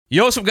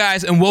Yo, what's up,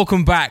 guys, and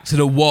welcome back to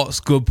the What's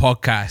Good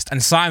podcast.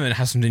 And Simon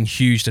has something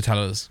huge to tell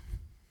us.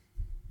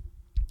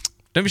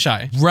 Don't be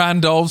shy.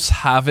 Randolph's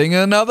having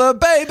another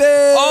baby.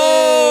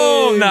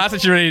 Oh, no, that's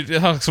actually really...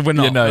 Oh, so we're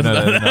not. Yeah,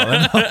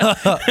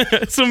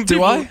 no. Some Do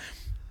people, I?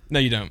 No,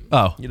 you don't.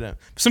 Oh. You don't.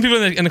 Some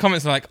people in the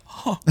comments are like,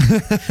 oh,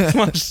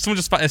 someone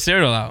just spat their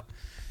cereal out.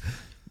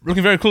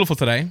 Looking very colourful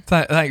today.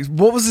 Thanks.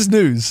 What was this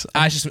news?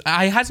 I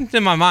had something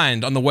in my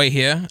mind on the way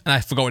here, and I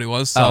forgot what it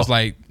was. So I was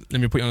like, let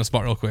me put you on the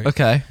spot real quick.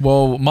 Okay.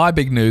 Well, my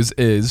big news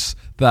is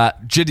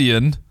that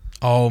Gideon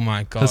Oh,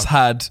 my God. has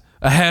had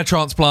a hair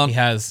transplant. He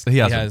has. He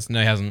hasn't. No,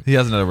 he hasn't. He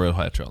hasn't had a real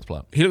hair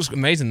transplant. He looks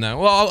amazing, though.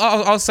 Well,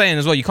 I was saying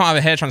as well, you can't have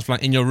a hair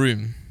transplant in your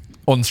room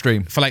On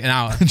stream. for like an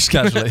hour. Just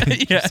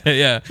casually.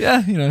 Yeah.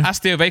 Yeah, you know.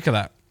 Ask Theo Baker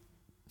that.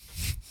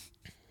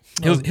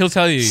 He'll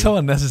tell you. So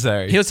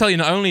unnecessary. He'll tell you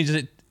not only does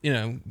it,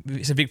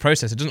 it's a big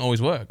process, it doesn't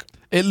always work.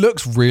 It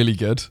looks really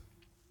good.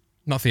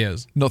 Not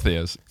Theo's. Not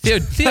Theo's.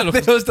 Theo looks...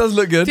 Theo's does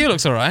look good. Theo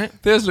looks all right.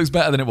 Theo's looks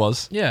better than it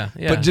was. Yeah.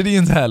 But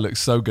Gideon's hair looks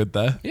so good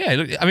there. Yeah,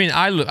 look, I mean,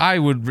 I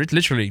would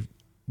literally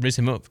rizz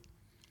him up.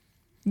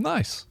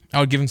 Nice.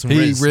 I would give him some He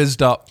rizz.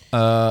 rizzed up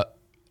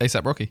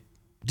ASAP Rocky.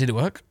 Did it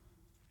work?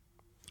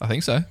 I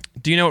think so.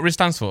 Do you know what rizz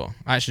stands for?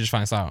 I actually just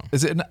found this out.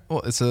 Is it?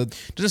 What? It's a. It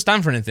doesn't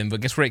stand for anything, but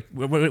guess where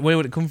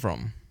would it come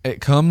from?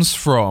 It comes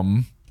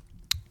from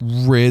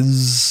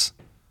Riz-tacular.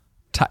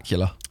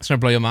 It's going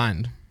to blow your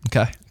mind.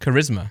 Okay.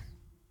 Charisma.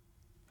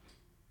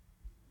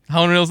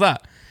 How unreal is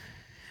that?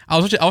 I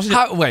was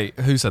watching Wait,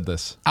 who said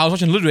this? I was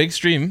watching Ludwig's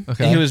stream.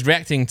 Okay. And he was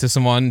reacting to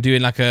someone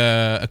doing like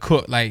a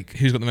cut, like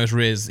who's got the most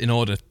Riz in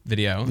order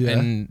video. Yeah.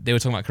 And they were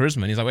talking about charisma.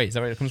 And he's like, wait, is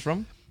that where it comes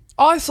from?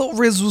 I thought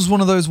Riz was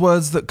one of those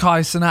words that Kai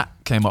Cenat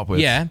came up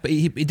with. Yeah, but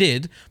he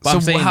did. But So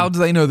I'm saying, how do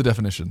they know the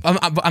definition?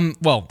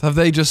 well, Have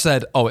they just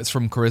said, oh, it's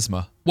from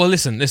charisma?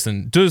 listen.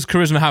 Does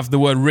charisma have the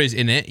word Riz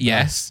in it?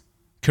 Yes.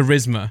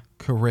 Charisma.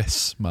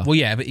 Charisma. Well,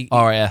 yeah, but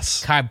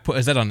R-A-S. Kai put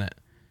a Z on it.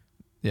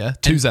 Yeah,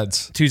 two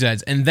Zs. Two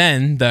Zs. And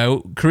then,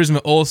 though,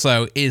 charisma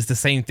also is the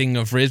same thing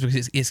of Riz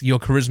because it's your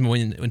charisma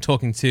when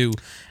talking to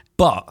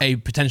But a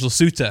potential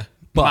suitor,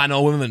 man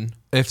or woman.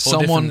 if or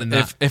different someone, than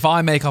that. if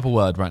I make up a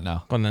word right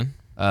now, Go on then.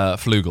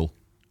 flugel.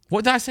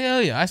 What did I say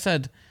earlier? I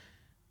said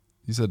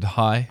You said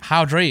hi.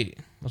 hydrate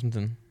or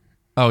something.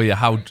 Oh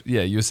yeah,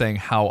 you were saying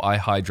how I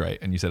hydrate,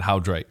 and you said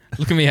hydrate.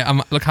 Look at me.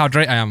 Look how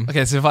hydrate I am.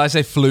 Okay, so if I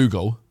say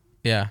flugel,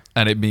 Yeah.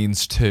 and it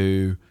means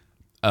to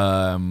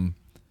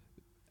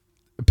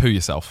poo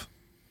yourself.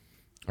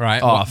 Right.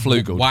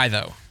 flugel. Why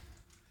though?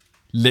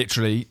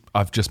 Literally,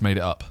 I've just made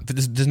it up. But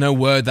there's no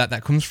word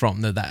that comes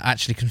from that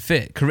actually can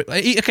fit.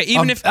 Okay,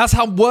 even if that's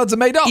how words are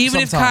made up. if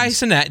Kai sometimes.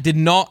 Cenat did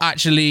not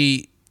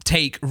actually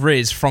take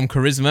Riz from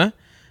charisma,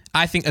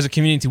 I think as a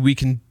community we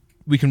can.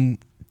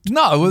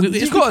 No,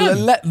 you've got to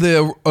let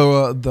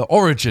the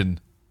origin.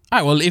 All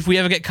right. Well, if we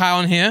ever get Kai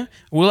on here,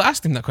 we'll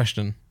ask him that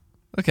question.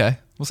 Okay,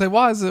 we'll say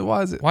why is it?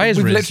 Why is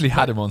We've Riz? literally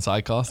had him on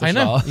Sidecast. I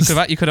know.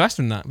 You could have asked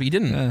him that, but you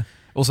didn't. Yeah.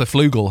 Also,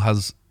 flugel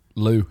has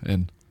Lou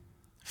in.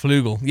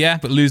 Flugel, yeah,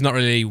 but Lou's not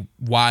really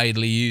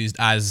widely used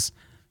as,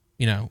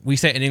 we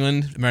say it in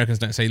England. Americans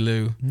don't say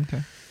Lou. Okay.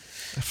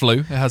 Flu.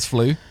 It has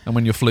flu, and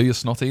when you're you're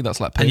snotty.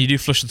 That's like pee. And you do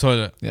flush the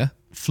toilet. Yeah.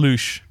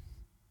 Floosh.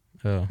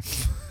 Oh.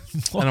 I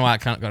don't know why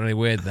it got really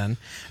weird then.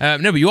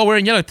 No, but you are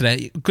wearing yellow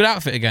today. Good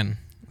outfit again.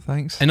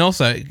 Thanks. And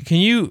also, can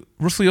you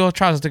rustle your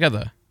trousers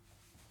together?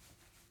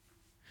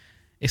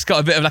 It's got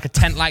a bit of like a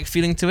tent-like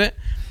feeling to it.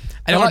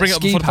 I don't want to bring it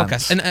up before the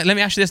podcast. And let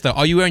me ask you this though: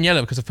 are you wearing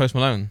yellow because of Post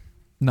Malone?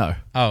 No.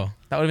 Oh,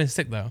 that would have been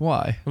sick though.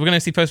 Why? We're going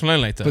to see Post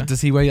Malone later. But does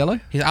he wear yellow?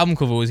 His album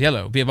cover was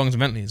yellow. Beer Bongs and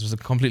Bentleys was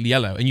completely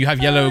yellow, and you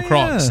have yellow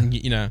Crocs.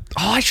 yeah. And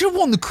Oh, I should have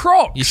worn the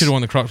Crocs. you should have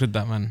worn the Crocs with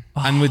that, man,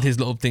 and with his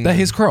little thing. They're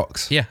his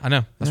Crocs. Yeah, I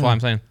know. That's why I'm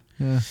saying.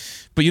 Yeah.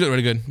 But you look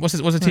really good. What's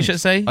the t-shirt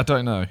say? I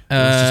don't know. It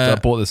was just, I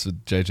bought this for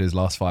JJ's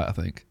last fight, I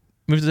think.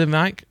 Move to the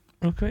mic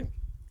real quick.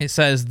 It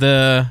says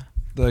the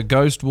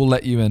ghost will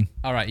let you in.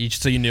 All right,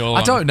 so you knew all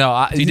I along. don't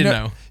know. So you didn't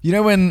know. You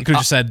know when... You could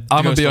have just said...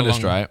 I'm going the to be ghost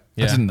honest, all along. right?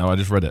 Yeah. I didn't know. I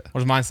just read it. What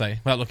does mine say?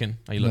 Without looking.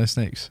 Are you No look?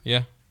 snakes.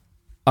 Yeah.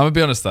 I'm going to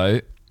be honest,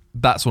 though.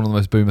 That's one of the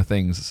most boomer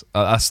things.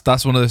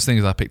 That's one of those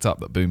things I picked up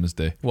that boomers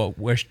do. What?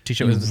 Wear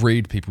t-shirt You with...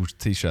 read people's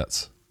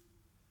T-shirts.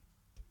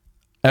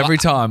 Every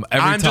time.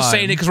 I'm just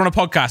saying it because we're on a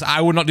podcast.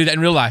 I would not do that in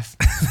real life.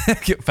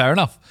 Fair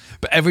enough.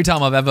 But every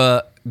time I've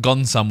ever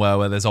gone somewhere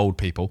where there's old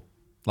people,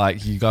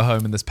 like you go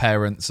home and there's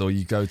parents, or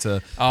you go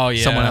to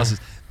someone else's,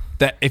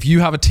 that if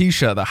you have a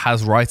T-shirt that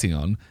has writing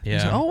on, you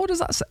say, oh, what does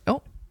that say?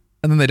 Oh,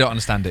 and then they don't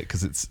understand it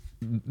because it's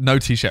no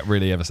T-shirt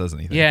really ever says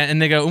anything. Yeah,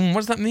 and they go, what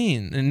does that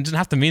mean? And it doesn't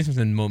have to mean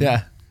something, mum.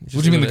 Yeah.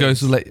 What do you mean the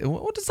ghost will let?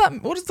 What does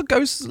that? What is the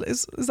ghost?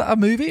 Is that a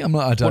movie? I don't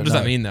know. What does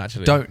that mean, though,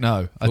 actually? Don't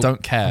know. I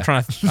don't care. I'm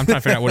trying to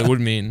figure out what it would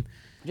mean.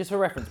 Just for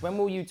reference, when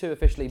will you two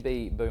officially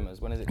be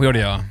boomers? When is it? We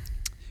already are.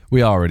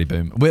 We are already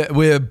boom.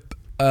 We're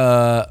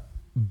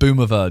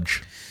boomer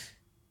verge.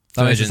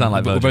 That makes it sound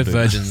like we're both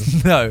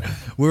virgins. No,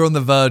 we're on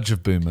the verge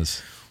of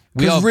boomers.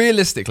 Because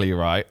realistically,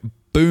 right,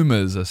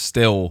 boomers are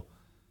still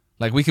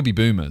like we could be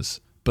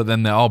boomers, but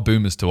then there are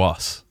boomers to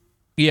us.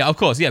 Yeah, of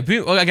course. Yeah,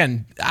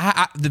 again,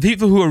 the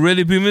people who are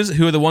really boomers,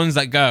 who are the ones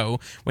that go,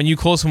 when you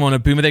call someone a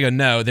boomer, they go,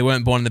 no, they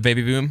weren't born in the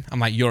baby boom. I'm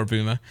like, you're a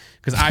boomer.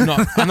 Because I'm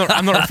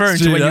not referring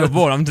to when you were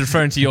born. I'm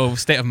referring to your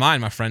state of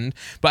mind, my friend.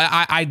 But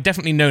I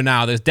definitely know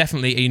now there's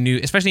definitely a new,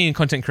 especially in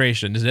content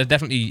creation, there's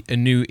definitely a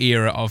new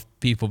era of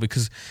people,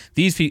 because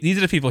these are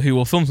the people who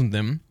will film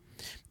something.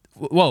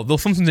 Well, they'll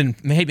film something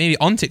maybe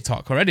on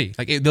TikTok already.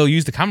 Like they'll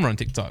use the camera on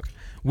TikTok.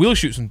 We'll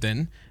shoot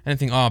something and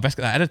think, oh, best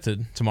get that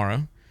edited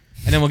tomorrow.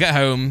 And then we'll get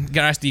home,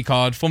 get our SD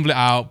card, fumble it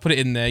out, put it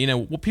in there. You know,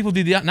 what people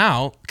do that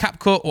now,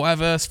 CapCut,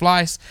 whatever,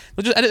 Splice,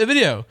 they'll just edit the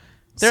video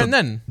there and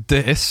then.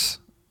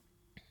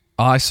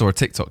 I saw a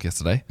TikTok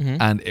yesterday,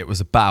 and it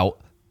was about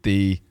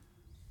the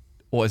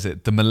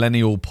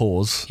millennial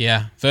pause.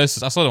 Yeah, I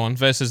saw the one,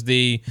 versus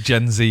the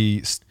Gen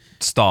Z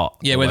start.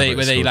 Yeah, where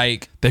they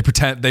like...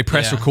 They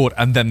press record,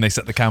 and then they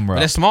set the camera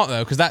up. They're smart,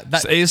 though, because that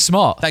it is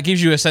smart. That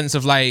gives you a sense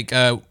of like...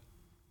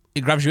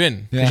 it grabs you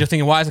in because you're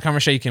thinking, why is the camera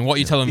shaking? What are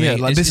you telling me? Yeah,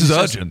 like this is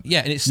urgent. Yeah,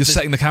 and you're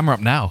setting the camera up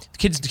now.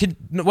 Kids.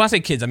 When I say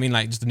kids, I mean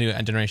like just the new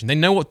generation. They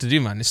know what to do,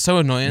 man. It's so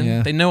annoying.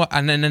 Yeah. They know,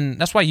 and then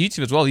that's why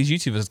YouTube as well. These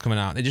YouTubers coming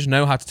out, they just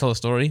know how to tell a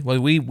story.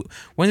 Well,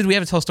 when did we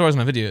ever tell stories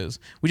on our videos?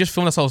 We just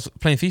filmed ourselves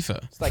playing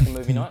FIFA. It's like a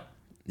movie night.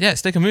 Yeah,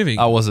 it's like a movie.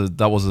 That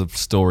was a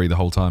story the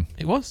whole time.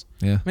 It was.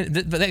 Yeah. I mean,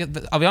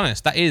 but I'll be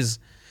honest. That is.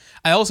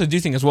 I also do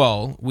think as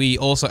well, we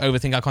also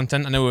overthink our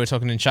content. I know we were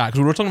talking in chat,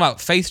 because we were talking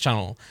about Faith's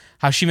channel,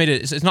 how she made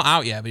it, it's not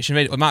out yet, but she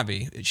made it might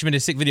be. She made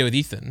a sick video with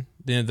Ethan.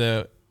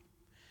 Did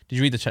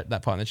you read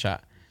that part in the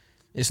chat?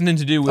 It's something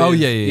to do with... Oh,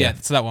 yeah.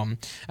 So that one.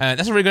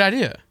 That's a really good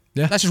idea.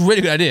 Yeah. That's just a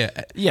really good idea.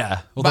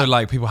 Yeah. Although,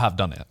 like, people have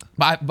done it.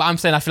 But I'm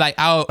saying, I feel like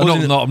our...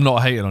 I'm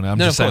not hating on it. I'm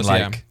just saying,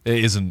 course,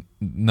 it isn't...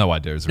 No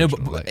idea is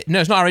original.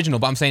 No, it's not original,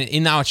 but I'm saying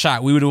in our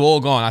chat, we would have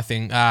all gone, I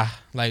think,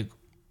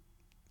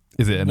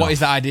 is it enough? What is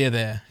the idea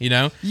there, you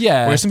know?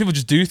 Yeah. Whereas some people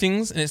just do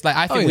things, and it's like,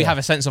 I think we have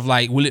a sense of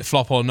like, will it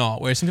flop or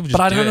not? Whereas some people just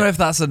But I don't know if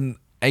that's an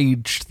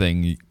age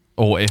thing,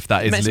 or if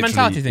that is literally,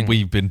 mentality thing.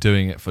 We've been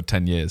doing it for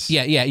 10 years.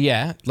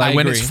 Yeah. Like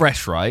when it's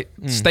fresh, right?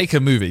 Staker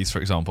Movies, for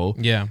example,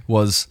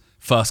 was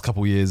first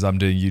couple years I'm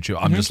doing YouTube.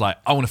 I'm just like,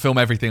 I want to film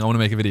everything. I want to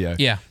make a video.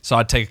 Yeah. So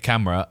I'd take a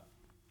camera.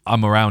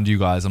 I'm around you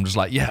guys. I'm just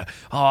like,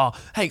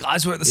 hey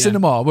guys, we're at the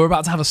cinema. We're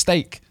about to have a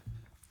steak.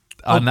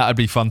 And that'd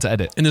be fun to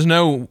edit. And there's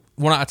no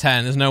 1 out of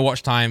 10. There's no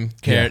watch time.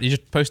 Care. You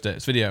just post it.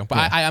 It's video. But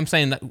I'm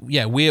saying that we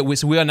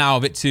are now a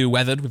bit too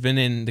weathered. We've been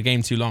in the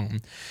game too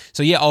long.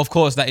 So of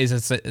course that is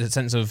a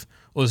sense of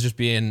us just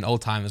being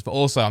old timers. But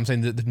also I'm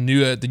saying that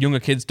the younger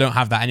kids don't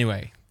have that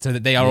anyway. So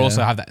that they are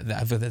also have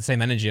that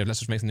same energy of let's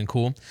just make something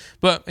cool.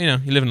 But you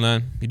live and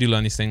learn. You do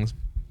learn these things.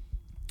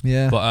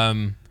 Yeah. But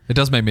it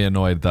does make me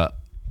annoyed that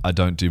I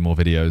don't do more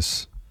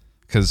videos,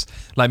 because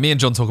like me and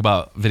John talk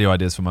about video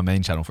ideas for my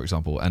main channel, for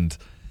example, and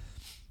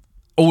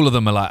all of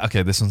them are like,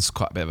 okay, this one's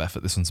quite a bit of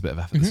effort, this one's a bit of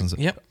effort, this one's...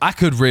 Yep. I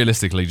could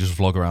realistically just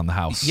vlog around the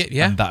house,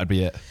 and that would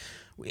be it.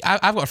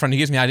 I've got a friend who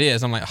gives me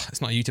ideas. I'm like,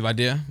 it's not a YouTube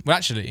idea. Well,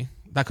 actually,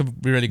 that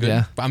could be really good.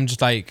 Yeah. But I'm just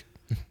like...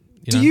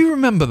 Do you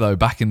remember, though,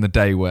 back in the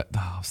day where...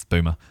 Oh, it's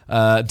boomer.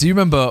 Do you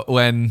remember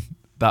when...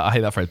 I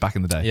hate that phrase, back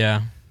in the day.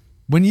 Yeah.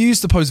 When you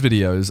used to post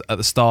videos at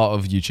the start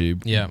of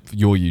YouTube,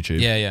 your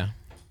YouTube... Yeah.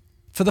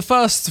 For the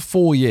first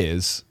 4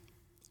 years,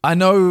 I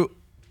know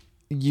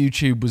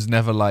YouTube was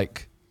never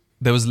like...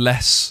 There was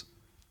less...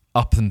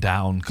 up and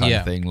down kind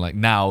of thing. Like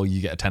now you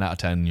get a 10 out of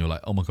 10, you're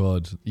like, oh my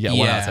God. You get a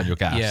 1 out of 10, you're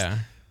gassed. Yeah.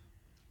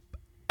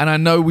 And I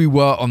know we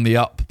were on the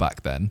up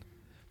back then,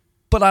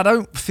 but I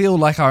don't feel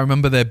like I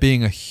remember there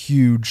being a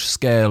huge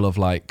scale of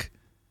like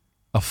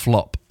a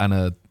flop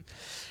and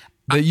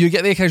you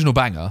get the occasional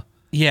banger.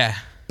 Yeah.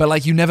 But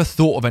like you never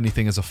thought of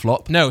anything as a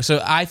flop. No,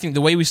 so I think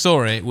the way we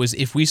saw it was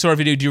if we saw a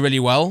video do really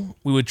well,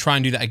 we would try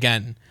and do that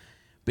again.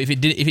 But if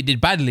it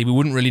did badly, we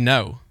wouldn't really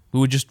know.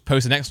 We would just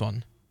post the next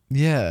one.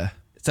 Yeah.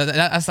 So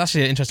that's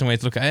actually an interesting way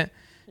to look at it.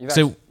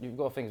 You've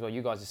got to think as well,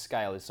 you guys'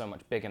 scale is so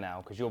much bigger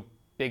now because your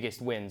biggest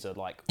wins are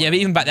like... Yeah, but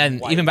even back then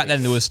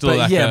there was still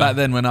back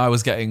then when I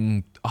was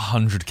getting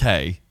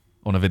 100k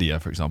on a video,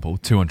 for example,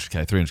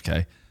 200k,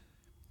 300k,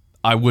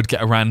 I would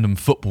get a random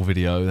football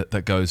video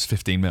that goes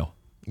 15 mil.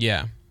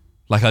 Yeah.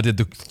 Like I did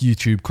the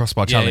YouTube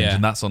crossbar challenge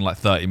and that's on like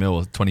 30 mil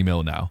or 20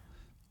 mil now.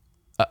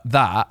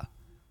 I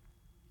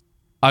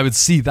would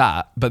see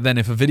that, but then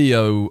if a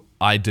video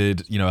I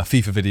did, a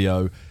FIFA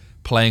video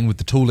playing with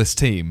the tallest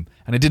team,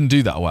 and it didn't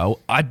do that well,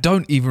 I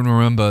don't even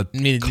remember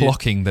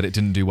clocking that it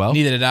didn't do well.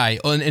 Neither did I.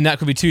 And that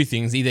could be two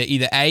things.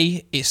 Either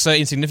A, it's so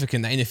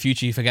insignificant that in the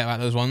future you forget about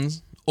those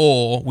ones,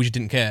 or we just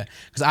didn't care.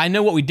 Because I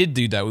know what we did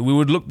do, though. We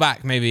would look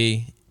back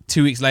maybe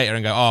 2 weeks later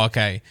and go, oh,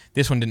 okay,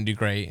 this one didn't do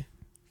great,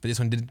 but this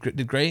one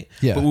did great.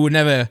 Yeah. But we would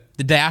never,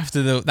 the day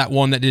after that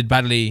one that did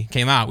badly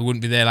came out, we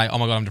wouldn't be there like, oh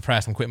my God, I'm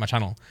depressed, I'm quitting my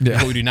channel. Yeah.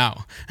 That's what we do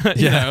now.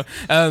 Now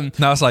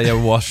it's like,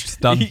 we're washed,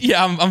 done.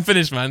 Yeah, I'm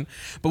finished, man.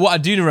 But what I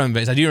do remember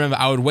is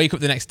I would wake up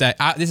the next day.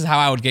 This is how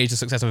I would gauge the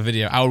success of a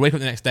video. I would wake up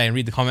the next day and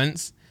read the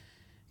comments.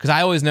 Because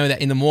I always know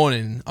that in the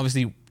morning,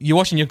 obviously, you're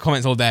watching your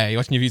comments all day, you're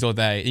watching your views all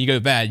day, and you go to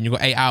bed and you've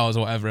got 8 hours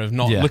or whatever of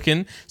not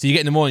looking. So you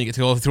get in the morning, you get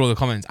to go through all the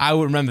comments. I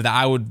would remember that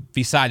I would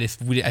be sad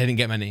if I didn't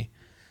get many.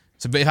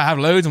 So, but if I have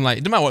loads, I'm like,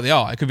 it doesn't matter what they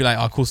are. It could be like,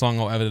 oh, cool song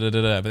or whatever.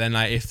 But then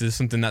like, if there's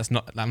something that's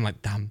not, I'm like,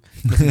 damn,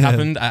 nothing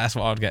happened. That's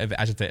what I'd get a bit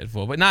agitated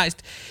for. But no, it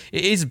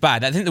is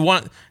bad. I think the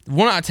one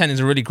out of 10 is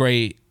a really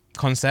great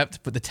concept,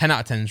 but the 10 out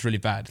of 10 is really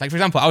bad. Like for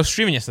example, I was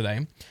streaming yesterday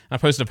and I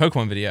posted a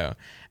Pokemon video,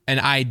 and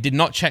I did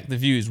not check the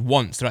views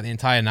once throughout the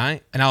entire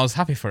night, and I was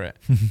happy for it.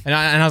 and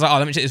I was like, oh,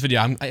 let me check this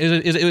video.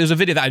 It was a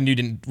video that I knew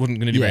wasn't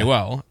going to do very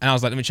well, and I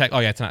was like, let me check. Oh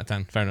yeah, 10 out of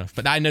 10, fair enough.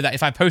 But I know that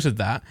if I posted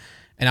that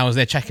and I was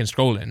there checking,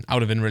 scrolling, I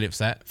would have been really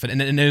upset.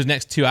 And in those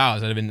next 2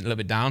 hours, I'd have been a little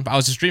bit down. But I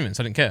was just streaming,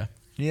 so I didn't care.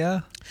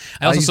 Yeah.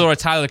 I also saw a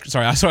Tyler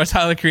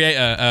the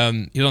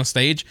Creator. He was on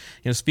stage.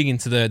 He was speaking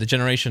to the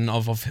generation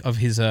of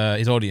his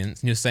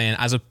audience, and he was saying,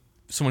 as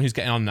someone who's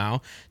getting on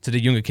now, to the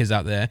younger kids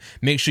out there,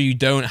 make sure you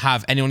don't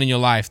have anyone in your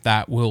life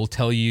that will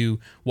tell you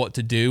what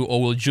to do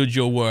or will judge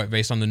your work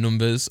based on the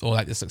numbers or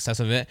like the success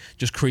of it.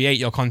 Just create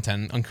your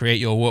content and create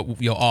your work,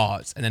 your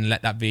art, and then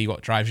let that be what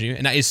drives you.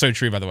 And that is so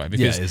true, by the way,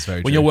 because it is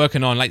very when you're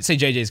working on, like say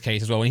JJ's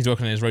case as well, when he's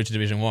working on his road to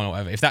Division 1 or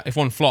whatever, if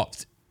one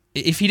flopped,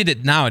 if he did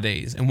it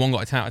nowadays and one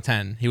got a 10 out of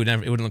 10, it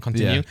wouldn't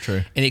continue. Yeah,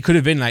 true. And it could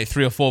have been like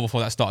 3 or 4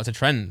 before that started to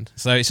trend.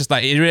 So it's just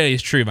like, it really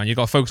is true, man. You've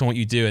got to focus on what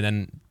you do,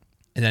 and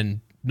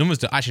then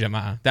numbers actually don't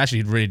matter. They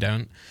actually really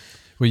don't.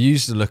 We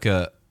used to look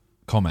at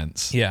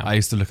comments. Yeah. I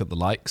used to look at the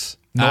likes.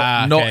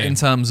 Not in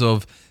terms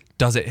of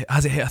has it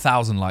hit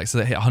 1,000 likes,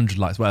 does it hit 100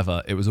 likes,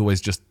 whatever. It was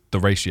always just the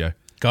ratio.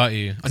 Got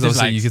you. Because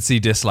obviously you could see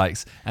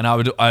dislikes, and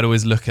I'd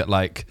always look at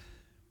like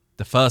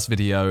the first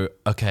video.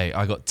 Okay,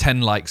 I got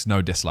 10 likes,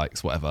 no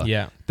dislikes, whatever.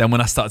 Yeah. Then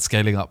when I started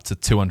scaling up to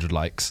 200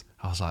 likes,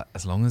 I was like,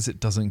 as long as it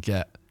doesn't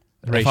get,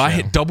 ratio. If I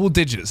hit double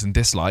digits in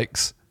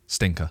dislikes,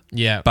 stinker.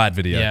 Yeah. Bad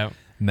video. Yeah.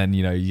 And then,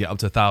 you get up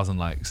to 1,000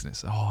 likes, and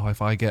it's,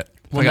 if I get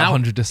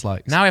 100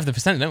 dislikes. Now we have the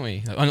percent, don't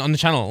we? On the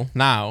channel,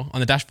 now,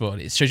 on the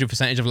dashboard, it shows you a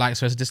percentage of likes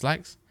versus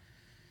dislikes.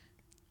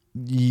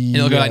 Yeah.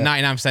 It'll go like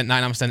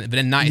 99%, but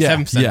then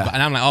 97%. Yeah.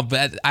 And I'm like,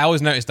 but I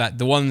always notice that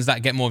the ones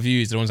that get more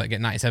views are the ones that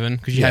get 97,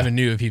 because you have a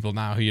newer people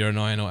now who you're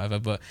annoying or whatever.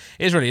 But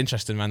it's really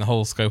interesting, man, the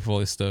whole scope of all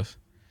this stuff.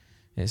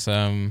 It's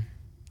That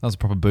was a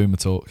proper boomer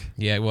talk.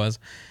 Yeah, it was.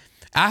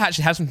 I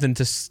actually had something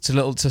to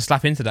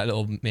slap into that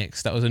little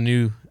mix. That was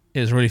it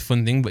was a really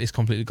fun thing, but it's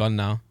completely gone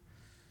now.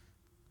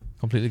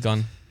 Completely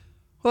gone.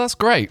 Well, that's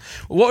great.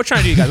 What we're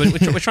trying to do, guys,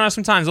 we're trying to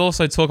sometimes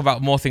also talk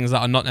about more things that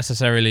are not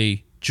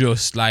necessarily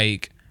just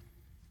like,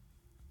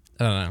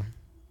 I don't know,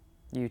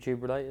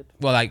 YouTube related.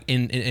 Well, like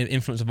in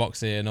influencer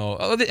boxing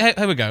or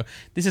here we go.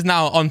 This is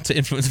now on to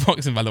influencer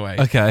boxing, by the way.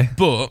 Okay.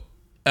 But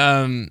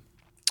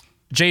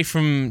Jay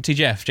from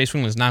TGF, Jay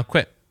Swingler's now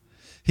quit.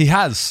 He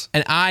has.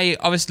 And I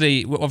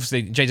obviously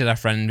JJ's our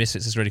friend,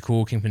 Misfits is really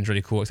cool, Kingpin's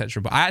really cool,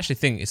 etc. But I actually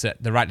think it's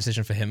the right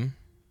decision for him.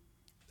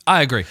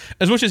 I agree.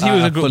 As much as he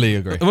was fully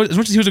agree. As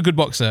much as he was a good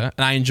boxer,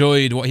 and I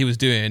enjoyed what he was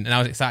doing, and I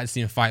was excited to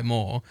see him fight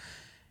more,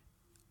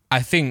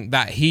 I think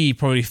that he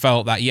probably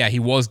felt that he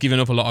was giving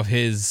up a lot of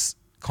his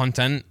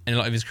content and a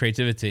lot of his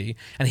creativity.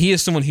 And he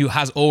is someone who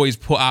has always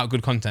put out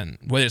good content,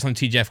 whether it's on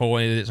TGF or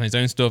whether it's on his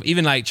own stuff.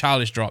 Even like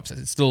Childish drops,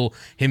 it's still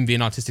him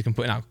being artistic and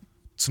putting out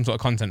some sort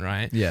of content,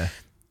 right? Yeah.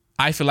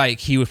 I feel like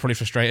he was probably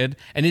frustrated.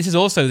 And this is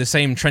also the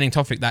same trending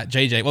topic that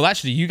JJ... Well,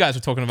 actually, you guys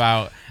were talking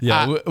about...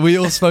 Yeah, we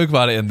all spoke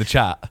about it in the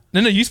chat.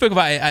 No, you spoke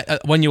about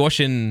it when you're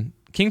watching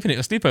Kingpin at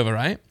a sleepover,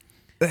 right?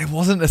 It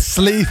wasn't a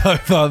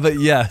sleepover, but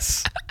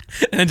yes.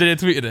 And then JJ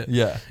tweeted it.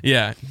 Yeah.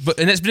 Yeah.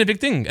 And it's been a big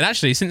thing. And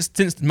actually, since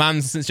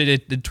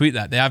JJ did tweet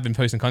that, they have been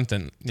posting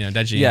content,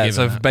 Deji. Yeah,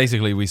 so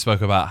basically we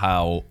spoke about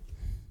how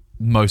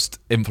most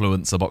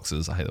influencer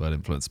boxers, I hate the word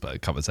influence, but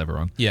it covers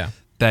everyone. Yeah.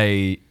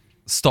 They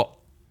stop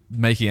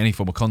making any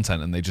form of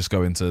content and they just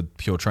go into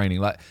pure training.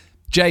 Like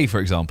Jay, for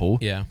example,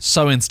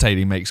 so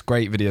entertaining, makes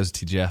great videos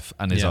of TGF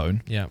and his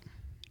own. Yeah.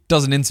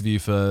 Does an interview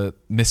for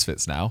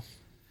Misfits now.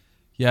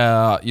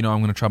 Yeah, I'm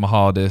going to try my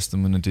hardest.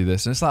 I'm going to do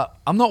this. And it's like,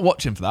 I'm not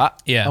watching for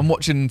that. Yeah. I'm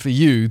watching for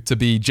you to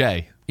be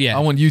Jay. Yeah.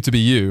 I want you to be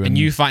you. And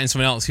you fighting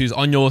someone else who's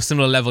on your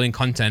similar level in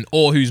content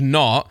or who's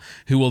not,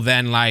 who will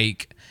then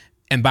like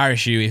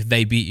embarrass you if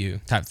they beat you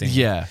type thing.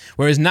 Yeah.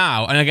 Whereas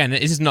now, and again,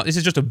 this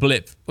is just a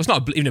blip. Well, it's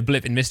not even a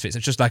blip in Misfits.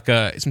 It's just like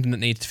it's something that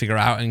needs to figure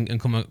out and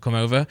come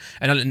over.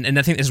 And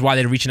I think this is why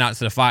they're reaching out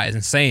to the fighters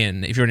and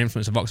saying, if you're an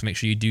influencer boxer, make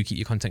sure you do keep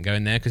your content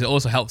going there, because it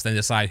also helps them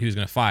decide who's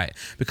going to fight.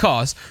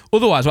 Because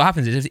otherwise, what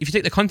happens is if you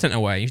take the content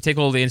away, if you take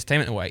all the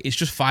entertainment away, it's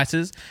just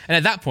fighters. And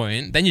at that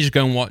point, then you just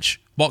go and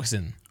watch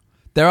boxing.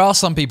 There are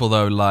some people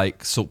though,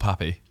 like Salt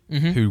Pappy,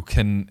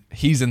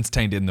 he's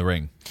entertained in the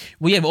ring.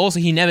 Well, yeah, but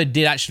also he never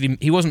did actually.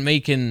 He wasn't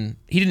making.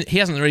 He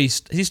hasn't really.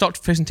 Has he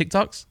stopped posting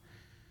TikToks?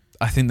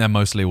 I think they're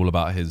mostly all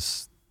about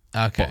his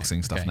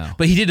boxing stuff now.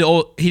 But he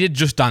did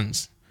Just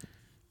Dance,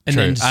 and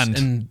True. then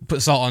and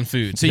put salt on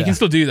food. So you can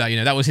still do that.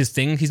 That was his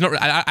thing. He's not.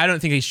 I don't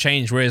think he's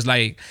changed. Whereas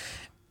like,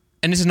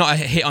 and this is not a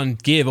hit on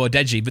Give or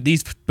Deji, but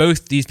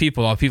both these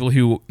people are people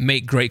who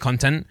make great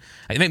content.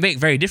 Like, they make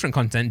very different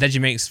content. Deji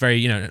makes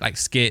very like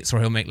skits, or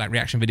he'll make like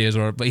reaction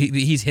videos, but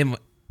he's him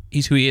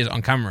he's who he is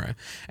on camera.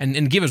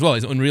 And Give as well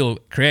is an Unreal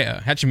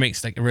creator. He actually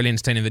makes like really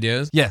entertaining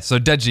videos. Yeah, so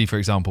Deji, for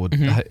example,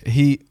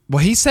 he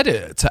said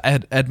it to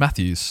Ed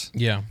Matthews.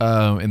 Yeah.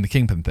 In the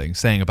Kingpin thing,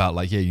 saying about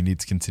like, you need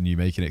to continue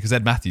making it, because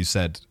Ed Matthews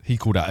said he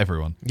called out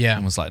everyone. Yeah.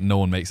 And was like, no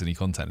one makes any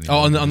content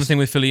anymore. On the thing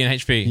with Philly and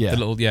HP. Yeah. The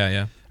little,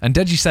 yeah. And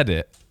Deji said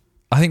it.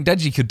 I think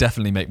Deji could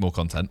definitely make more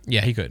content.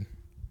 Yeah, he could.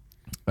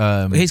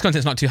 But his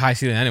content's not too high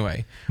ceiling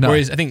anyway. No.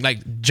 Whereas I think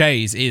like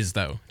Jay's is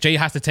though. Jay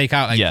has to take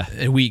out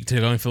a week to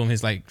go and film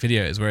his like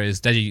videos,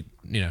 whereas Deji,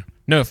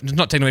 no, it's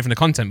not taking away from the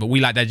content, but we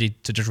like Deji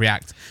to just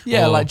react.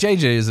 Yeah, like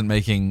JJ isn't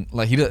making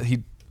like he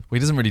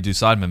doesn't really do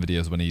Sidemen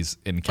videos when he's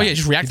in camp.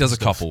 Just reacting. He does a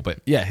couple,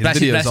 but his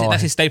videos are.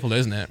 That's his staple, though,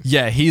 isn't it?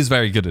 Yeah, he is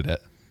very good at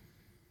it,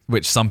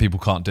 which some people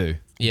can't do.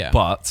 Yeah,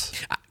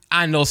 but.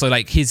 And also,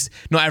 like,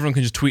 not everyone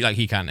can just tweet like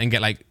he can and get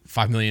like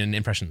 5 million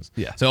impressions.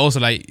 Yeah. So also,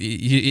 like, it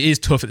is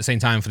tough at the same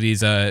time for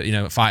these,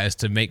 fighters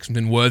to make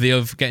something worthy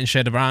of getting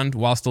shared around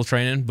while still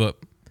training. But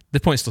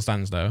the point still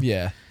stands, though.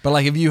 Yeah. But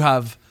like, if you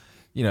have,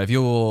 if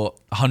you're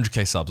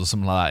 100k subs or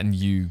something like that, and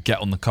you get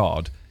on the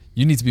card,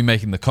 you need to be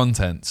making the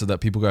content so that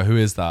people go, who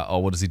is that?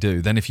 Or what does he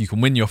do? Then if you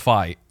can win your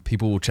fight,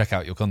 people will check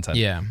out your content.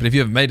 Yeah. But if you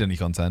haven't made any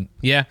content.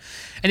 Yeah.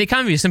 And it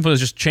can be as simple as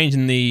just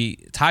changing the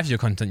type of your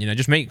content,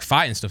 just make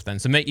fighting stuff then.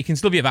 So you can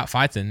still be about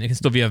fighting. It can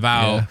still be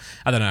about,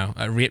 I don't know,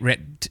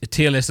 a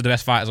tier list of the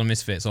best fighters on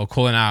Misfits or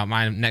calling out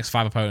my next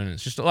 5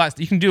 opponents. Just all that,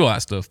 you can do all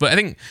that stuff. But I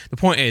think the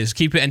point is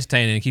keep it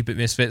entertaining and keep it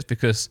Misfits,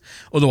 because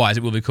otherwise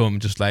it will become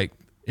just like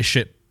a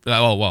shit,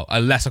 a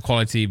lesser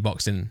quality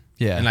boxing.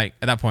 Yeah. And like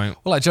at that point.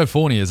 Well, like Joe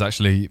Forney has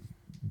actually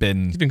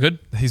He's been good.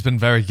 He's been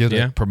very good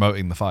at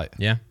promoting the fight.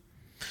 Yeah.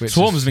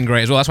 Swarms has been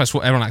great as well. That's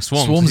why everyone likes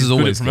Swarms. Swarms is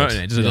always promoting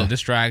good. it. Does a little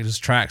diss track, does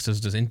tracks,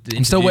 does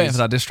I'm still waiting for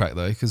that diss track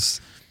though, because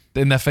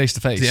in their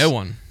face-to-face. The O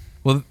one.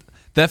 Well,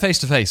 their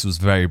face-to-face was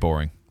very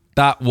boring.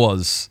 I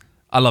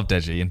love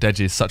Deji, and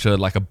Deji is such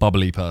a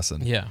bubbly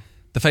person. Yeah.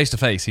 The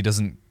face-to-face, he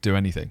doesn't do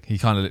anything. He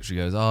kind of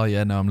literally goes, oh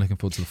yeah, no, I'm looking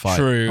forward to the fight.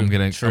 True.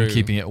 I'm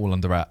keeping it all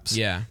under wraps.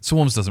 Yeah.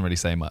 Swarms doesn't really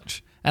say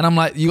much. And I'm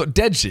like, you got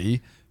Deji,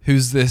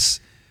 who's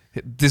this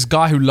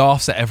guy who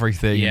laughs at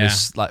everything and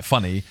is like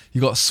funny.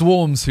 You got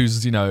Swarms,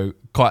 who's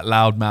quite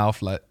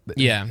loudmouth,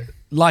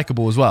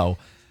 likable as well.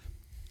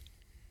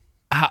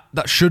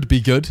 That should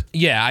be good.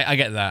 Yeah, I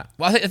get that.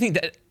 Well, I think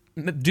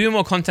that doing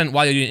more content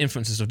while you're doing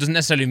influencer stuff doesn't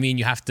necessarily mean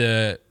you have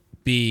to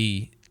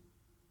be.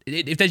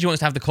 If Deji wants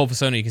to have the cold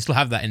persona, you can still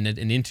have that in the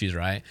interviews,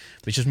 right?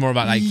 But it's just more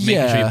about making sure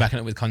you're backing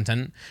it with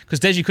content. Because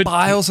Deji could. But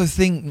I also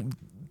think.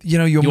 You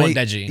want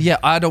Deji. Yeah,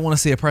 I don't want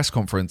to see a press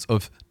conference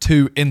of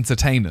 2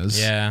 entertainers.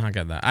 Yeah, I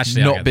get that.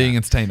 Actually, not being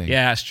entertaining.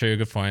 Yeah, that's true.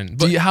 Good point.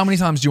 But how many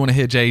times do you want to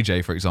hear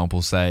JJ, for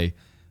example, say,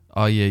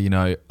 "Oh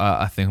yeah,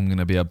 I think I'm going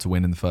to be able to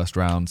win in the first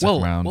round,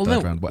 second round,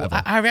 third round,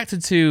 whatever." I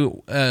reacted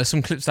to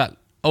some clips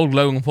old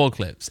Logan Paul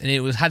clips, and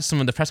it had some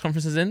of the press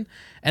conferences in,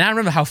 and I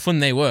remember how fun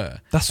they were.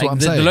 That's what I'm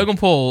saying. The Logan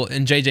Paul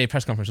and JJ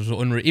press conferences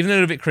were unreal, even a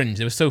little bit cringe.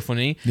 They were so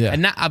funny. Yeah.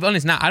 And now, I'll be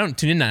honest, now I don't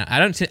tune in now.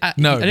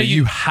 But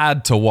you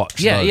had to watch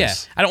those. Yeah.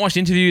 I don't watch the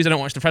interviews. I don't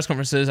watch the press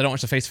conferences. I don't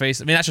watch the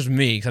face-to-face. I mean, that's just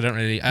me, because I don't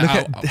really... Look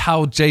at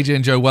how JJ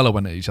and Joe Weller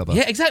went at each other.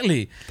 Yeah,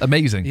 exactly.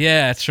 Amazing.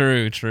 Yeah,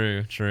 true.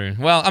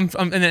 Well,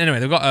 anyway,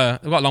 they've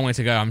got a long way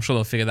to go. I'm sure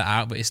they'll figure that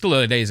out, but it's still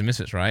early days of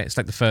Misfits, right? It's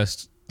like the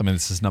first... I mean,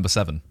 this is number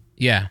 7.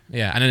 Yeah.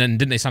 And then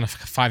didn't they sign a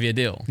 5-year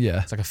deal?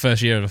 Yeah. It's like a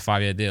first year of a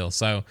 5-year deal.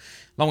 So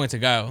long way to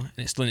go. And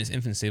it's still in its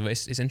infancy, but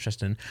it's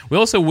interesting. We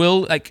also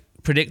will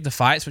predict the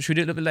fights, which we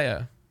do a little bit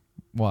later.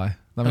 Why?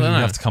 That means we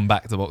have to come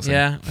back to boxing.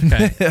 Yeah,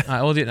 okay. All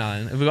right, we'll do it now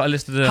then. Have we got a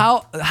list of the...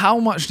 How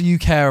much do you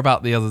care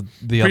about the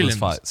others'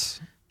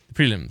 fights?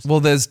 Prelims.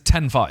 Well, there's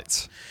 10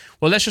 fights.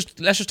 Well, let's just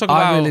talk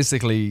about... I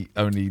realistically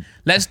only...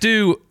 Let's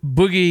do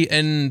Boogie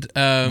and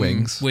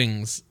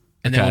Wings.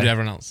 And then we'll do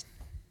everyone else.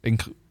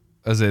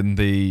 As in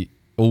the...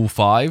 All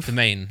 5? The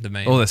main.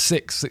 Oh, there's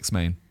 6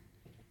 main.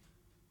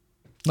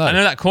 No. I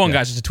know that Corn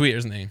guy's just a tweeter,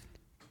 isn't he?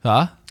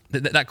 Huh?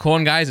 That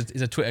Corn guy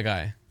is a Twitter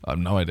guy. I have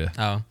no idea.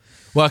 Oh.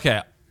 Well,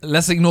 okay.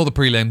 Let's ignore the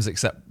prelims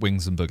except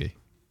Wings and Boogie.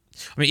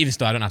 I mean, even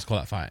still, I don't have to call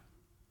that fight.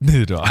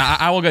 Neither do I.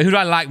 I will go, who do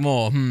I like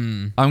more?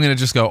 I'm going to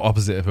just go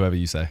opposite of whoever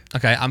you say.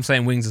 Okay, I'm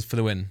saying Wings is for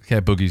the win.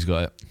 Okay, Boogie's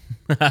got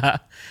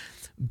it.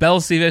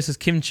 Belsi versus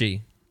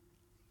Kimchi.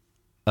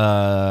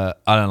 I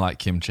don't like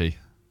kimchi,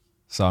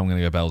 so I'm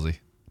going to go Belsi.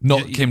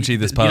 Not kimchi,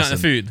 this person. You like the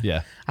food?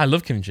 Yeah. I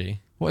love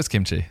kimchi. What is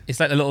kimchi? It's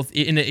like a little...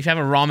 if you have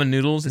a ramen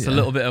noodles, it's a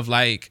little bit of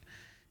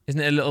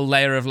isn't it a little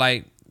layer of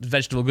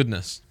vegetable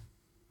goodness?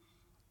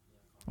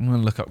 I'm going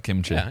to look up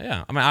kimchi.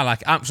 Yeah. I mean, I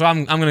like it. So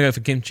I'm going to go for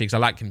kimchi because I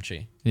like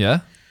kimchi. Yeah?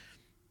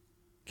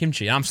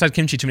 Kimchi. I've said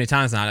kimchi too many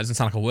times now. It doesn't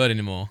sound like a word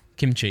anymore.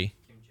 Kimchi.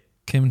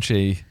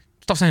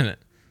 Stop saying it.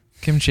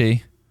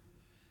 Kimchi.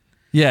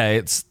 Yeah,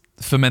 it's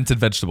fermented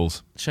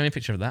vegetables. Show me a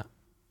picture of that.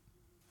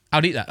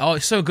 I'd eat that. Oh,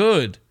 it's so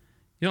good.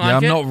 You don't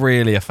like it? it? I'm not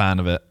really a fan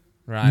of it.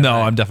 Right. I'm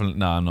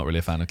not really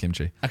a fan of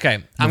kimchi.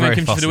 Okay, I'm going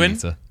kimchi for the win.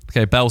 Eater.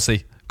 Okay,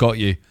 Belsi, got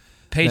you.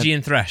 Pagey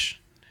and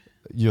Thresh.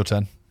 Your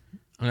turn.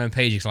 I'm going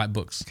Pagey because I like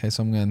books. Okay,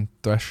 so I'm going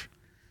Thresh.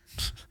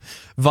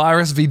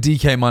 Virus v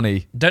DK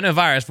Money. Don't know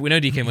Virus, but we know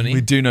DK Money.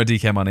 We do know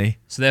DK Money.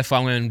 So therefore,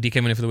 I'm going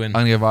DK Money for the win.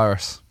 I'm going to go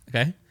Virus.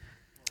 Okay.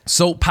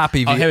 Salt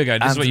Pappy. Oh, here we go.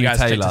 This is what you guys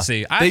Taylor. get to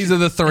see. These are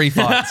the 3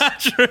 fights.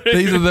 True.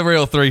 These are the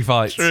real 3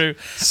 fights. True.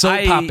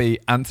 Salt Pappy,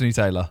 Anthony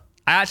Taylor.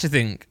 I actually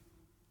think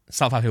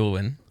Salt Pappy will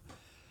win.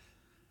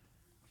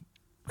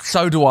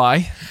 So do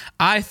I.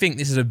 I think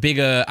this is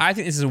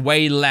a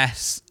way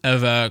less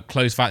of a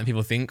close fight than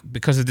people think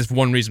because of this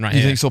one reason right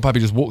here. You think Salt Pappy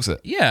just walks it?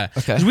 Yeah.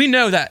 Okay. Because we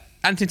know that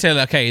Anthony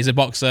Taylor, he's a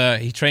boxer.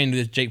 He trained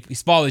with he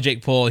sparred with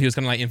Jake Paul. He was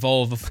kind of like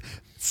involved.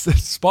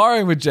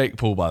 Sparring with Jake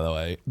Paul, by the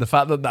way, the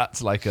fact that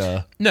that's like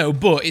a... No,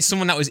 but it's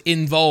someone that was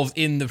involved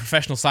in the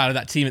professional side of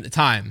that team at the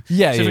time.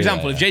 Yeah, So, for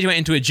example, if JJ went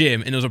into a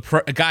gym and there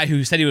was a guy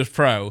who said he was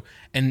pro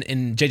and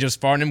JJ was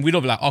sparring him, we'd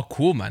all be like, oh,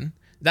 cool, man.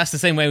 That's the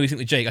same way we think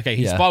with Jake. Okay,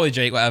 he sparred with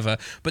Jake, whatever.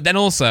 But then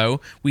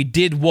also, we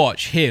did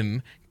watch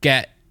him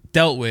get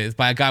dealt with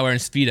by a guy wearing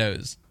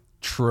Speedos.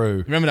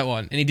 True. Remember that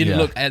one? And he didn't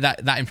look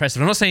that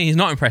impressive. I'm not saying he's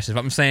not impressive,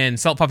 but I'm saying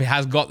Salt Pappy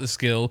has got the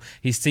skill.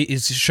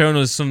 He's shown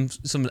us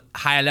some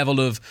higher level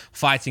of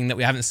fighting that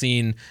we haven't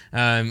seen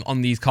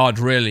on these cards,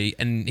 really.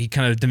 And he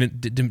kind of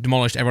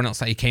demolished everyone else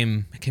that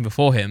came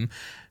before him.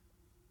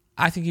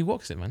 I think he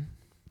walks it, man.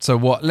 So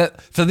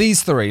what? For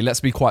these 3,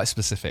 let's be quite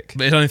specific.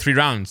 But it's only 3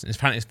 rounds.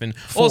 Apparently it's been...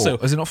 4. Also,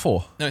 is it not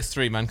 4? No, it's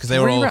 3, man, because they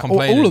were all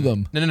complaining. All of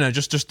them? No,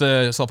 just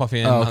the Salt Pappy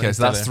and... Oh, okay,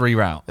 so that's 3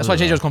 rounds. That's why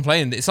JJ was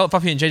complaining. Salt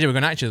Pappy and JJ were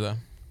going at each other.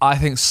 I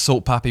think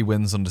Salt Pappy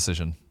wins on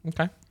decision.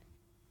 Okay.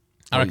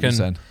 I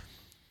reckon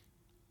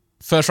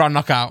first round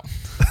knockout.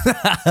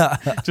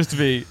 Just to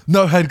be...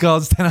 No head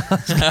guards, 10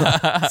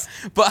 hands.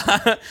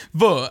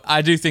 But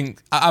I do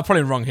think... I'm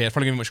probably wrong here. It's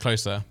probably going to be much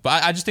closer.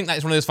 But I just think that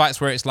it's one of those fights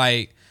where it's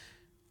like...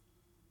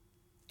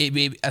 I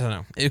don't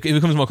know. It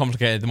becomes more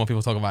complicated the more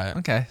people talk about it.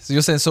 Okay, so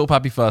you're saying Salt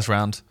Pappy first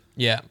round.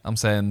 Yeah. I'm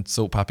saying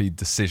Salt Pappy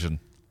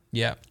decision.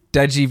 Yeah.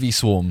 Deji v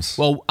Swarms.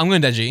 Well, I'm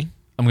going Deji.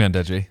 I'm going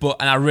Deji.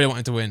 And I really want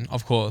him to win,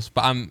 of course.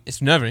 But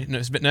it's nervy. No,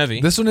 it's a bit nervy.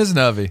 This one is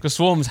nervy. Because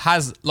Swarms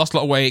has lost a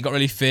lot of weight, got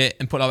really fit,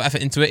 and put a lot of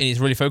effort into it, and he's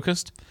really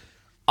focused.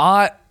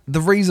 The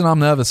reason I'm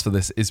nervous for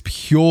this is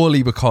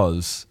purely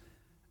because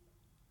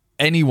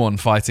anyone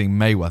fighting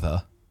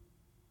Mayweather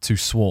to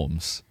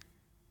Swarms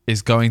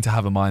is going to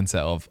have a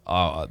mindset of,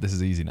 oh, this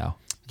is easy now.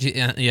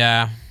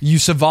 Yeah. You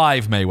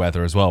survive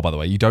Mayweather as well, by the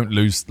way. You don't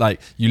lose,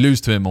 you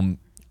lose to him on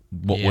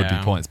what would be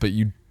points, but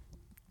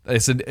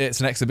it's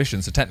an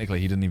exhibition, so technically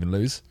he didn't even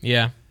lose.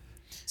 Yeah.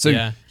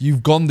 So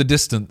you've gone the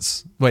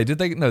distance. Wait, did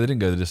they? No, they didn't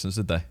go the distance,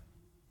 did they?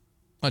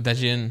 Oh,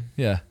 Deji and...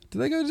 Yeah. Did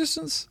they go the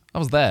distance? I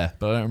was there,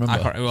 but I don't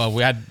remember.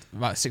 We had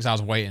about 6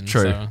 hours waiting.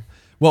 True. So.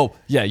 Well,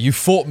 yeah, you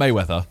fought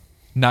Mayweather.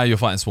 Now you're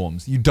fighting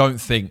Swarms. You don't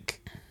think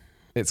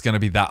it's going to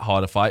be that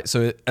hard a fight.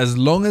 So as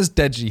long as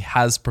Deji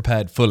has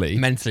prepared fully...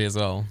 Mentally as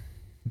well.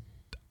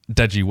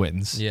 Deji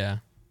wins. Yeah.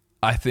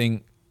 I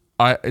think...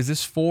 is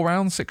this 4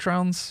 rounds, 6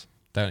 rounds?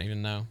 Don't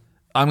even know.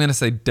 I'm going to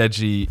say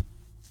Deji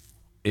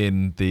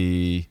in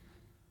the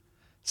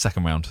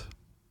 2nd round.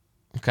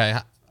 Okay.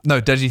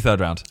 No, Deji 3rd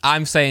round.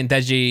 I'm saying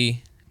Deji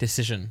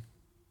decision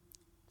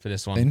for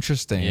this one.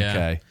 Interesting. Yeah.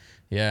 Okay.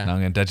 Yeah. Now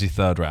I'm going Deji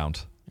 3rd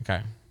round.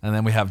 Okay. And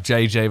then we have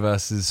JJ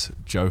versus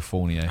Joe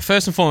Fournier.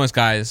 First and foremost,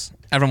 guys,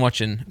 everyone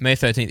watching, May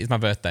 13th is my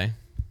birthday.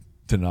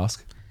 Didn't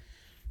ask.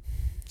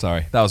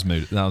 Sorry, that was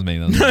mood. That was me.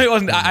 No, it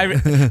wasn't.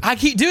 I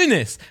keep doing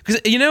this because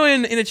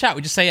in the chat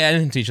we just say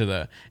anything to each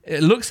other.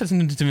 Luke said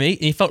something to me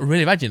and he felt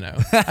really bad.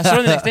 I saw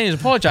him the next day and he was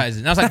apologising.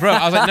 And I was like,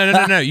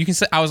 bro, no. You can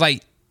say. I was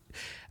like,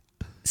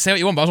 say what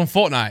you want, but I was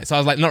on Fortnite, so I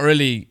was like not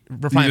really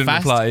replying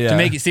fast to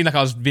make it seem like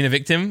I was being a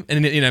victim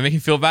and make him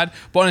feel bad.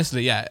 But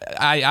honestly, yeah,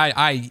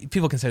 I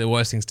people can say the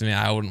worst things to me.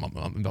 I wouldn't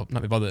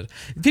not be bothered.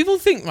 People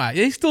think, right?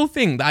 They still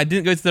think that I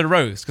didn't go to the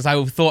roast because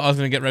I thought I was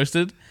going to get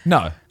roasted.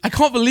 No, I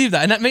can't believe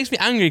that, and that makes me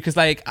angry because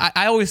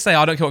I always say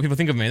I don't care what people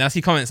think of me, and I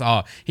see comments,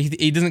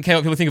 he doesn't care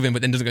what people think of him,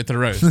 but then doesn't go to the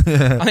roast.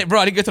 I'm like,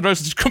 bro, I didn't go to the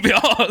roast. It just could be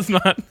ours,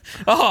 man.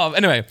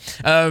 Anyway,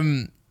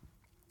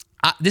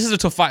 this is a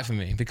tough fight for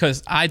me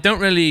because I don't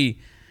really.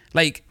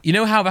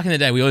 How back in the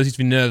day we always used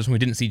to be nervous when we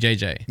didn't see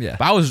JJ. Yeah.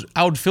 But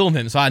I would film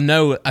him, so I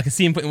know I can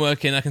see him putting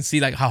work in. I can see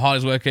how hard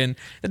he's working.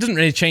 That doesn't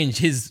really change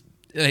his.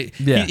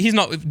 He's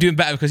not doing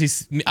better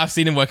because I've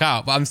seen him work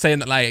out. But I'm saying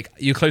that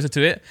you're closer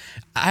to it.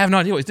 I have no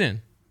idea what he's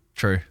doing.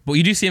 True. But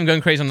you do see him going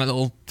crazy on that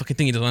little fucking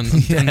thing he does on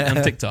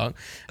TikTok.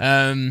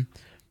 Fournier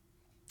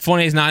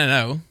is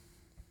 9-0.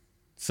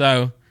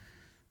 So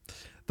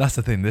that's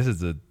the thing. This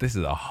is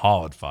a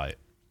hard fight.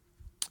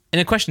 In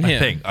a question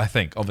here, I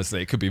think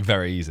obviously it could be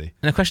very easy.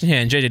 In a question here,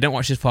 and JJ, don't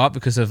watch this part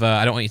because of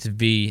I don't want you to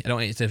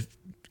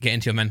get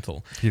into your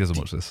mental. He doesn't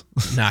watch this.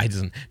 Nah, he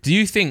doesn't. Do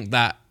you think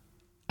that?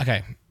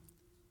 Okay.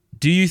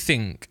 Do you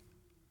think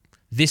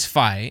this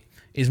fight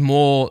is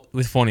more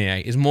with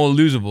Fournier is more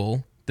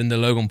losable than the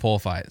Logan Paul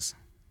fights?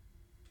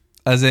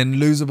 As in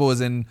losable, as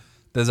in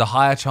there's a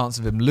higher chance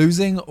of him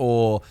losing,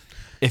 or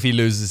if he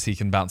loses, he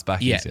can bounce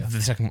back easier.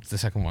 The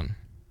second one.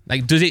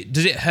 Does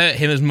it hurt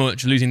him as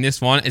much losing this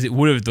one as it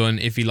would have done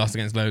if he lost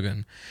against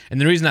Logan? And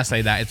the reason I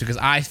say that is because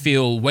I was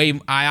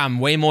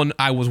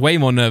way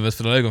more nervous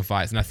for the Logan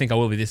fights, and I think I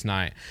will be this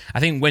night. I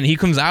think when he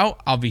comes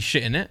out, I'll be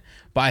shitting it,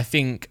 but I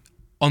think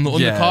on the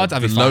undercards,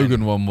 I'll be fine. The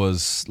Logan one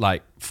was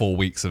 4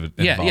 weeks of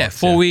it.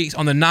 4 weeks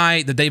on the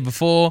night, the day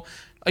before.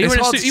 Are you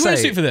wearing a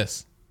suit for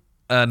this?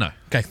 No.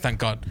 Okay, thank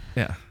God.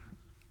 Yeah.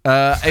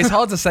 It's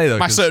hard to say though.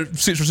 My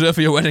suit's reserved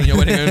for your wedding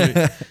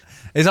only.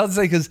 It's hard to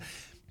say because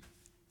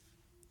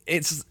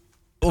it's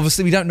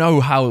obviously we don't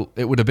know how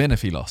it would have been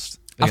if he lost.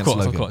 Of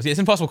course. Yeah, it's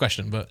an impossible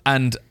question, but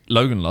and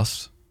Logan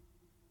lost.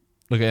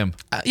 Look at him.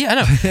 Yeah, I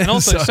know. And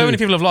also, so many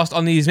people have lost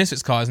on these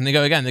Misfits cars, and they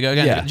go again.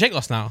 Yeah. Jake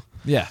lost now.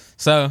 Yeah.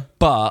 So,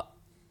 but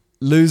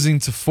losing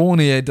to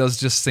Fournier does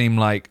just seem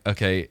like,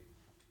 okay,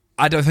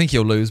 I don't think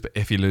he'll lose, but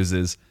if he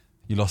loses,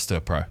 you lost to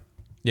a pro.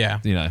 Yeah.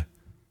 You know.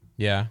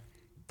 Yeah.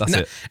 That's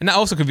it. And that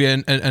also could be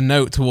a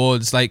note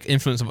towards like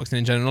influencer boxing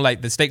in general.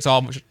 Like the stakes are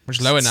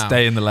much lower now.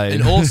 Stay in the lane.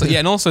 And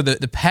also,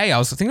 the pay. I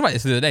was thinking about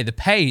this the other day. The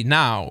pay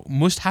now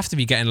must have to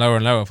be getting lower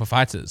and lower for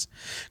fighters.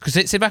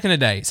 Because say back in the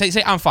day,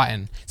 say I'm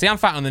fighting. Say I'm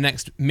fighting on the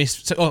next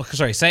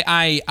say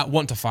I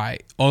want to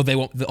fight, or they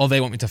want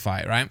me to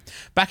fight. Right.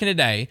 Back in the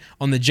day,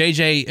 on the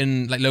JJ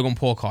and like Logan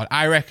Paul card,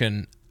 I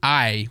reckon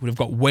I would have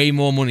got way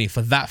more money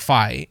for that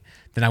fight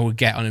than I would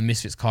get on a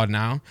Misfits card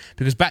now.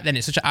 Because back then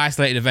it's such an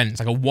isolated event. It's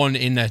like a 1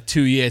 in a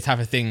 2 year type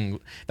of thing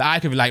that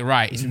I could be like,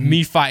 right, it's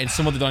me fighting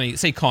some other Donny,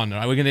 say Con,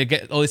 right? We're going to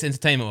get all this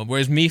entertainment.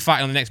 Whereas me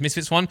fighting on the next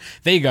Misfits one,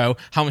 they go,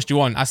 how much do you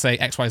want? I say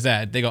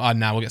XYZ. They go,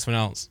 now we'll get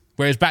someone else.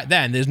 Whereas back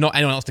then, there's not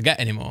anyone else to get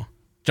anymore. Do you know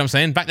what I'm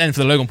saying? Back then for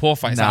the Logan Paul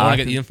fights, I want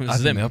to get the influencers in. I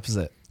think the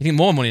opposite. You think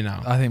more money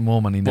now? I think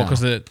more money now.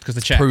 Because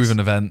the checks. Proven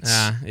events.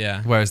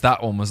 Yeah. Whereas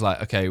that one was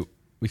like, okay,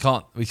 we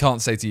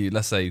can't say to you,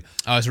 let's say,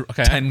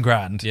 okay. 10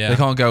 grand. Yeah. They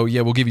can't go,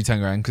 yeah, we'll give you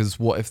 10 grand because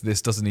what if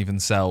this doesn't even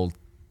sell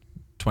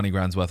 20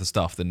 grand's worth of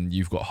stuff? Then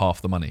you've got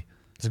half the money.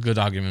 It's a good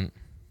argument.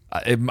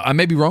 I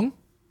may be wrong.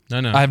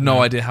 No. I have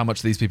no idea how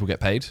much these people get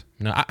paid.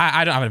 No,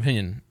 I don't have an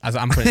opinion as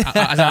I'm putting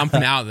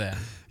it out there.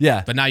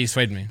 Yeah. But now you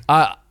swayed me.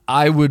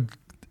 I would,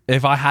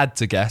 if I had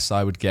to guess,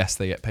 I would guess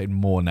they get paid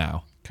more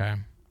now. Okay.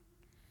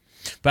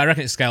 But I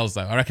reckon it scales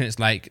though. I reckon it's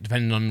like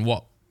depending on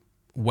what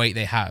weight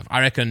they have. I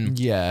reckon.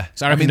 Yeah.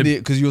 So I reckon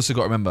because you also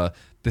got to remember,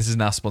 this is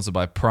now sponsored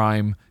by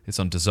Prime. It's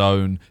on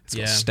DAZN. It's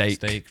got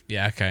steak.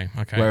 Yeah. Okay.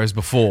 Whereas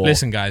before,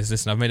 listen,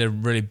 guys. I've made a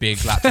really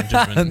big lapse in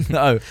judgment.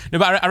 No,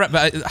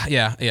 but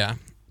yeah.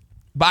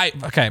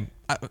 But okay.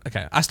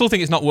 I still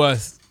think it's not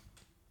worth.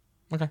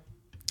 Okay.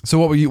 So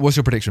what's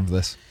your prediction for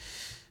this?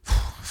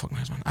 Fuck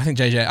knows, man. I think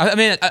JJ.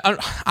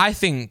 I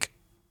think.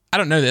 I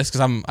don't know this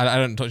because I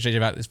don't talk to JJ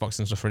about this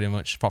boxing stuff really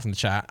much, apart from the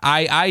chat.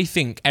 I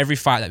think every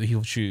fight that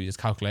people choose is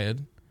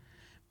calculated,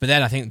 but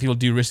then I think people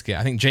do risk it.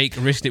 I think Jake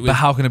risked it with. But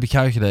how can it be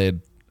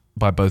calculated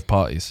by both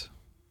parties?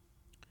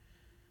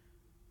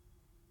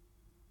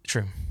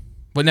 True,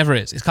 but it never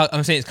is.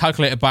 I'm saying it's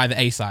calculated by the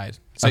A side,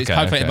 so it's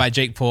calculated by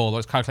Jake Paul or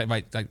it's calculated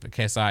by like the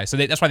KSI. So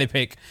that's why they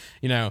pick,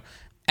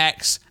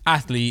 ex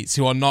athletes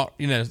who are not,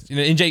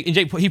 in Jake,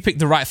 he picked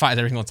the right fighters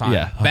every single time.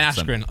 Yeah, Ben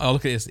Askren,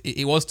 look at this.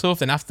 It was tough.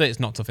 Then after it's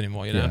not tough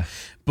anymore. Yeah.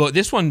 But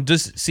this one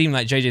does seem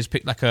like JJ's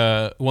picked like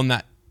a one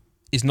that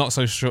is not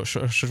so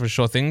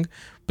sure thing.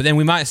 But then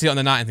we might see it on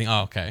the night and think,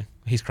 oh, okay,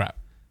 he's crap.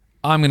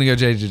 I'm gonna go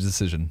JJ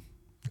decision.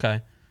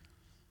 Okay,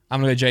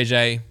 I'm gonna go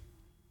JJ.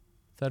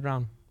 Third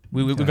round.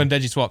 We're going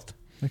Deji swapped.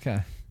 Okay.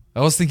 I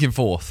was thinking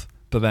fourth,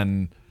 but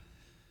then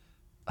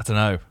I don't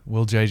know.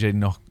 Will JJ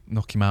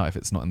knock him out if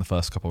it's not in the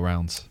first couple of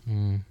rounds?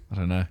 I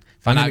don't know.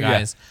 Find out,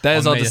 guys.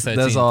 There's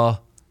our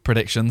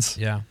predictions.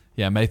 Yeah.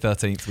 Yeah, May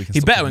 13th. We can. He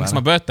better win. It's my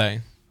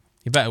birthday.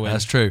 He better win.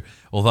 That's true.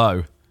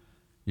 Although,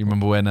 you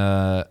remember when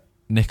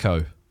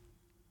Nico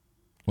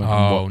went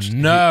and watched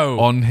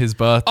on his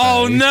birthday?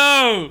 Oh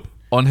no!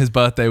 On his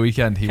birthday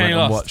weekend, he Kenny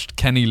went and lost. watched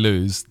Kenny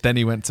lose. Then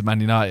he went to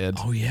Man United.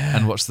 Oh yeah.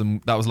 And watched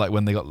them. That was like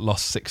when they got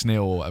lost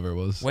 6-0 or whatever it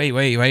was.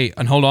 Wait,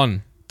 and hold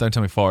on. Don't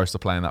tell me Forest are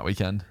playing that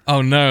weekend.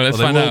 Oh no, let's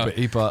find out.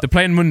 But they're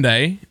playing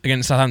Monday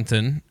against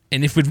Southampton,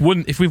 and if we've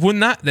won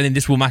that, then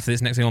this will matter.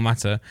 This next thing will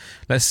matter.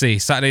 Let's see.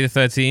 Saturday the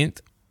 13th,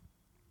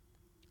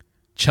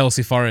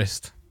 Chelsea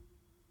Forest.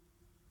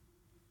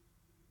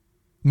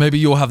 Maybe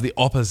you'll have the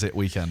opposite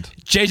weekend.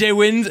 JJ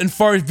wins and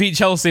Forest beat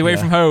Chelsea away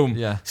from home.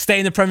 Yeah. Stay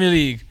in the Premier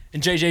League,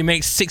 and JJ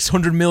makes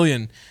 600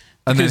 million.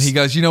 And then he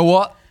goes, you know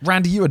what,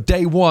 Randy, you are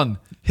day one.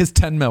 Here's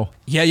 10 mil.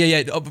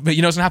 Yeah. But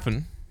you know what's gonna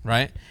happen,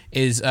 right?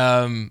 Is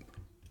I'm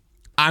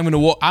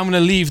gonna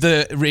leave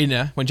the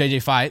arena when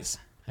JJ fights.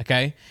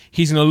 Okay,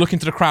 he's gonna look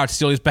into the crowd to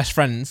see all his best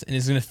friends, and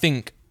he's gonna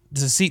think,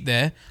 "There's a seat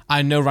there.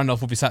 I know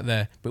Randolph will be sat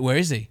there, but where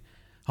is he?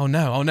 Oh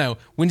no.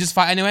 Wins his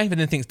fight anyway." But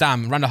then thinks,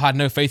 "Damn, Randolph had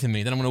no faith in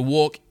me." Then I'm gonna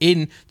walk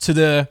into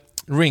the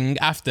ring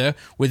after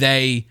with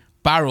a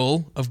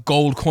barrel of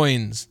gold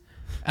coins,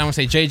 and I'm gonna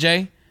say,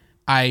 "JJ,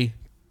 I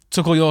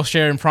took all your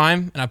share in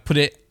Prime, and I put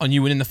it on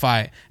you winning the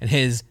fight, and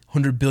here's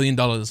 $100 billion."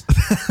 Do you know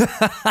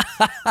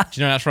where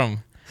that's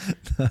from?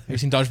 Have you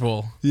seen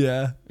Dodgeball?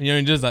 Yeah. You know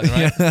he does that,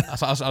 right? Yeah.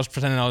 I was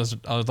pretending I was a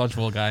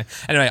Dodgeball guy.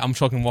 Anyway, I'm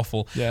talking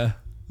waffle. Yeah.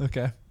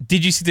 Okay.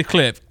 Did you see the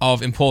clip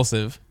of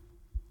Impulsive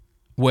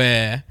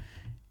where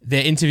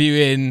they're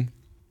interviewing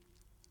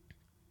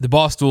the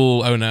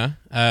Barstool owner,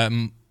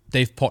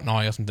 Dave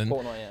Portnoy or something?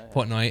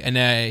 Portnoy,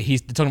 and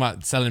he's talking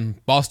about selling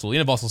Barstool.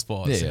 You know Barstool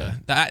Sports. Yeah.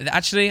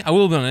 Actually, I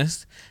will be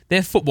honest,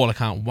 their football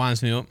account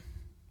winds me up.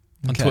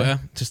 on Twitter.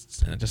 Just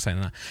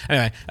saying that.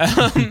 Anyway,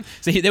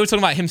 so they were talking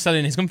about him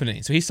selling his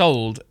company. So he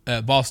sold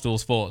Barstool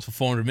Sports for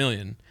 400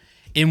 million,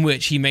 in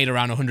which he made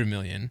around 100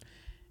 million.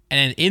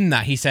 And in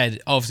that, he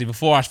said, obviously,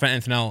 before I spent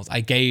anything else,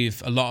 I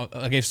gave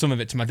some of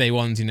it to my day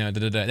ones,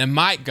 Then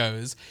Mike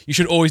goes, you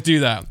should always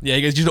do that. Yeah,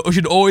 he goes, you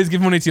should always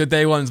give money to your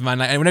day ones, man.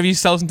 Like, and whenever you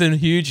sell something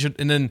huge,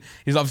 and then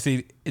he's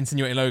obviously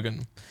insinuating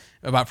Logan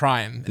about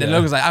Prime. And then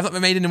Logan's like, I've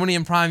not made any money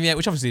in Prime yet,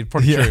 which obviously is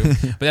probably true.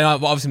 But then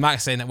obviously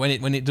Mike's saying that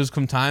when it does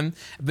come time,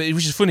 but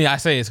which is funny I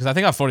say this, because I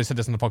think I've already said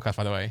this on the podcast,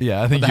 by the way.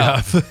 Yeah, I think you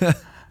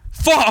have.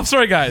 Fuck, I'm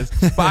sorry, guys.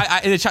 But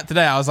I in the chat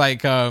today, I was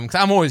like, because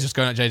I'm always just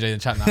going at JJ in the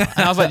chat now.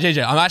 And I was like,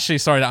 JJ, I'm actually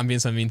sorry that I'm being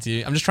so mean to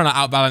you. I'm just trying to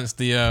outbalance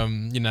the,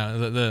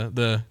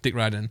 the dick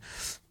riding.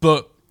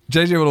 But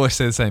JJ will always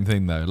say the same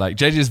thing, though. Like,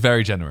 JJ is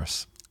very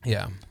generous.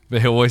 Yeah.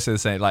 But he'll always say the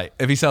same. Like,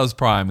 if he sells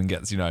Prime and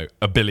gets,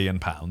 £1 billion.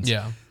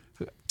 Yeah.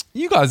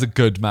 You guys are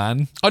good,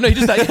 man. Oh, no, he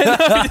just like...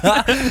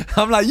 Yeah,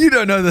 I'm like, you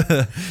don't know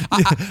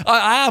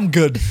I am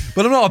good,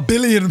 but I'm not £1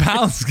 billion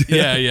good.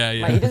 Yeah.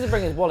 Mate, he doesn't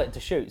bring his wallet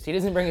to shoots. He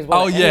doesn't bring his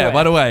wallet anywhere.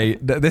 By the way,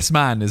 this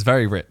man is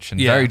very rich and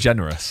very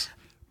generous.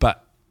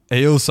 But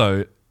he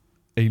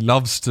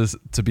loves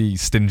to be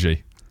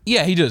stingy.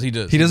 Yeah, he does. He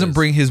doesn't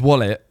bring his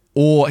wallet,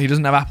 or he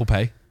doesn't have Apple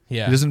Pay.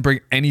 Yeah. He doesn't bring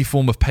any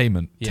form of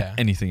payment to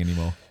anything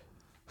anymore.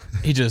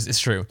 He does. It's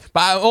true.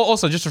 But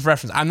also, just for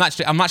reference, I'm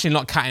actually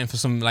not catting for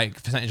some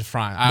like percentage of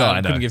Prime.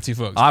 I couldn't give two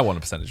fucks. I want a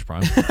percentage of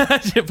Prime.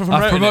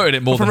 I've promoted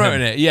it more than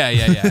him. It. Yeah.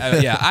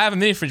 I have a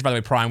mini fridge, by the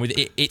way, Prime with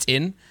it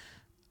in.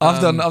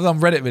 I've done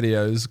Reddit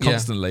videos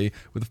constantly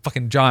with a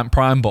fucking giant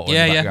Prime bottle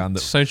in the background.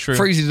 That so true.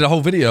 Freezy did a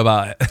whole video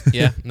about it.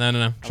 Yeah.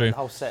 No. True. The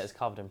whole set is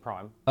covered in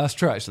Prime. That's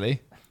true,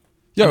 actually.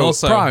 Yo,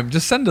 also, Prime,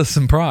 just send us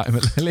some Prime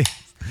at least.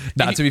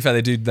 No, to be fair,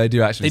 they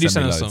do actually. They do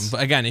send us loads. some.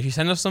 But again, if you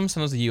send us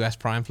the US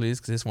Prime,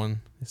 please, because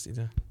this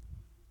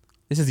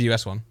is the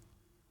US one.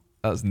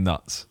 That's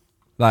nuts.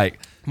 Like,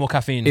 more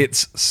caffeine.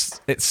 It's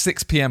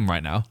 6 p.m.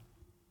 right now.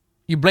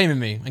 You're blaming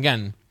me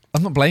again.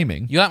 I'm not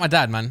blaming. You're like my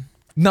dad, man.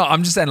 No,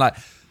 I'm just saying, like,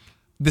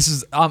 this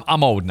is.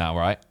 I'm old now,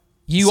 right?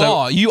 You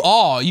are.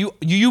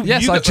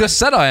 Yes, I just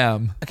said I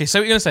am. Okay, so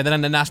what you're gonna say?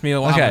 Then ask me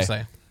what I'm gonna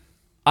say.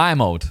 I'm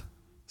old,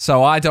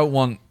 so I don't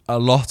want a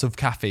lot of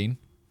caffeine,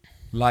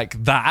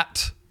 like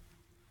that.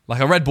 Like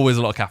a Red Bull is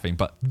a lot of caffeine,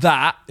 but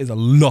that is a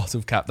lot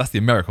of That's the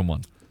American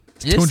one.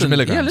 200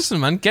 milligrams. Yeah,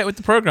 listen, man, get with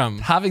the program.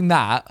 Having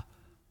that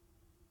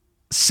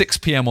 6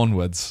 p.m.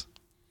 onwards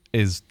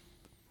is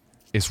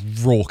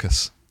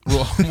raucous.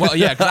 Well,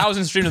 yeah, because I was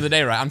in stream of the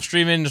day, right? I'm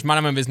streaming, just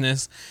minding my own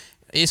business.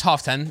 It's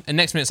 10:30, and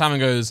next minute Simon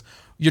goes,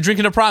 "You're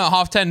drinking a Prime at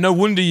 10:30. No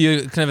wonder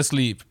you can never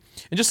sleep."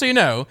 And just so you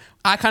know,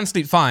 I can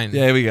sleep fine.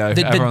 Yeah, here we go.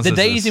 The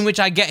days in which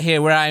I get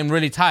here where I am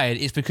really tired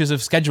is because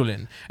of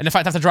scheduling, and in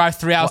fact I have to drive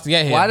 3 hours to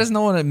get here. Why does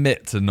no one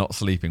admit to not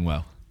sleeping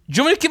well?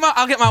 Do you want me to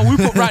I'll get my whoop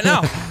up right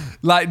now.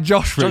 Like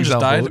Josh, for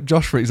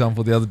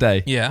example, the other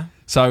day. Yeah.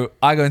 So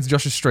I go into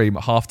Josh's stream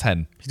at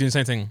 10:30. He's doing the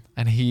same thing.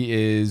 And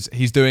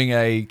he's doing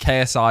a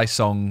KSI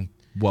song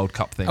World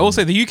Cup thing. I will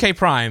say the UK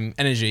Prime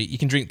Energy, you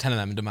can drink 10 of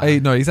them, it doesn't matter.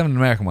 No, he's having an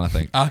American one, I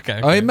think. Okay.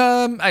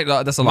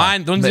 That's a lie.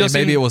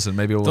 Maybe it wasn't.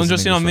 The ones you're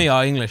seeing on me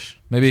are English.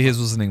 Maybe his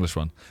was an English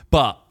one.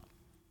 But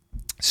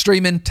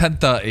streaming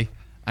 10:30,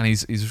 and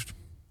he's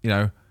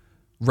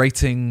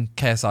rating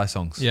KSI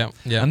songs. Yeah.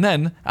 And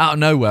then out of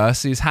nowhere, I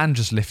see his hand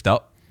just lift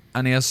up,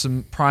 and he has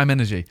some Prime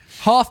Energy.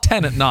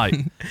 10:30 at night,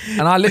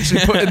 and I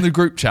literally put in the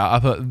group chat. I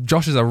put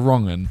Josh is a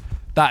wrong un.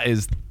 That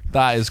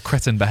is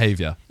cretin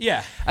behaviour.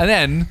 Yeah. And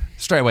then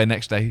straight away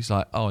next day he's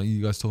like, "Oh,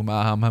 you guys talking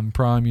about how I'm having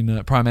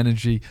Prime, Prime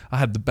Energy. I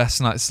had the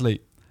best night's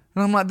sleep."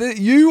 And I'm like,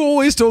 "You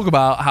always talk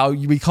about how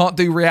we can't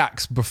do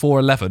reacts before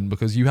 11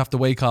 because you have to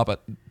wake up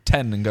at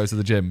 10 and go to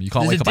the gym. You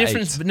can't wake up at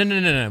 8."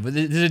 No. But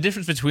there's a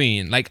difference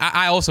between, like,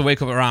 I also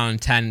wake up around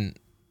 10,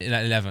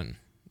 11.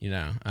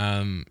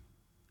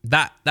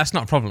 That's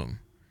not a problem.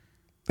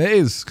 It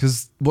is,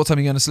 because what time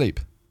are you going to sleep?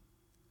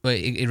 Well,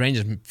 it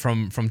ranges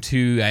from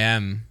 2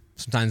 a.m.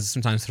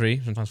 Sometimes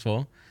 3, sometimes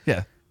 4.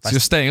 Yeah. So you're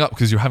staying up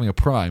because you're having a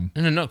Prime.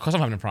 No, because I'm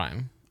having a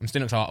Prime. I'm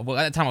staying up till, at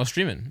that time I was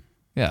streaming.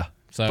 Yeah.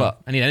 So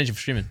I need energy for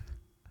streaming.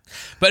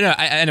 But no,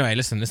 anyway,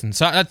 listen.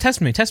 So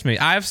test me.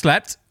 I have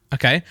slept.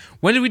 Okay.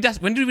 When did we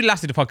last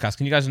do the podcast?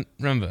 Can you guys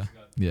remember?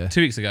 Yeah. 2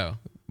 weeks ago.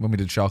 When we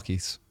did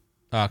Sharkies.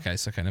 Oh, okay.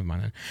 So okay, never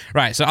mind then.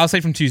 Right. So I'll say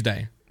from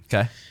Tuesday.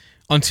 Okay.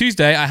 On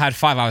Tuesday, I had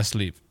 5 hours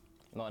sleep.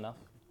 Not enough.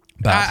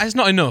 Bad. It's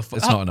not enough.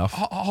 It's not enough.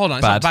 Hold on.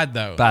 It's Bad. not bad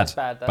though. Bad.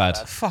 That's Bad.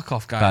 Fuck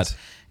off, guys. Bad.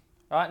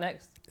 All right,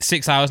 next.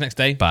 6 hours next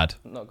day. Bad.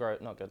 Not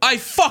great. Not good.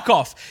 Fuck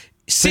off.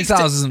 6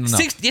 hours isn't enough.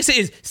 Yes, it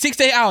is. 6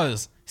 to 8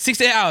 hours. 6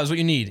 to 8 hours. What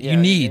you need. Yeah, you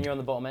need. And you're on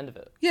the bottom end of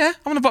it. Yeah,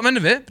 I'm on the bottom end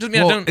of it. Doesn't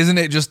mean I don't. Isn't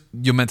it just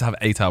you're meant to have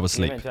 8 hours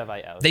You're sleep? meant to have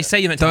 8 hours. They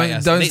say you're meant to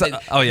have 8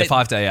 hours.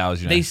 5 to 8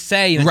 hours. They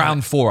say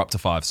round 4 up to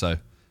 5. So, and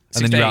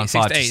then you round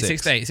 5 to 6.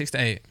 6 to 8. 6 to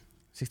 8.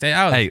 6 to 8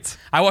 hours. 8.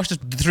 I watched a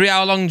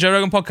 3-hour-long Joe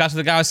Rogan podcast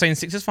where the guy was saying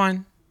 6 is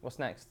fine. What's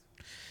next?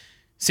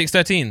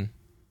 6:13.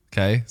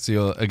 Okay, so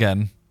you're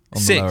again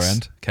on 6. the lower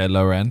end. Okay,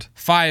 lower end.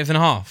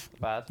 5.5.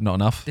 Bad. Not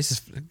enough. This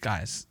is,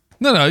 guys.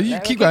 No, you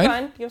keep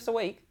going. Give us a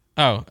week.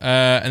 Oh,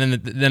 and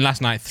then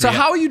last night. So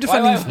how are you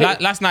defending?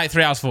 Last night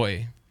 3 hours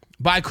 40,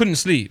 but I couldn't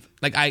sleep.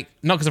 Like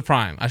not because of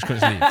Prime. I just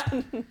couldn't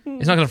sleep.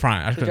 It's not because of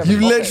Prime. I just couldn't sleep.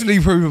 You've literally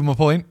proven my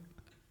point.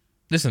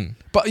 Listen,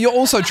 but you're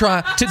also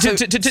trying.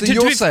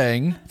 You're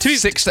saying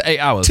 6 to 8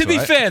 hours. To be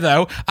fair,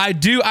 though, I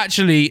do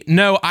actually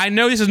know. I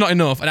know this is not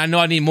enough, and I know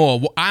I need more.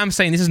 What I'm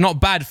saying, this is not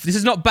bad. This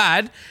is not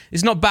bad.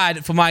 It's not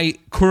bad for my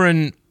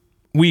current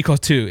week or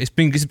two.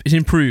 It's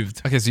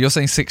improved. Okay, so you're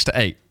saying 6 to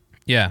 8.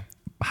 Yeah.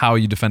 How are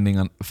you defending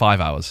on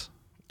 5 hours?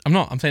 I'm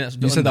not. I'm saying that's.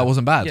 You said that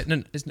wasn't bad. Yeah,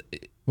 no,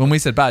 when we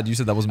said bad, you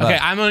said that wasn't bad. Okay,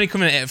 I'm only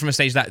coming at it from a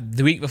stage that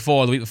the week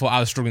before, I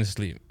was struggling to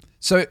sleep.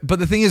 So, but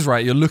the thing is,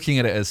 right, you're looking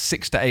at it as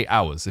 6 to 8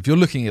 hours. If you're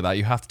looking at that,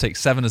 you have to take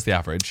 7 as the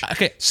average.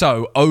 Okay.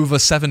 So, over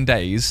 7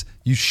 days,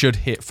 you should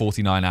hit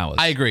 49 hours.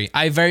 I agree.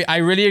 I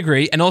really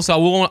agree. And also, I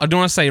don't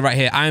want to say right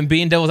here, I am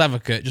being devil's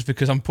advocate just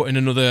because I'm putting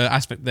another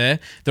aspect there.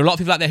 There are a lot of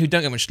people out there who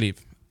don't get much sleep,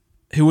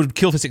 who would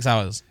kill for 6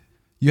 hours.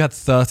 You had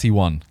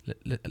 31.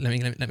 Let me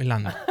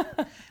land.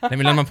 Let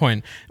me land my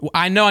point.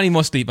 I know I need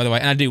more sleep, by the way,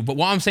 and I do. But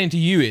what I'm saying to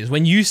you is,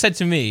 when you said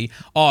to me,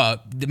 "Oh,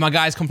 my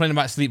guy's complaining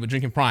about sleep but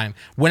drinking Prime,"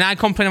 when I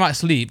complain about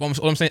sleep, what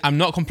I'm saying, I'm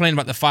not complaining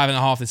about the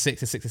 5.5, the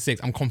 6, the 6 to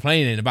 6. I'm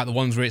complaining about the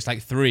ones where it's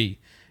like 3,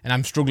 and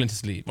I'm struggling to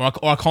sleep, or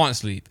I can't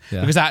sleep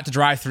because I had to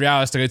drive 3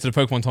 hours to go to the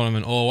Pokemon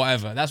tournament or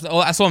whatever. That's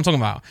all I'm talking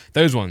about.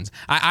 Those ones.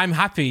 I'm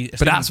happy. But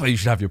that's why you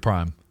should have your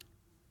Prime.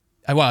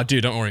 Well, I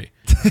do. Don't worry.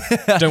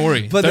 Don't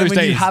worry. But then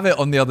when you have it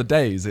on the other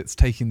days, it's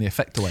taking the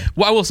effect away.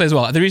 What I will say as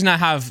well, the reason I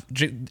have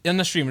in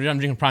the stream, the reason I'm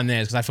drinking Prime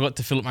there is because I forgot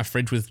to fill up my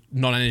fridge with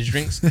non-energy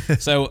drinks.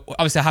 So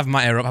obviously I have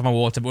my air up, I have my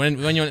water, but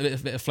when you want a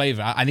bit of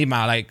flavour, I need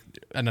my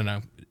I don't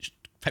know,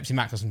 Pepsi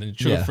Max or something,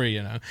 sugar free,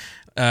 and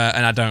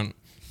I don't,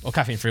 or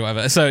caffeine free,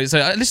 whatever. So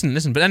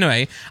listen. But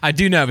anyway, I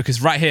do know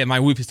because right here my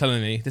Whoop is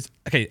telling me this.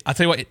 Okay, I'll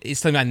tell you what it's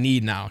telling me I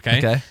need now.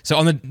 Okay. So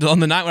on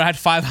the night where I had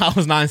 5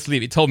 hours 9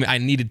 sleep, it told me I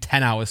needed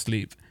 10 hours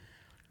sleep.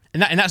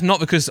 And that's not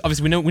because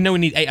obviously we know we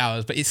need 8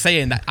 hours, but it's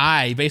saying that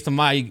based on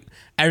my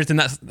everything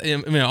that's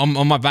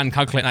on my band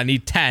calculating, I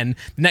need 10.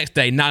 The next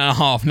day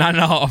 9.5,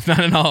 9.5,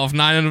 9.5,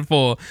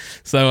 9.4.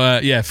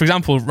 So for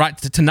example, right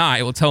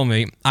tonight it will tell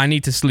me I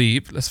need to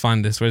sleep. Let's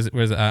find this. Where is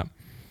it at?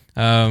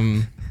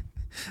 I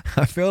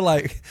feel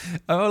like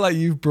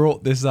you've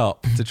brought this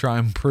up to try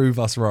and prove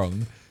us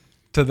wrong.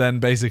 To then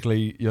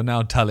basically you're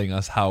now telling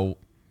us how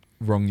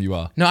wrong you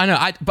are. No, I know.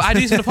 But I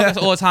do this on the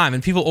podcast all the time,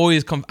 and people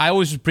always come. I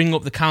always just bring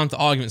up the counter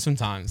argument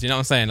sometimes. You know what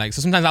I'm saying? Like,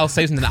 so sometimes I'll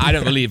say something that I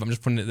don't believe. I'm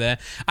just putting it there.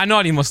 I know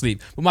I need more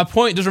sleep, but my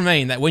point does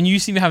remain that when you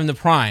see me having the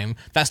Prime,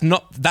 that's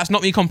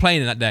not me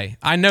complaining that day.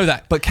 I know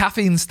that. But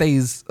caffeine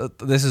stays.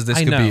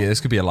 This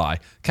could be a lie.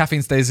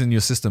 Caffeine stays in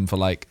your system for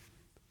like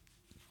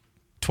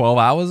 12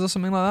 hours or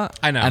something like that.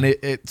 I know. And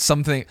it's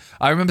something.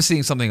 I remember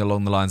seeing something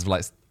along the lines of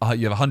like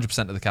you have 100%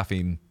 of the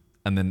caffeine.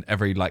 And then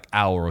every like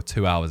hour or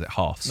 2 hours, it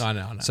halves. No, I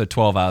know. So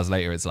 12 hours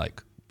later, it's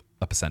like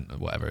 1% or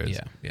whatever it is.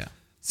 Yeah.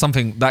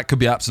 Something that could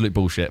be absolute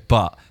bullshit.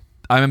 But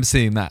I remember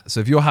seeing that.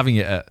 So if you're having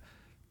it at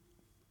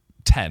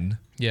 10,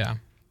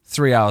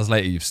 3 hours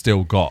later, you've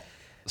still got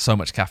so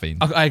much caffeine.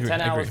 I agree.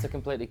 10 hours to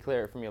completely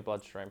clear it from your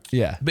bloodstream.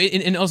 Yeah. But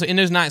also in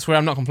those nights where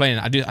I'm not complaining,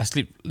 I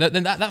sleep. That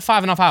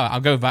 5.5 hour, I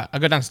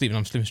go down to sleep and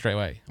I'm sleeping straight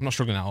away. I'm not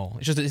struggling at all.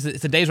 It's just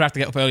it's the days where I have to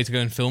get up early to go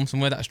and film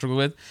somewhere that I struggle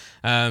with.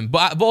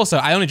 But also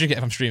I only drink it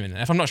if I'm streaming.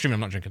 If I'm not streaming, I'm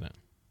not drinking it.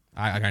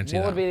 I guarantee that.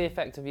 What would be the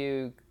effect of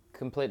you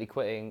completely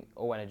quitting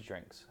all energy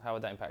drinks? How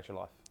would that impact your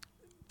life?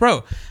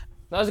 Bro,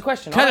 that was a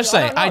question. Can I just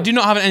say, I do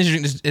not have an energy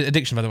drink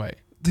addiction, by the way.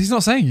 He's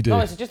not saying you do. No,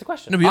 it's just a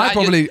question. No,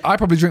 I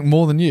probably drink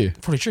more than you.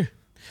 Probably true.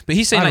 But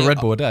he's saying I have a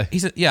Red Bull a day. He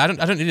said, I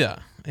don't do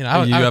that. You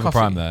you have a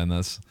Prime there, and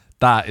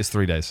that is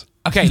 3 days.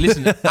 Okay,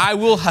 listen, I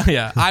will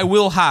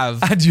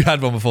have. And you had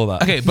one before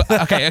that.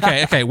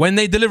 Okay. When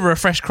they deliver a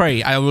fresh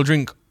crate, I will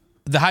drink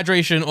the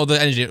hydration or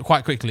the energy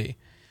quite quickly.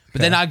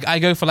 But then I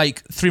go for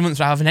like 3 months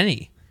without having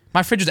any.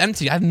 My fridge was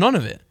empty. I had none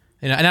of it.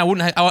 And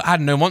I had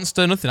no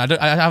Monster, nothing.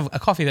 I have a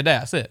coffee a day.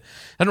 That's it.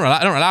 I don't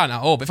rely on it at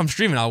all. But if I'm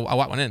streaming, I'll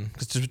whack one in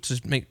because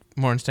to make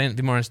be more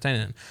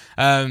entertaining.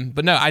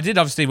 But no, I did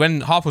obviously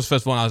when Harper was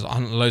first born. I was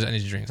on loads of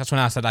energy drinks. That's when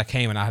I said I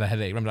came and I had a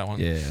headache. Remember that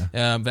one?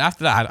 Yeah. But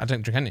after that, I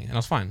didn't drink any, and I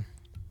was fine.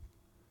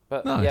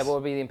 But nice. what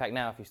would be the impact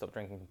now if you stopped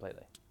drinking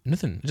completely?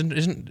 Nothing.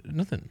 Isn't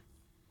nothing.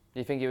 Do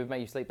you think it would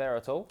make you sleep better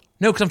at all?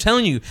 No, because I'm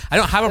telling you, I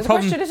don't have a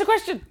problem. It's a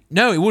question.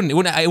 No, it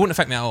wouldn't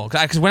affect me at all.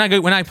 Because when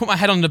I put my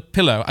head on the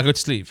pillow, I go to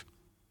sleep.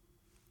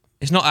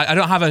 It's not. I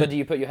don't have a. So do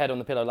you put your head on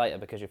the pillow later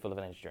because you're full of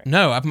energy drink?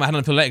 No, I put my head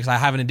on the pillow later because I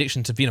have an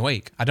addiction to being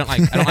awake. I don't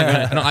like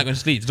going to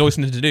sleep. There's always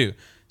something to do,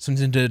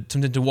 something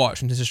to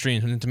watch, something to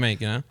stream, something to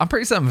make. You know. I'm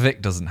pretty certain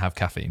Vic doesn't have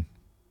caffeine.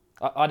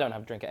 I don't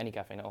have a drink at any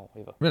caffeine at all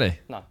either. Really?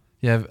 No.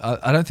 Yeah,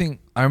 I don't think.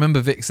 I remember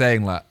Vic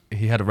saying like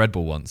he had a Red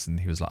Bull once and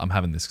he was like, "I'm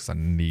having this because I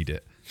need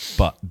it,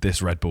 but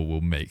this Red Bull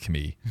will make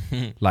me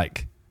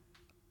like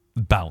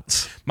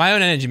bounce." My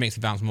own energy makes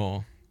me bounce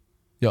more.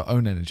 Your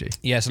own energy.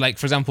 Yeah. So like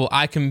for example,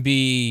 I can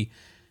be.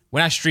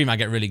 When I stream, I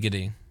get really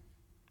giddy,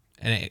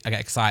 and I get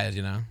excited,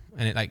 you know.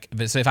 And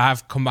so if I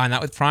have combined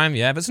that with Prime,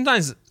 yeah. But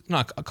sometimes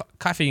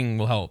caffeine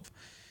will help.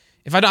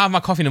 If I don't have my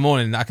coffee in the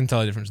morning, I can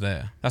tell the difference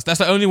there. That's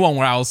the only one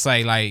where I'll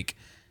say, like,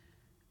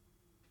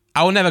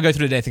 I will never go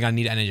through the day thinking I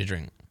need an energy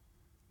drink.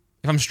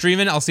 If I'm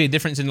streaming, I'll see a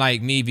difference in,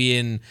 like, me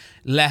being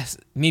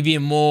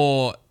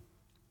more,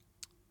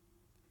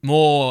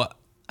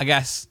 I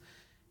guess,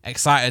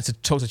 excited to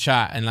talk to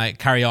chat and, like,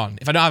 carry on.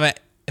 If I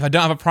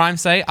don't have a prime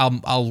say, I'll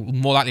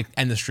more likely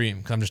end the stream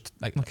because I'm just,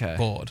 like,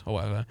 bored or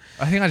whatever.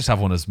 I think I just have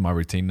one as my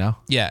routine now.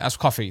 Yeah, that's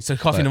coffee. So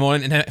coffee in the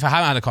morning, and then if I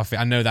haven't had a coffee,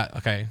 I know that,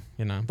 okay,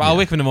 you know. But I'll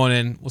wake up in the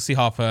morning, we'll see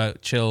Harper,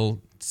 chill,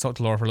 talk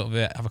to Laura for a little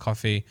bit, have a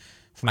coffee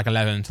from like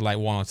 11 to like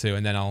 1 or 2,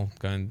 and then I'll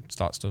go and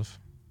start stuff.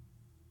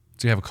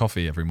 Do you have a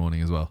coffee every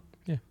morning as well?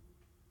 Yeah.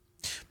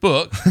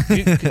 But,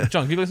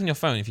 John, can you look on your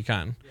phone if you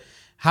can?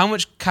 How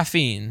much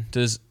caffeine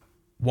does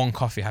one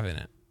coffee have in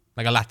it?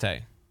 Like a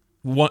latte?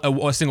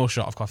 A single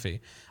shot of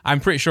coffee. I'm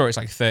pretty sure it's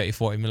like 30,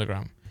 40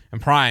 milligram.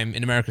 And prime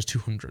in America is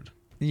 200.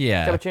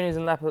 Yeah. Cappuccinos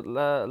and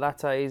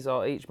lattes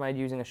are each made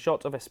using a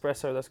shot of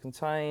espresso that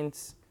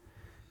contains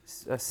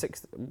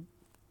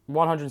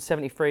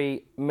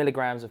 173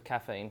 milligrams of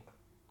caffeine.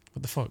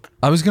 What the fuck?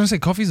 I was going to say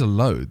coffees are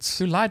loads.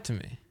 Who lied to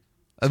me?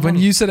 When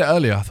you said it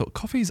earlier, I thought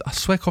I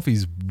swear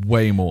coffee's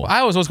way more.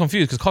 I was always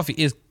confused because coffee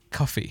is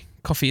coffee.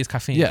 Coffee is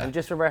caffeine. Yeah. And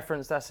just for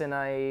reference, that's in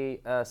a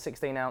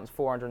 16-ounce,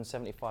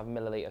 475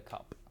 milliliter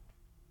cup.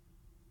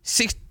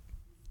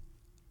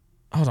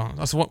 Hold on.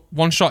 That's what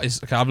one shot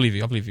is. Okay, I'll believe you.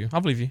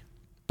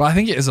 But I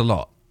think it is a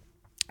lot.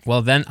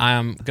 Well, then I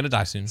am gonna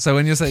die soon. So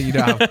when you're saying you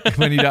don't have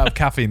when you don't have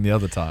caffeine the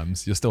other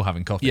times, you're still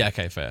having coffee. Yeah.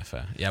 Okay. Fair.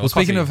 Yeah. Well,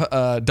 speaking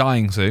of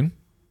dying soon,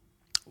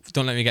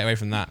 don't let me get away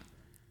from that.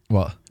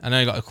 What? I know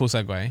you got a cool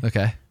segue.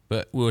 Okay.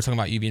 But we were talking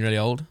about you being really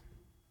old.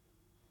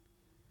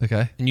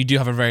 Okay. And you do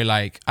have a very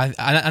like. By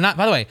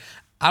the way,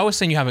 I was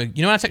saying you have a.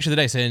 You know when I texted you the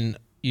other day saying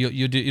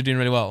you're doing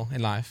really well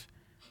in life.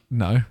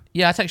 No.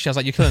 Yeah, I texted you. I was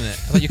like, you're killing it.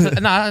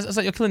 I was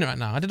like, you're killing it right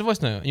now. I did a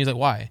voice note, and you was like,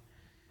 why?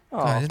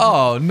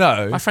 Oh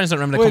no. My friends don't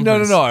remember the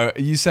compliments. No.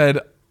 You said,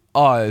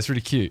 it's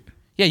really cute.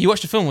 Yeah, you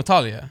watched the film with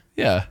Talia.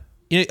 Yeah.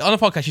 You know, on the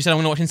podcast, you said I'm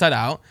going to watch Inside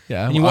Out.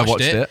 Yeah, and you I watched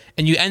watched it.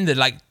 and you ended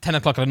like 10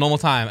 o'clock at a normal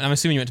time, and I'm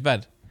assuming you went to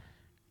bed.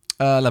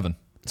 11.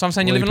 So I'm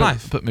saying you're living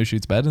life. Put Mushu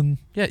to bed and...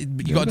 Yeah,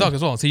 you got a dog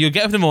as well. So you'll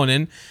get up in the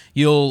morning,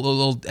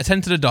 you'll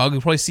attend to the dog,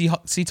 you'll probably see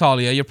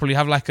Talia, you'll probably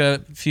have like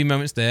a few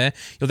moments there.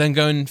 You'll then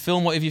go and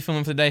film whatever you're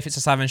filming for the day if it's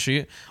a Savin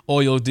shoot,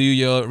 or you'll do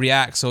your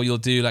reacts, or you'll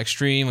do like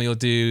stream, or you'll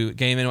do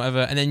gaming or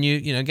whatever, and then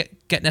you know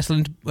get nestled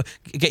into,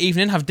 get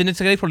evening, have dinner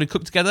together, probably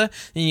cook together,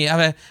 and you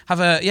have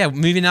a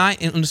movie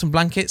night under some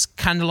blankets,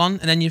 candle on,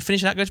 and then you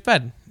finish that, go to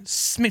bed.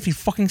 It makes me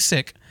fucking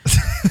sick.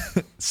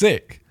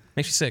 Sick?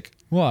 Makes you sick.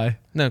 Why?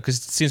 No,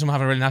 because seeing someone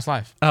have a really nice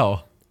life.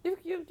 Oh.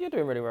 You're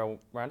doing really well,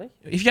 Randy.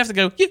 If you have to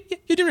go, you're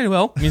doing really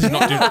well, it means you're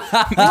not doing.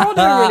 You're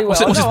doing really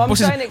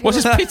well.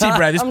 What's this pity,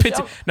 Brad? It's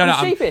pity.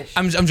 I'm sheepish.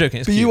 I'm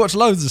joking. It's but cute. you watch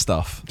loads of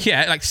stuff.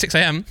 Yeah, like 6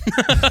 a.m.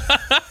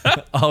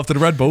 After the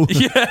Red Bull.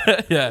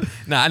 Yeah.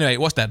 Nah, anyway,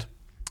 what's dead?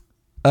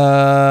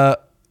 So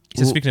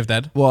speaking of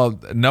dead. Well,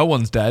 no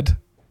one's dead.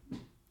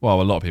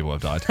 Well, a lot of people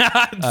have died.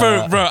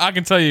 Bro, I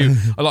can tell you,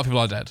 a lot of people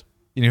are dead.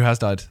 You know who has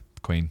died?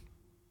 The Queen.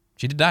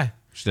 She did die.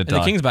 She did and die.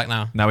 The King's back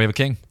now. Now we have a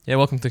king. Yeah,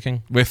 welcome to the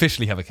King. We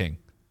officially have a king.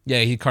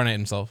 Yeah, he coronated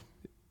himself.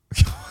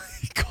 He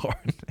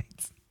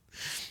coronates.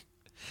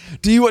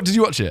 Did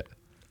you watch it?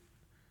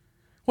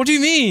 What do you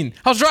mean?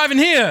 I was driving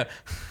here.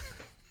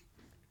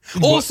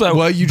 Also,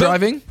 were you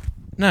driving?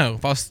 No,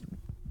 but I was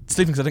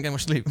sleeping because I didn't get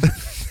much sleep.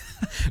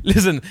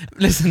 Listen,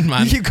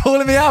 man. You keep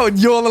calling me out and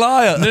you're the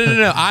liar.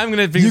 No. I'm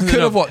going to... You could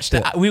have watched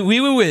it.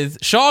 We were with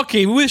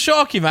Sharky. We were with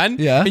Sharky, man.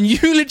 Yeah. And you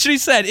literally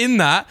said in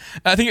that,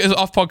 I think it was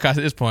off podcast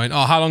at this point,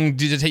 how long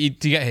did it take you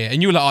to get here?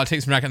 And you were like, it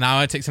takes me like an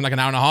hour. It takes him like an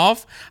hour and a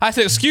half. I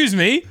said, excuse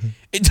me.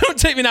 It don't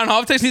take me an hour and a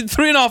half. It takes me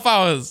 3.5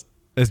 hours.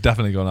 It's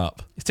definitely gone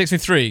up. It takes me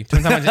 3.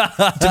 Depends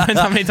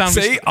how many times.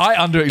 See,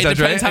 I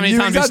under-exaggerate. It depends how many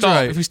times we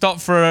stop. If we stop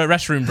for a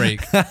restroom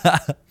break.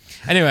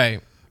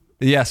 Anyway...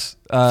 Yes.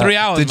 3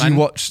 hours, Did man. you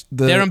watch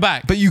the... There and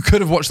back. But you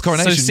could have watched the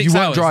coronation. So 6 you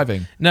weren't hours.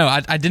 driving. No,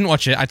 I didn't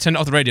watch it. I turned it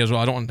off the radio as well.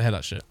 I don't want to hear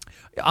that shit.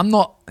 I'm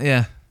not...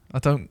 Yeah. I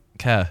don't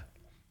care.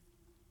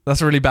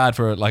 That's really bad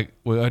for, like,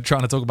 we're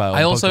trying to talk about it on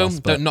I also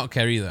podcast, don't not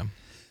care either.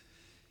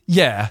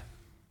 Yeah.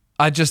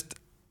 I just...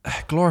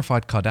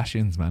 Glorified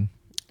Kardashians, man.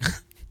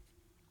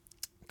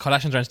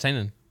 Kardashians are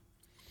entertaining.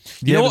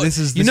 You know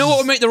what? You know what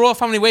would make the royal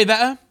family way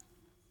better?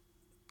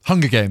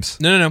 Hunger Games.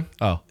 No.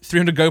 Oh.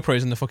 300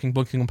 GoPros in the fucking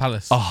Buckingham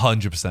Palace.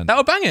 100%. That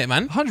would bang it,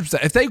 man.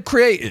 100%. If they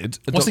created...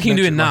 What's the king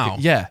doing now?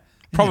 Yeah.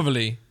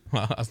 Probably.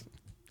 Well, I was going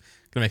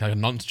to make like a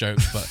nonce joke,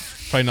 but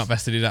probably not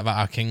best to do that about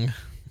our king.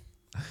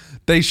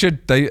 They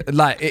should... It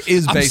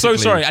is basically... I'm so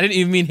sorry. I didn't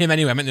even mean him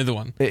anyway. I meant the other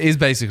one. It is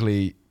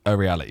basically a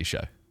reality show.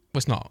 Well,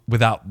 it's not.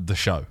 Without the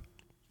show.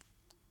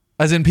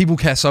 As in, people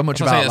care so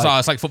much about...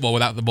 It's like football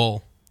without the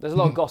ball. There's a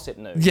lot of gossip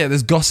news. Yeah,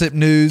 there's gossip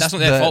news. That's not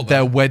their fault,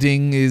 Their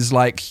wedding is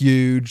like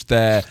huge.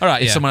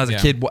 If someone has a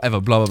kid, whatever,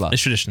 blah blah blah.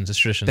 It's traditions.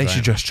 They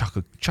should just chuck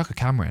a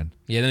camera in.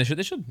 Yeah, then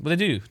they should. Well, they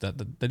do.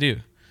 They do.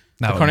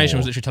 No, the coronation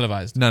was literally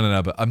televised.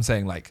 No. But I'm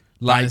saying like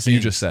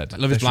you just said,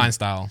 Love is Blind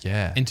style.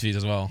 Yeah, interviews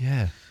as well.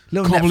 Yeah.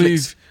 Can't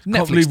believe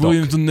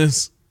William's done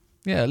this.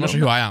 Yeah, I'm not sure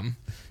who I am.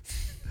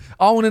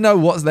 I want to know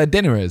what their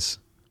dinner is.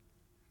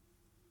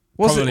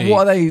 What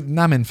are they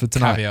namming for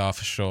tonight? Caviar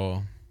for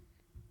sure.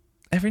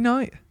 Every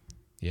night?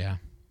 Yeah.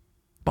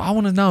 But I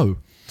want to know.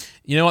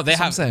 You know what they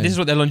have? This is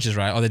what their lunch is,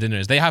 right? Or their dinner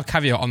is. They have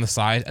caviar on the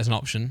side as an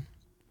option.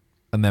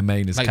 And their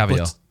main is like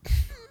caviar.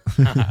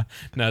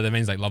 No, their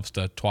main's like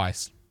lobster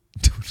twice,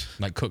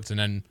 like cooked, and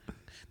then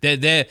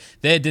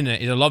their dinner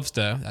is a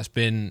lobster that's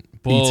been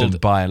boiled, eaten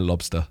by a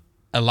lobster,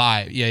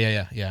 alive.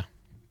 Yeah.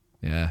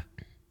 Yeah,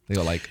 they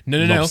got like no.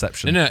 If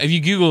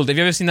you have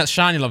you ever seen that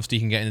shiny lobster you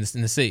can get in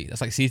the sea?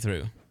 That's like see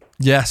through.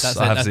 Yes,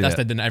 that's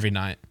their dinner every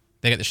night.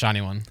 They get the shiny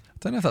one. I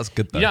don't know if that's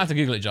good though. You don't have to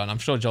Google it, John. I'm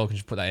sure Joel can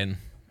just put that in.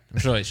 I'm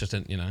sure it's just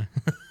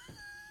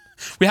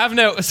We have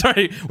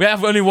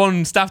only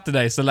one staff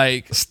today, so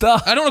like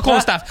staff. I don't want to call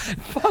them staff.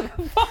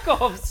 Fuck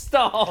off,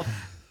 staff.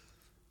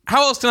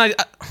 How else can I?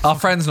 Our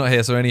friend's not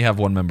here, so we only have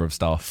one member of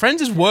staff.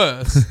 Friends is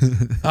worse.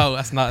 Oh,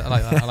 that's not. I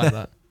like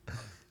that.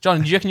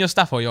 John, do you reckon you're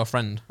staff or your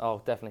friend?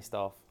 Oh, definitely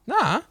staff.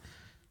 Nah.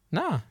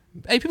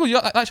 Hey, people, you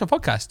like your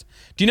podcast.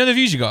 Do you know the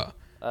views you got?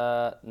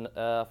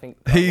 I think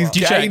He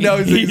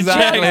knows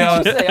exactly.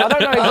 I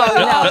don't know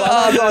exactly now, but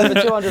I know over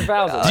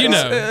 200,000. Do you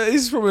know?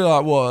 He's probably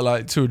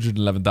like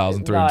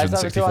 211,364. No, it's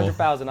over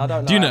 200,000. I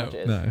don't know. Do you how know? much it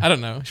is. No. I don't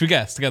know. Should we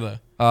guess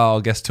together?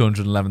 I'll guess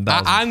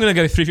 211,000. I'm gonna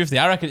go 350.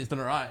 I reckon it's done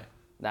alright.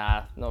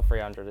 Nah, not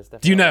 300. It's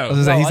definitely. Do you know? I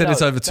was gonna say, he said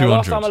it's over 200.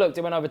 Last time I looked,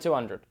 it went over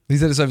 200. He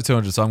said it's over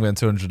 200, so I'm going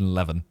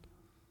 211.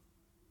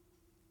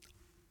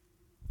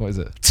 What is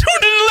it?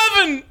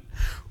 211.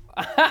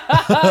 You're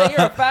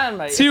a fan,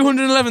 mate.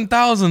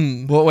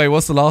 211,000. Wait,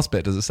 what's the last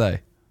bit? Does it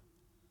say?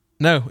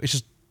 No, it's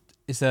just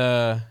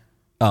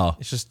Oh,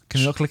 it's just.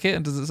 can you not click it?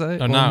 And does it say?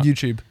 Oh, Or no. on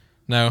YouTube?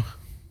 No.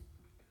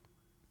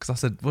 Because I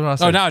said, what did I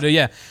say? Oh, now I do.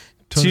 Yeah.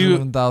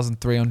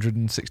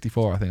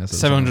 211,364, I think I said.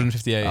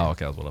 758. Oh,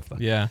 okay, I was well off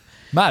there. Yeah.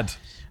 Mad.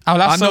 Oh,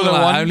 that's I'm not solo gonna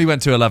lie, one. I only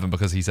went to 11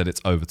 because he said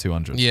it's over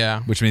 200.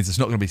 Yeah. Which means it's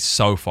not going to be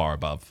so far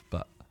above,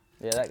 but.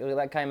 Yeah,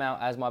 that came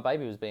out as my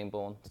baby was being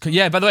born.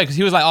 Yeah. By the way, because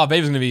he was like, "Oh,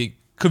 baby's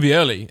could be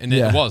early," and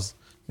Yeah. it was.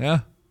 Yeah.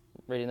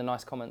 Reading the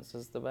nice comments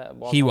as the better.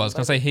 He was.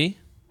 Can I say he?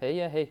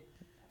 He.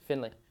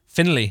 Finley.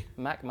 Finley.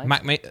 Mac, mate.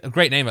 Mac, mate. A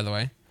great name, by the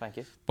way. Thank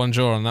you.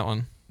 Bonjour on that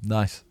one.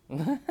 Nice.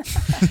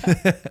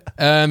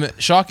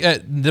 Shark.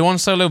 The one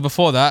solo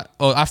before that,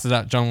 or after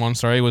that, John one.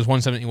 Sorry, was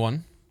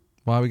 171.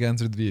 Why are we going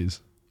through the views?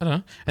 I don't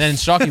know. And then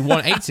Sharky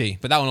 180,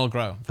 but that one will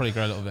probably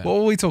grow a little bit. What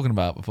were we talking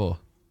about before?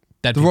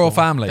 Dead The people. Royal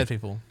Family. Dead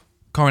people.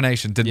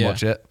 Coronation. Didn't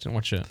watch it. Didn't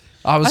watch it.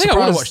 I was think I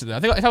would have watched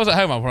surprised. it though. I think if I was at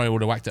home, I probably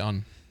would have whacked it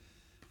on.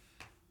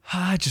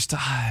 I just,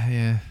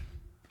 yeah. I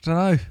don't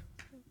know.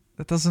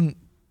 It doesn't.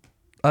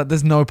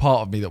 There's no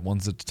part of me that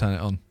wanted to turn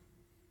it on.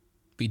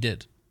 But you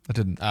did. I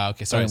didn't. Oh,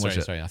 okay. Sorry. I think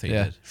I think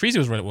Yeah. you did. Freezy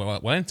was really well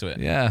into it.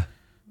 Yeah.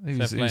 He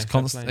was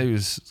constantly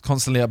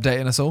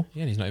updating us all.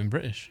 Yeah, and he's not even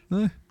British.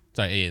 No.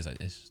 Sorry, he is.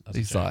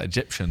 He's like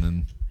Egyptian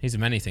and. He's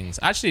many things.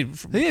 Actually,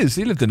 He is.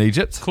 He lived in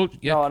Egypt.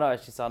 Yeah. No, I know.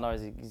 It's just I know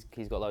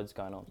he's got loads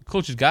going on.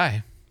 Cultured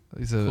guy.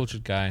 He's a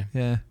Cultured guy.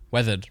 yeah.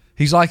 Weathered.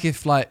 He's like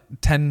if like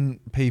 10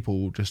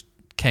 people just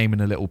came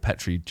in a little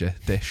petri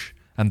dish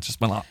and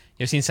just went like,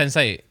 You ever seen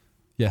Sense8?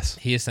 yes.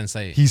 He is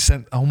Sense8. He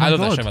sent. Oh my I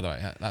love god. that show, by the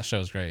way. That show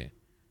was great.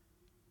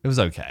 It was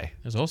okay.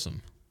 It was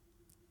awesome.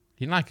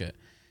 You didn't like it?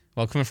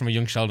 Well, coming from a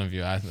young Sheldon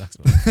viewer, I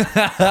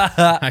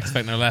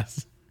expect no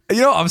less.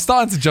 You know, I'm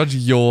starting to judge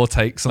your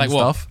takes on Like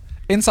what? stuff.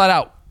 Inside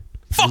Out.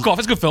 Fuck off!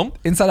 It's a good film.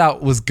 Inside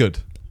Out was good.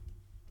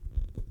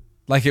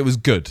 Like it was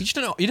good. You just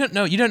don't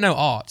know. You don't know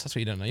art. That's what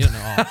you don't know. You don't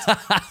know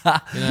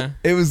art. You know.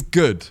 It was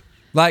good.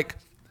 Like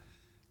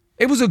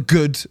it was a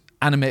good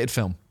animated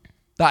film.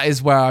 That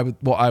is what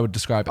I would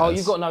describe it Oh, as.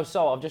 you've got no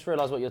soul. I've just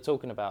realised what you're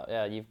talking about.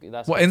 Yeah,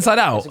 that's What, Inside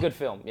Out? It's a good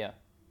film. Yeah,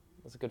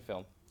 it's a good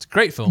film. It's a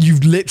great film.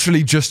 You've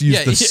literally just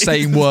used the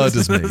same word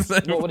as me.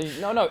 What did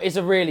you, no, it's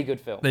a really good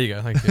film. There you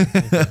go. Thank you.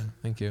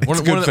 Thank you. One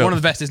of the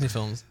best Disney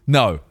films.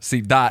 No.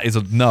 See, that is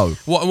a no.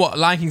 What?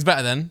 Lion King's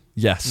better then?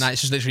 Yes. Nah,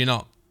 it's just literally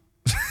not.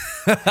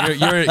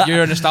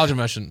 You're a nostalgia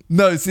merchant.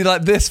 No, see,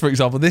 like this, for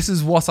example, this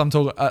is what I'm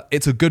talking.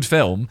 It's a good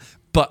film,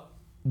 but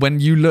when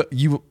you look,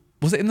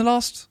 was it in the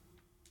last?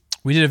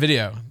 We did a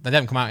video. They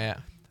haven't come out yet.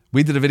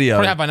 We did a video.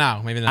 Probably have by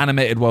now. Maybe then.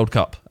 Animated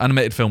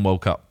film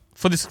World Cup,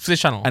 For this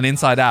channel. and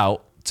Inside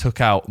Out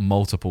took out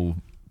multiple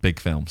big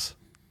films.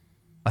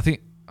 I can't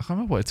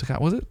remember what it took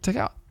out. Was it took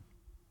out?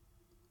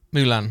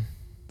 Mulan.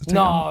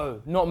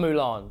 No, not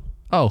Mulan.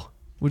 Oh,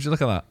 would you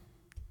look at that?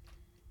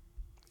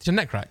 Did your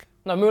neck crack?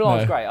 No,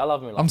 Mulan's No. great. I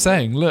love Mulan. I'm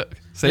saying, look,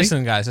 see.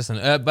 Listen, guys, listen.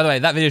 By the way,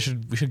 that video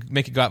we should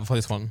make it go out before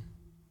this one.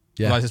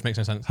 Yeah. Otherwise, this makes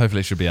no sense. Hopefully,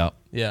 it should be out.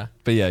 Yeah.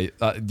 But yeah,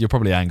 you're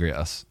probably angry at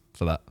us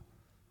for that.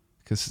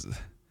 Because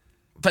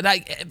But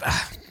like,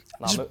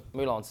 No,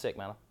 Mulan's sick,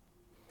 man.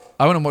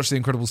 I went and watched The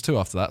Incredibles 2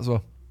 after that as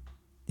well.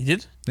 you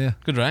did? Yeah.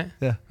 Good, right?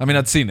 Yeah. I mean,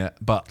 I'd seen it,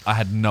 but I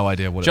had no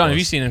idea what John, it was. have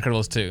you seen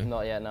Incredibles 2?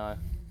 Not yet, no.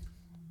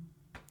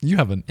 You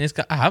haven't.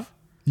 I have.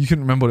 You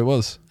couldn't remember what it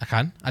was. I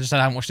can. I just said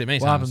I haven't watched it many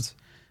What times.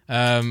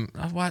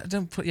 Why,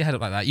 don't put your head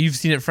up like that. You've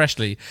seen it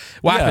freshly.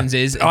 What Yeah. happens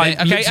is... I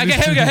okay, literally-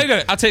 here we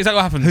go. I'll tell you exactly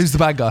what happens. Who's the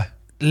bad guy?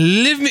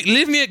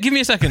 Give me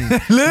a second.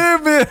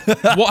 Leave me.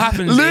 What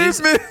happens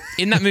is,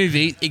 in that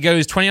movie, it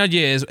goes 20 odd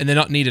years and they're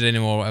not needed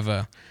anymore or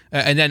whatever.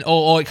 And then,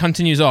 or it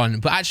continues on.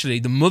 But actually,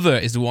 the mother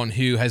is the one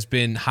who has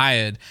been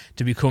hired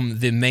to become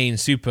the main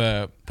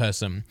super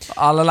person.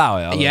 I'll allow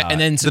it. And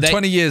then the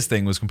 20 years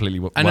thing was completely.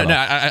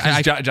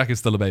 Jack is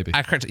still a baby.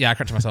 I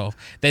corrected myself.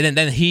 Then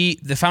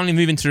the family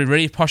move into a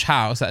really posh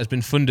house that has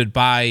been funded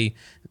by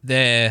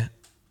their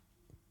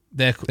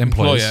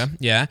employer.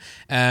 Yeah.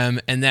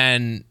 And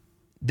then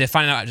they're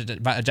finding out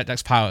about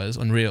Jack's powers,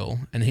 unreal,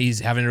 and he's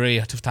having a really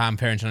tough time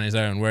parenting on his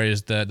own,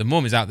 whereas the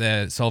mum is out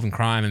there solving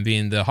crime and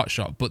being the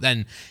hotshot. But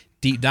then,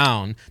 deep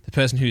down, the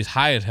person who's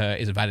hired her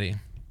is a baddie.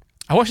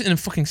 I watched it in a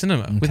fucking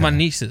cinema with my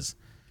nieces.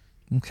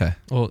 Okay.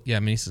 Oh, yeah,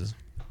 my nieces.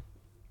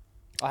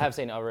 I have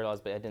seen it, I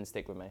realised, but it didn't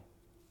stick with me.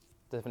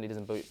 Definitely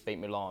doesn't beat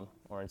Mulan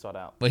or Inside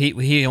Out. But he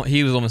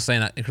was almost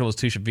saying that Incredibles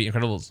 2 should beat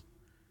Incredibles.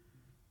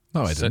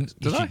 No, I didn't.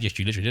 Did I? Yes,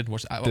 you literally did.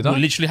 Watch that. Did I?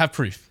 Literally have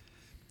proof.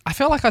 I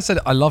feel like I said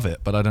I love it,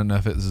 but I don't know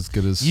if it's as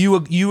good as you were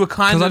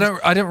kind of. Because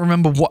I don't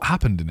remember what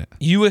happened in it.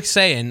 You were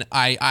saying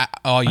you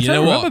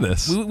know what? Remember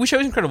this. We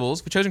chose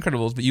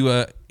Incredibles, but you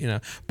were, you know.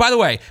 By the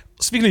way,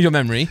 speaking of your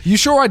memory, you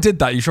sure I did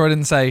that? You sure I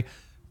didn't say,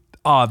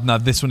 no,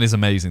 this one is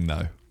amazing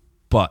though,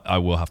 but I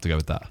will have to go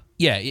with that.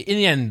 Yeah, in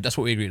the end, that's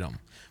what we agreed on.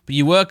 But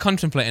you were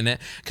contemplating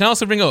it. Can I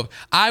also bring up?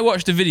 I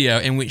watched a video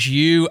in which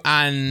you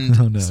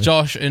and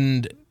Josh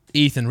and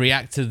Ethan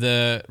react to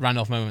the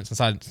Randolph moments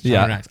inside.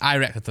 I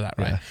reacted to that,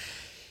 right? Yeah.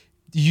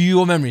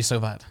 Your memory is so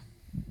bad.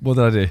 What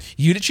did I do?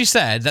 You literally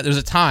said that there was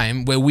a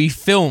time where we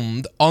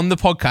filmed on the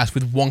podcast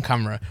with one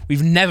camera.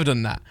 We've never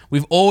done that.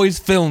 We've always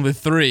filmed with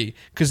three.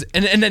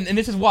 And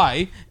this is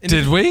why.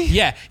 Did we?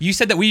 Yeah. You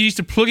said that we used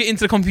to plug it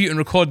into the computer and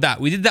record that.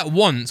 We did that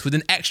once with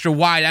an extra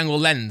wide angle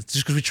lens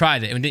just because we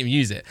tried it and we didn't even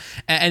use it.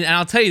 And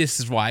I'll tell you this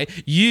is why.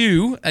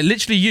 You,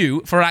 literally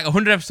you, for like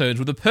 100 episodes,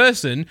 were the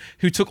person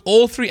who took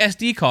all 3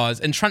 SD cards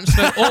and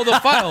transferred all the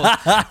files.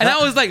 And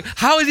I was like,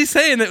 how is he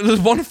saying that it was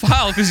one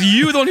file? Because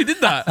you were the one who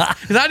did that.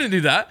 Because I didn't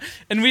do that.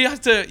 And we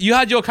had to. You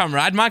had your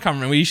camera, I had my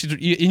camera, and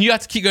you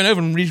had to keep going over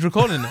and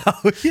re-recording it.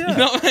 Oh yeah. You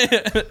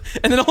know?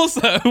 And then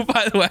also,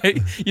 by the way,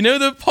 you know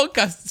the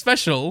podcast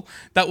special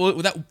that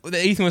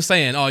Ethan was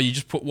saying. Oh, you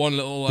just put one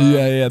little.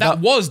 Yeah. That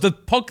was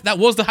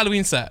the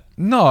Halloween set.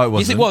 No, it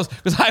wasn't. Yes, it was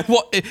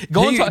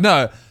because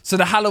no. So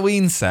the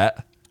Halloween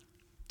set.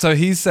 So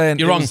he's saying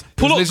you're wrong.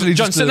 Pull up,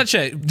 John. Sit that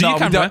shit. Do your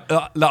camera.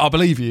 I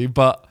believe you,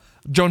 but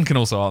John can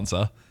also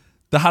answer.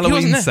 The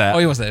Halloween set. Oh,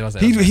 he was there.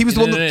 He was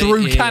the one that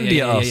threw candy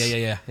at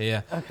us.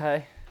 Yeah.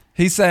 Okay.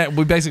 He said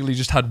we basically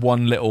just had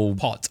one little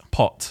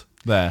pot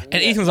there.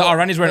 And Ethan was like,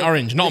 Randy's wearing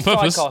orange, not on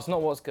purpose. Sidecast,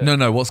 not what's good.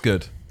 No, what's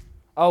good?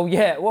 Oh,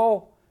 yeah.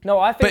 Well, no,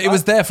 I think... But it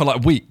was there for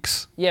like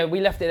weeks. Yeah, we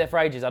left it there for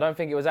ages. I don't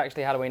think it was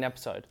actually a Halloween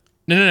episode.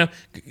 No.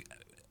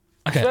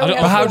 Okay. But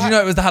how do you know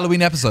it was the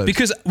Halloween episode?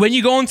 Because when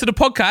you go onto the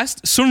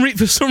podcast,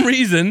 for some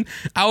reason,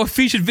 our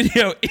featured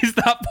video is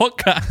that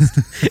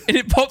podcast. And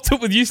it popped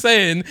up with you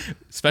saying,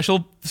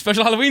 special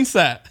Halloween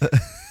set.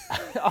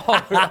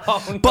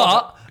 No.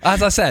 But,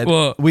 as I said,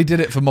 we did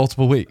it for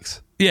multiple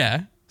weeks.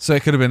 Yeah. So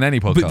it could have been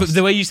any podcast. But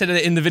the way you said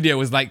it in the video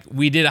was like,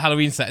 we did a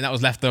Halloween set and that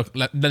was left.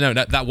 No,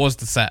 that was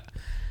the set.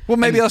 Well,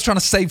 maybe I was trying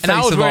to save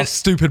face of our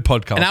stupid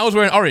podcast. And I was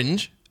wearing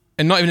orange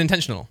and not even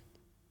intentional.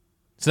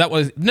 So that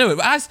was... No,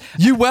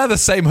 you wear the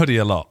same hoodie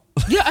a lot.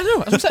 Yeah, I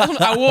know.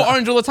 I wore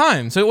orange all the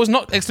time. So it was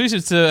not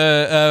exclusive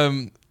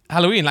to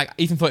Halloween like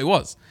Ethan thought it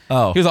was.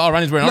 Oh. He was like,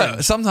 Randy's wearing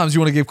orange. Sometimes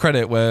you want to give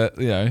credit where,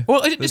 you know...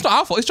 Well, it's not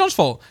our fault. It's John's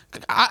fault.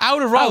 I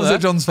would have rather... How is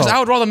it John's fault? I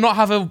would rather not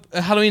have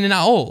a Halloween in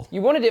at all.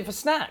 You wanted it for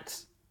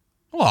snacks.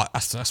 Well, I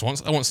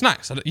want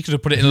snacks. You could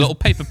have put it in a little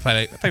paper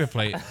plate.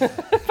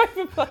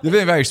 You're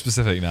being very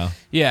specific now.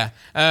 Yeah.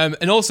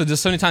 And also, there's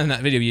so many times in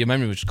that video your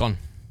memory was just gone.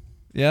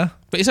 Yeah?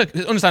 But it's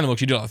understandable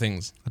because you do a lot of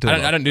things.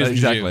 I don't do this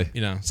exactly.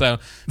 You know. So,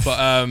 but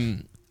I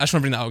just want to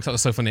bring that up because that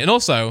was so funny. And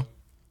also,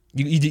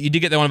 you did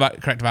get the one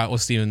correct about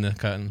us steaming the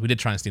curtains. We did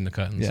try and steam the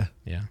curtains.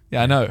 Yeah,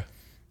 I know.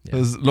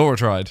 Yeah. Laura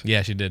tried.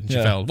 Yeah, she did. She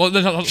failed.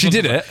 Well, she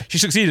did it. She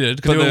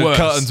succeeded because the worse.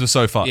 curtains were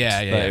so fucked.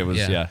 Yeah. It was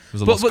a lost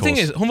But the cause. thing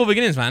is, humble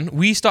beginnings, man.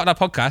 We started our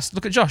podcast.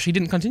 Look at Josh. He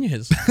didn't continue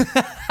his.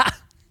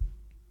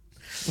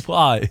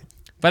 Why?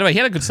 By the way, he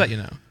had a good set, you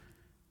know.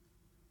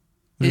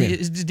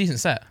 It's a decent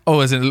set. Oh,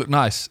 as in it looked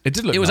nice. It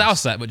did look nice. It was our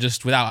set, but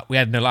just we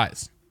had no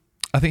lights.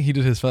 I think he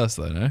did his first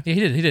though, no? Yeah,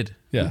 he did.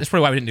 Yeah. That's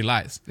probably why we didn't do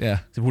lights. Yeah.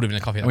 It would have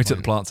been a copy. And we took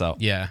the plants out.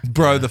 Yeah.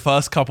 Bro, the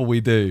first couple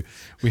we do,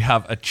 we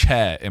have a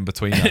chair in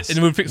between us.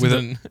 And we'd pick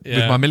something.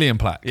 With my million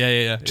plaque.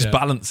 Yeah. Just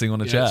balancing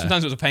on a chair.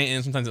 Sometimes it was a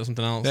painting, sometimes it was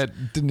something else. Yeah,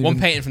 One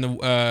painting from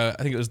the,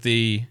 I think it was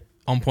the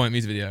On Point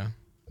music video.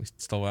 We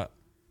stole that.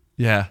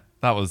 Yeah,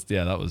 that was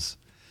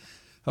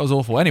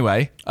awful.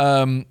 Anyway,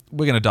 we're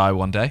going to die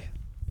one day.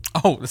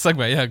 Oh, the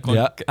segue, yeah. Go on.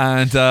 Yeah,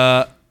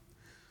 and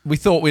we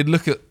thought we'd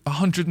look at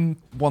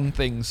 101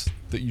 things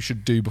that you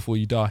should do before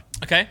you die.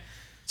 Okay.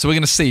 So we're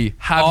going to see,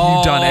 have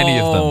you done any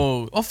of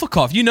them? Oh, fuck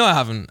off. You know I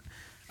haven't.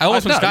 I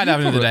almost went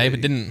skydiving the other day,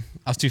 but probably- didn't.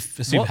 I was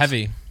too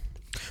heavy.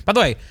 By the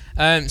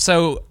way,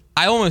 so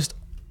I almost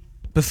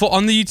before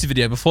on the YouTube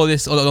video, before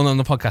this, or on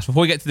the podcast,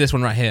 before we get to this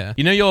one right here,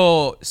 you know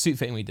your suit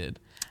fitting we did?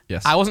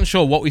 Yes. I wasn't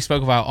sure what we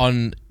spoke about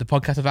on the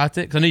podcast about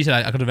it, because I know you said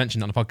I could have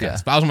mentioned it on the podcast, Yeah.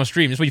 but I was on my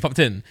stream, just when you popped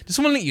in. Did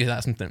someone link you to that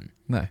or something?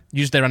 No.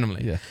 You just did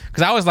randomly? Yeah.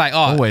 Because I was like,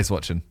 Always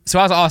watching. So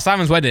I was like,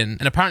 Simon's wedding,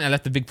 and apparently I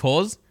left a big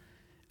pause,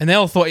 and they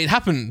all thought it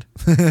happened.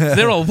 So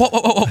they were all, what?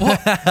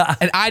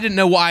 And I didn't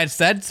know what I had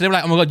said, so they were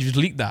like, oh my God, you just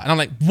leaked that. And I'm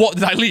like, what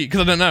did I leak?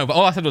 Because I don't know. But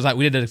all I said was like,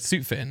 we did a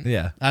suit fitting.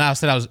 Yeah. And I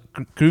said I was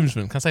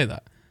groomsman. Can I say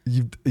that?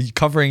 You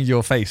covering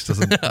your face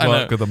doesn't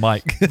work with a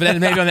mic. But then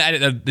maybe on the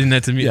edit in there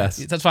to mute. Yes.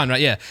 That's fine,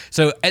 right? Yeah.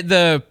 So at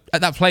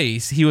that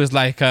place, he was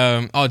like,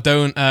 oh,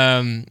 don't.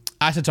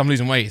 I said to him, I'm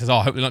losing weight. He says, oh,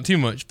 hopefully not too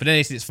much. But then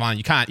he said, it's fine.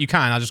 You can.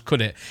 I'll just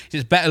cut it. He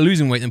says, it's better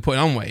losing weight than putting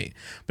on weight.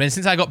 But then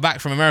since I got back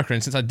from America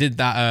and since I did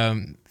that,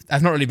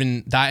 I've not really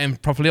been dieting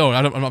properly, or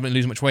I've not been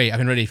losing much weight. I've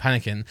been really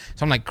panicking.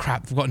 So I'm like,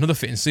 crap, we've got another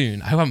fitting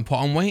soon. I hope I haven't put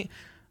on weight.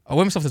 I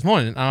weighed myself this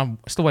morning and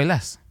I still weigh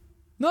less.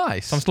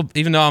 Nice. So I'm still,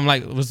 even though I'm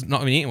like, was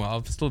not even eating well,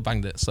 I've still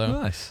banged it. So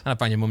nice. And I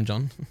banged your mum,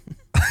 John.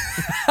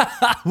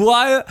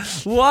 Why?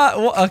 What?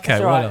 Okay,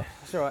 That's right. right.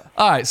 That's right.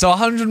 All right, so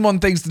 101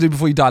 things to do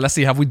before you die. Let's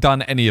see, have we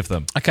done any of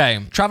them?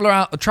 Okay. Travel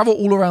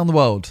all around the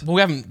world. Well,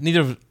 we haven't,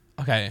 neither of,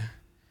 okay.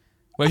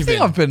 Where have you think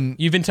been? I've been.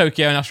 You've been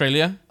Tokyo and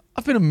Australia?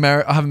 I've been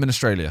America. I haven't been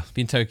Australia.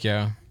 Been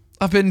Tokyo.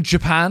 I've been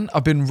Japan.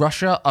 I've been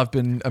Russia. I've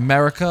been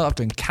America. I've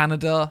been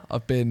Canada.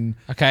 I've been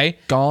Okay.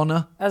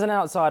 Ghana. As an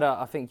outsider,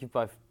 I think you've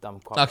both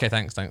done quite Okay,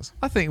 thanks.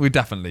 I think we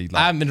definitely.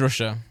 I haven't been to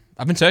Russia.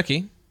 I've been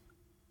Turkey.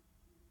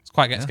 It's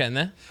quite getting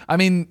there. I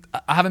mean,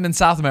 I haven't been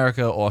South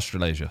America or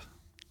Australasia.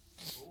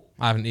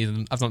 I haven't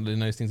either. I've not done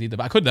those things either,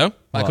 but I could though.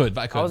 I could.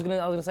 I was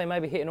gonna say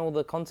maybe hitting all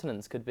the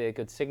continents could be a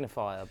good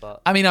signifier,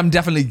 but I mean, I'm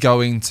definitely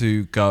going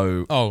to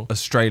go Oh.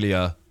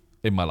 Australia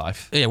in my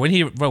life. Yeah, when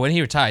he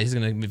retires, he's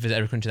gonna visit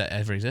every country that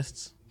ever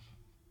exists.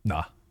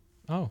 Nah.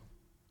 Oh,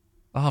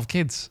 I'll have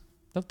kids.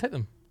 they'll take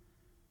them.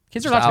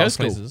 Kids Just are allowed to out go of to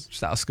school. places.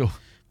 Just out of school.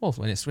 Well,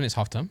 when it's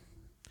half term.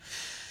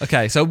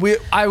 Okay, so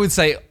I would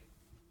say,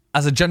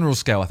 as a general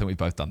scale, I think we've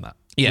both done that.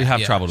 Yeah, we have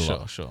yeah, travelled a sure,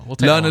 lot. Sure. We'll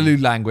take Learn a that new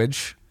one.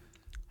 language.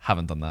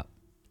 Haven't done that.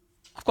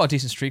 I've got a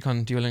decent streak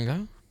on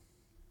Duolingo.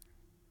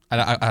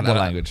 What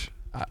language?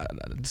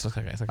 It's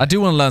okay. It's okay. I do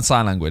want to learn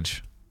sign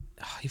language.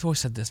 You've always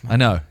said this, man. I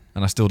know,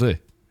 and I still do.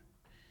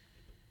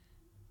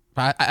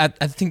 But I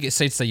think it's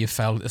safe to say you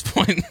failed at this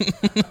point.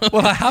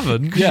 Well, I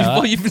haven't.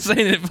 Well, you've been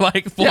saying it for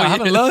like 4 Yeah, I years.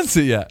 haven't learned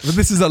it yet. But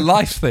this is a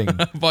life thing.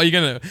 But you're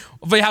gonna.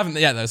 But you haven't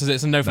yet though, so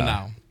it's a no for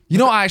now. You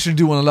know what I actually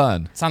do want to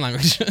learn? Sign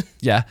language.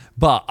 Yeah,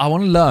 but I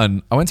want to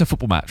learn. I went to a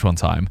football match one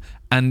time,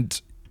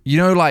 and you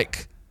know,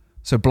 like,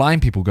 so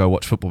blind people go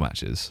watch football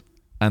matches,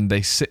 and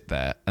they sit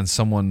there, and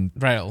someone.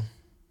 Braille.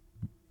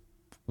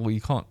 Well,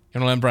 you can't. You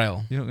want to learn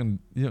Braille? You're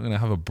not gonna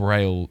have a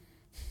Braille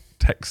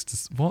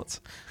text. What?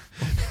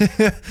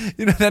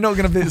 You know, they're not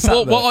gonna be.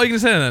 What are you gonna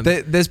say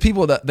then? There's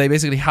people that they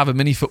basically have a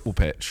mini football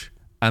pitch,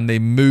 and they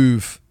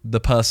move the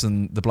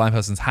blind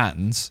person's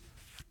hands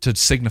to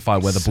signify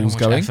where the ball's much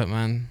going. effort,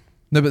 man.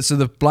 No, but so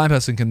the blind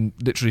person can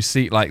literally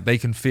see, like, they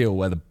can feel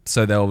where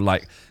so they'll,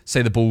 like,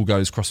 say the ball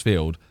goes cross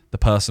field, the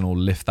person will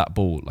lift that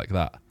ball like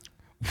that.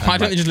 Why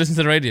don't they just listen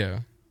to the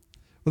radio?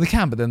 Well, they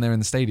can, but then they're in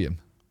the stadium.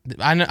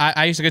 I know.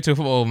 I used to go to a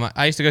football.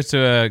 I used to go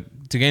to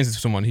games with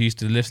someone who used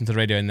to listen to the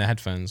radio in their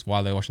headphones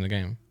while they were watching the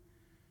game.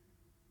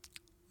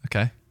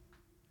 Okay.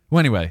 Well,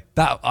 anyway,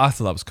 I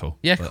thought that was cool.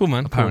 Yeah, but cool,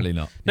 man. Apparently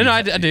Cool. not. No,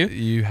 I do.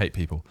 You hate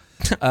people.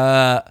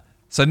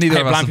 So neither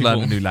Hate of us have blind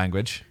learned a people. new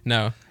language.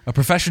 No, A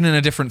profession in a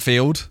different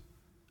field.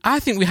 I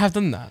think we have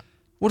done that.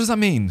 What does that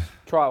mean?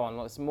 try one.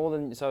 Like, it's more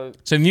than so.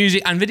 So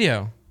music and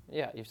video.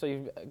 Yeah, you've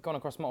gone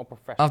across multiple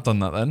professions. I've done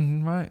that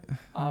then, right?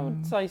 I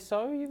would say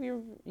so.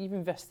 You've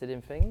invested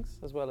in things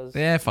as well as.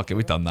 Yeah, fuck it,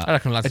 we've done that. I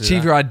reckon we'll have to do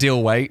Achieve that. your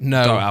ideal weight.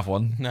 No. Don't have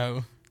one.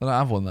 No. I don't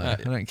have one though. I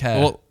don't care.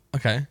 Well,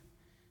 okay.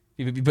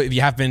 But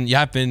you have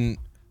been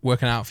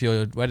working out for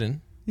your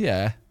wedding,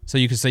 yeah. so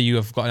you could say you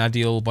have got an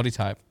ideal body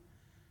type,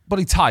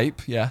 Body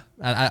type, yeah.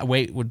 and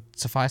weight would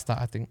suffice that.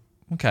 I think.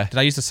 Okay. Did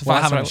I use the suffice? Well,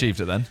 I haven't right? achieved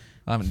it then.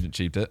 I haven't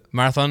achieved it.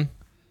 Marathon.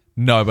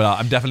 No, but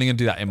I'm definitely going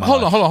to do that in my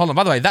Hold life. on.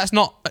 By the way, that's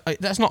not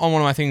on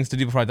one of my things to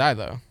do before I die,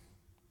 though.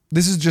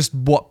 This is just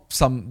what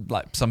some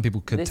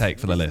people could This- take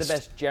for the this list. is the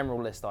best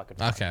general list I could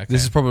find. Okay.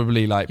 This is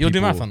probably like You'll do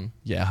people- marathon?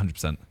 Yeah,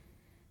 100%.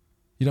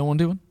 You don't want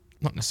to do one?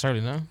 Not necessarily,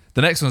 no.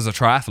 The next one's a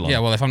triathlon. Yeah,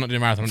 well, if I'm not doing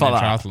a marathon, I'm Fuck doing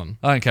a that. triathlon.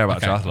 I don't care about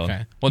Okay, a triathlon.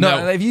 okay. Well,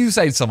 no, no. if you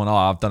say to someone, "Oh,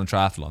 I've done a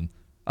triathlon,"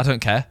 I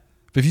don't care.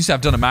 But if you say I've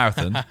done a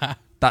marathon,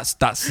 that's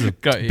a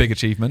Got you. big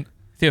achievement.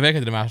 Theo Baker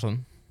did a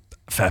marathon.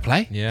 Fair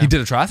play. Yeah. He did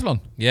a triathlon,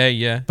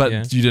 Yeah. but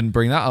yeah. you didn't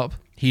bring that up.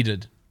 He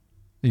did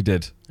He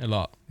did. a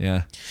lot.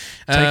 Yeah.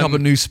 Take up a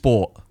new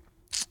sport.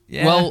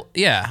 Yeah. Well,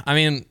 yeah. I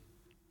mean,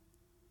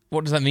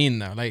 what does that mean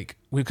though? Like,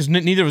 because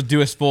neither of us do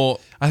a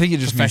sport. I think it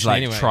just means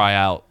like professionally anyway. try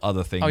out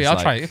other things. Oh yeah, I'll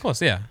like- try it. Of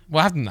course, yeah.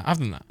 Well, I've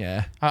done that.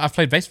 Yeah. I've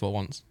played baseball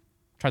once.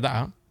 Tried that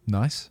out.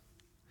 Nice.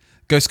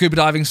 Go scuba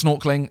diving,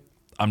 snorkeling.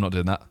 I'm not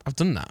doing that. I've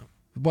done that.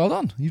 Well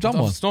done. You've done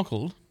I've one.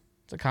 snorkeled.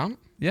 Does that count?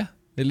 Yeah.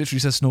 It literally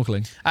says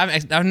snorkeling.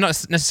 I've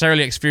not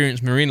necessarily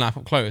experienced marine life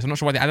up close. I'm not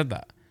sure why they added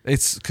that.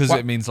 It's because What?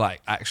 it means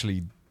like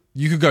actually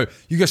You could go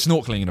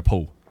snorkeling in a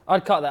pool.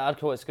 I'd cut that. I'd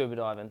call it scuba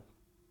diving.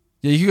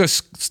 Yeah, you could go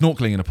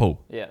snorkeling in a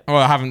pool. Yeah. Oh,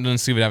 I haven't done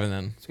scuba diving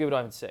then. Scuba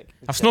diving's sick.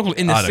 I've snorkeled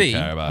in the I don't sea.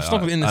 care about I've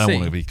snorkeled in the I sea. don't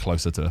want to be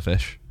closer to a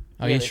fish.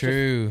 Oh, Yeah, yeah, it's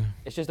true.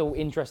 It's just an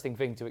interesting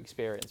thing to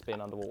experience being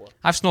underwater.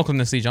 I've snorkeled in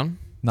the sea, John.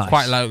 Nice.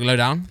 Quite low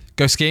down.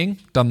 Go skiing.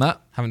 Done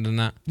that. Haven't done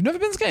that. You've never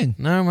been skiing?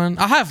 No, man.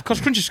 I have.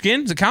 Cross country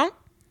skiing. Does it count?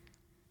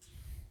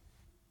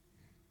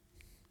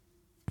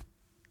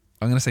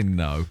 I'm going to say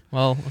no.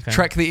 Well, okay.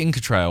 Trek the Inca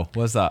Trail.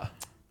 Where's that?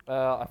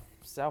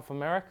 South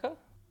America?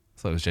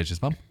 So it was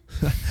JJ's mum.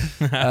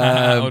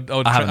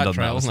 Old I haven't done that,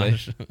 trails.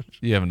 honestly.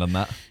 You haven't done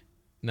that.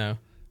 No.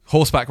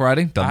 Horseback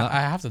riding. Done that.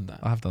 I have done that.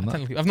 I have done that.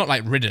 Technically, I've not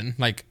like ridden,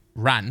 like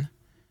ran.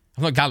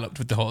 I've not galloped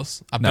with the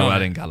horse. I've been No, on I it.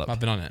 didn't gallop. I've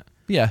been on it.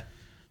 Yeah.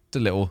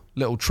 Did a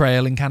little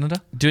trail in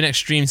Canada. Doing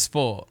extreme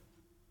sport.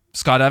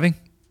 Skydiving.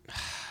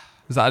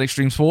 Is that an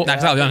extreme sport? Nah,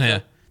 'cause that'll be on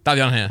here. That'll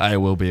be on here. It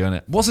will be on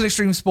it. What's an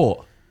extreme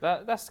sport?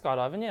 That's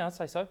skydiving, yeah, I'd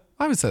say so.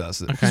 I would say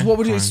that's it. Okay,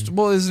 Because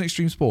what is an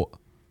extreme sport?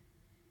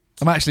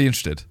 I'm actually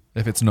interested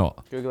if it's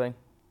not. Googling.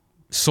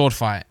 Sword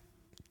fight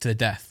to the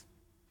death.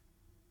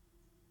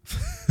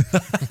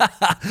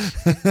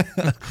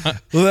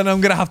 Well, then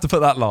I'm going to have to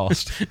put that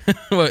last.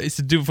 Well, it's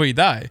to do before you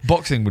die.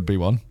 Boxing would be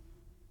one.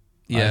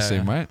 Yeah, I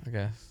assume, right? I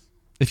guess.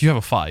 If you have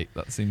a fight,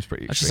 that seems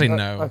pretty I should say extreme.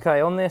 no.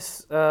 Okay, on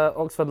this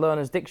Oxford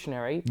Learner's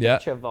Dictionary, Yeah.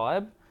 picture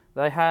vibe,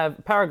 they have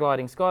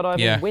paragliding, skydiving,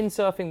 Yeah.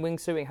 windsurfing,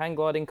 wingsuiting, hang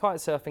gliding, kite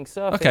surfing,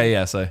 surfing. Okay,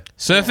 yeah, so.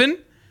 Surfing?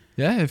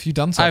 Yeah, if you've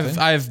done something.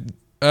 I've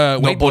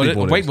Not wakeboarded.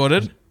 bodyboarded.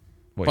 Wakeboarded.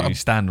 What, but- you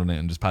stand on it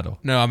and just paddle?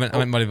 No, I meant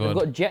We've bodyboard.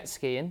 got jet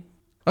skiing.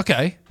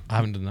 Okay. I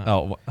haven't done that.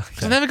 Oh,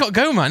 I never got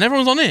go, man.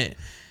 Everyone's on it.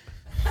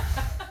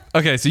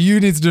 okay, so you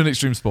need to do an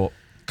extreme sport.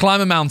 Climb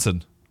a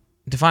mountain.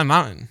 Define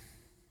mountain.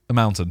 A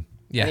mountain.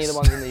 Yes. Any of the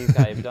ones in the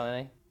UK, have you done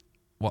any?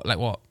 What? Like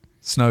what?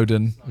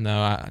 Snowdon. No,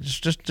 I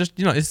just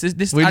you know, this We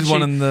did actually,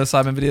 one in the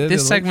Simon video.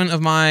 this the other week.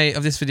 segment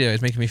of this video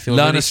is making me feel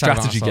Learn really a sad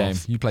about strategy game.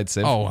 myself. You played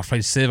Civ. Oh, I've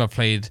played Civ. I've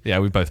played Yeah,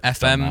 we both done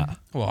FM. that.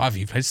 Well, have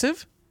you played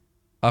Civ?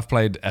 I've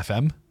played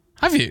FM.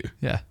 Have you?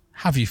 Yeah.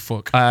 Have you?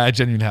 Fuck. I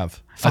genuinely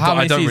have. For I how don't-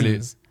 many I don't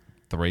seasons?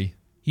 really. 3.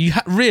 You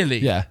really?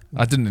 Yeah,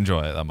 I didn't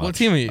enjoy it that much. What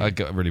team are you? I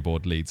got really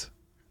bored. Leeds.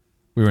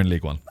 We were in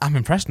League One. I'm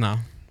impressed now.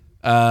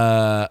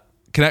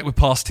 Connect with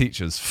past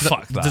teachers.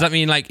 Fuck that. Does that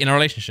mean like in a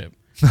relationship?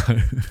 No.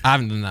 I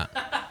haven't done that.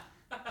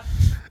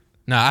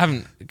 No, I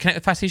haven't. Connect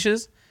with past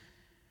teachers?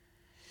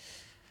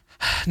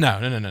 No.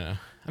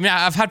 I mean,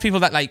 I've had people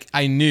that like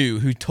I knew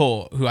who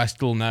taught who I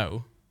still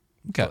know.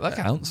 Okay, that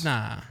counts.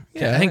 Nah.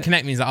 Yeah. I think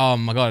connect means like, oh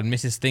my god,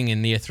 Mrs. Thing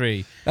in year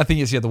 3. I think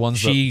it's the ones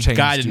She that changed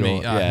guided your,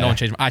 me. yeah. No one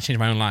changed. I changed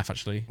my own life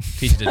actually.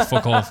 Teacher did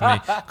fuck all for me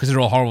because they're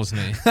all horrible to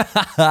me.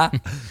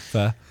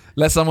 Fair.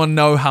 Let someone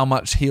know how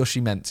much he or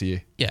she meant to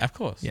you. Yeah, of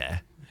course. Yeah.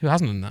 Who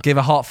hasn't done that? Give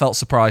a heartfelt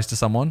surprise to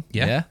someone.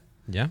 Yeah.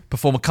 Yeah.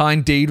 Perform a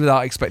kind deed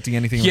without expecting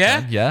anything in Yeah.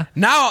 return. Yeah.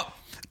 Now,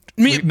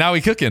 Now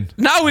we're cooking.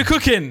 now we're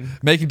cooking.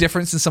 Make a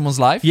difference in someone's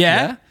life.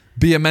 Yeah.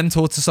 Be a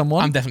mentor to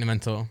someone. I'm definitely a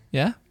mentor.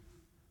 yeah.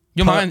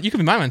 You're my man. You could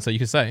be my mentor. You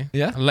could say.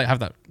 Yeah. I'll let you have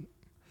that.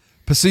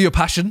 Pursue your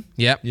passion.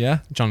 Yep. Yeah.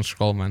 John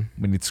Scroll, man.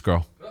 We need to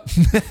scroll.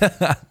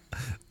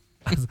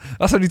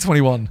 That's only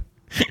 21.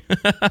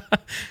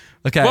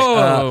 Okay.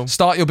 Whoa.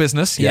 Start your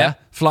business. Yeah. Yeah.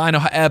 Fly in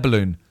an air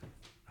balloon.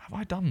 Have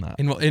I done that?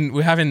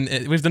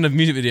 We've done a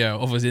music video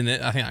of us in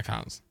it. I think that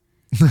counts.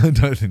 I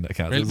don't think that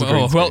counts. It was a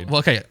green screen.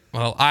 Okay.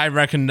 Well, I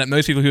reckon that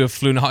most people who have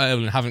flown a hot air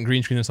balloon haven't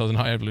green screened themselves in a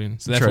hot air balloon.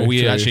 So therefore,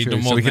 we actually done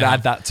more. So we than could they add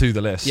have. that to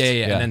the list. Yeah,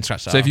 and then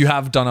scratch that So if off. you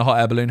have done a hot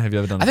air balloon, have you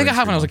ever done? I think I green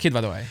have when I was a screen kid,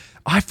 by the way. one?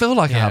 I feel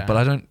like I Yeah. have, but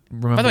I don't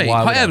remember By the way, why. I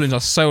hot would air have. balloons are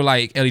so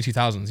like early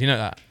 2000s. You know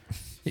that.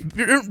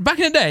 Back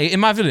in the day, in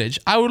my village,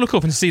 I would look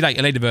up and see like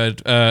a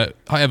ladybird hot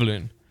air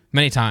balloon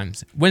many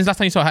times. When's the last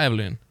time you saw a hot air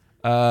balloon?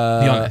 Be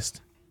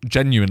honest.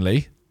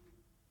 Genuinely,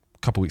 a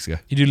couple weeks ago.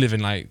 You do live in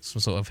like some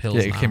sort of hills.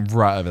 Yeah, it now. came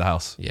right over the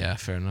house. Yeah,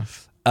 fair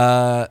enough.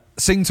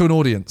 Sing to an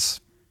audience.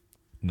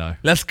 No.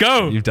 Let's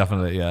go. You've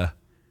definitely, yeah.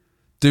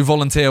 Do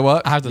volunteer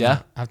work. I have done yeah.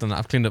 that. I've done that.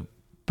 I've cleaned up.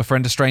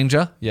 Befriend a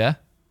stranger. Yeah.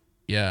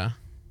 Yeah.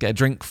 Get a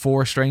drink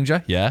for a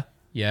stranger. Yeah.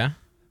 Yeah.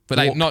 But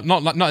like not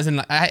as in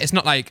like it's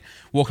not like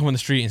walking on the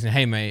street and saying,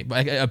 "Hey mate,"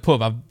 but at a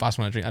pub I've asked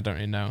someone a drink. I don't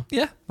really know.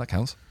 Yeah, that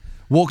counts.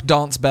 Walk,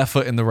 dance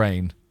barefoot in the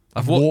rain.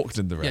 I've walked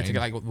in the rain. Yeah, to get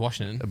like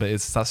Washington. But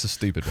that's a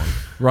stupid one.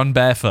 Run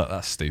barefoot.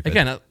 That's stupid.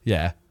 Again,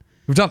 yeah,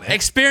 we've done it.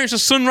 experience a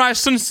sunrise,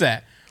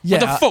 sunset. Yeah,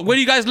 What the fuck? Where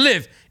do you guys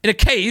live? In a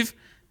cave?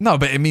 No,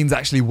 but it means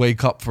actually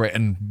wake up for it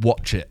and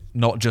watch it,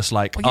 not just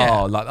like the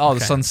Okay.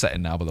 sun's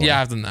setting now. By the way, Yeah,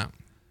 I've done that.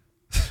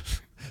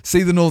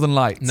 see the Northern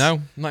Lights.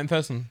 No, not in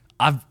person.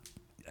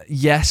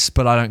 Yes,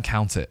 but I don't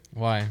count it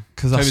Why?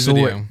 because I Toby's saw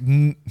video. it.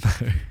 No.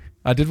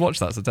 I did watch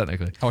that, so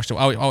technically. I watched it.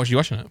 I watched you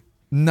watching it.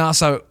 No,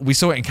 so we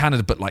saw it in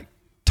Canada, but like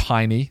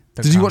tiny.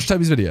 That Did you counts. watch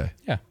Toby's video?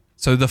 Yeah.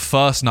 So the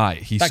first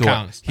night he That saw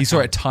counts. it, he That saw it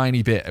a counts.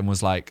 tiny bit and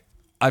was like,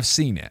 "I've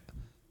seen it,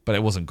 but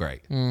it wasn't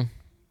great." Mm.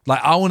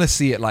 Like I want to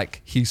see it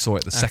like he saw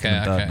it the second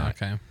and third night.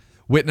 Okay.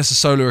 Witness a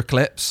solar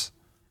eclipse,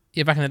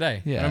 Yeah, back in the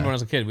day. Yeah. I remember when I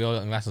was a kid, we all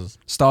got glasses.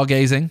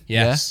 stargazing.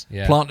 Yes,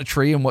 Yeah. yeah. Plant a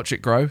tree and watch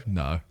it grow.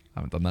 No,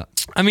 haven't done that.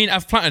 I mean,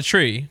 I've planted a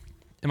tree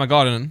in my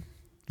garden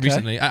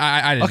recently.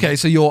 I didn't. Okay,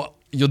 so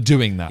you're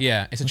doing that.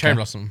 Yeah, it's a cherry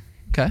blossom.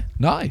 Okay,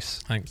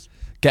 nice. Thanks.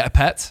 Get a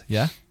pet,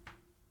 yeah.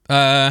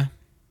 As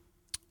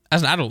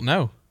an adult,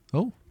 no.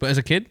 Oh, But as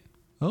a kid,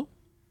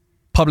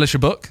 publish a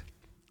book,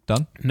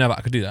 done. no, but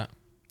I could do that.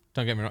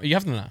 Don't get me wrong. You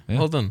have done that. Yeah.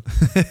 Well done.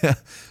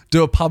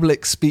 Do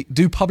public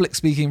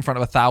speaking in front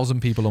of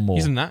 1,000 people or more.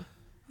 Using that.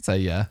 I'd say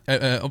yeah.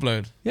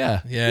 Upload.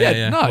 Yeah.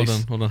 Yeah.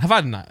 Nice. Hold on. Have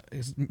I done that?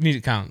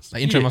 Music counts.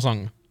 Like intro my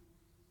song.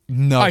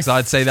 No, because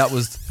I'd say that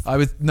was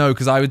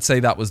because I would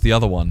say that was the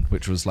other one,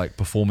 which was like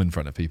perform in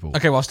front of people.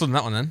 Okay, well I've still done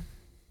that one then.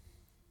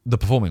 The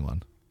performing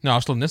one. No,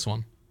 I've still done this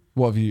one.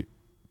 What have you?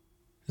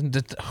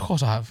 Of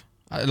course I have.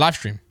 Live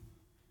stream.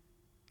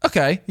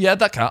 Okay, yeah,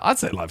 that counts. I'd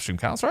say live stream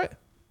counts, right?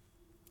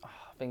 I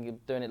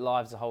think doing it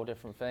live is a whole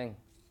different thing.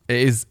 It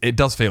is. It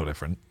does feel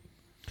different.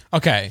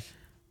 Okay.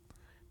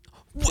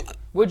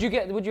 Would you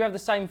have the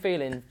same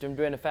feeling from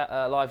doing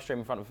a live stream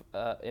in front of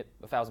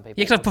 1,000 people? Yeah,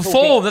 because I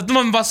perform. That's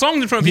one of my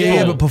songs in front of people.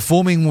 Yeah, but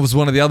performing was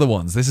one of the other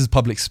ones. This is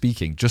public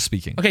speaking, just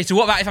speaking. Okay, so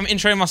what about if I'm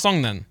introing my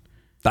song then?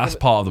 That's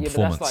part of the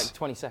performance. But that's like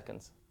 20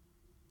 seconds.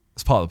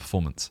 It's part of the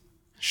performance.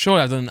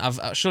 Surely I've done. I've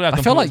done. I feel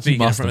public like you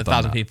speaking in must front have of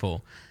 1,000 done that.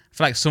 people. I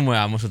feel like somewhere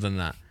I must have done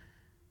that.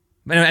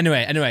 But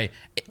anyway,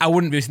 I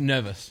wouldn't be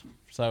nervous.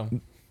 So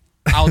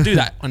I'll do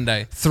that one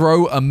day.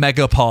 Throw a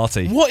mega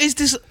party. What is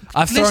this?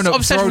 I've thrown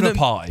a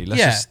party.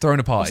 Let's just throw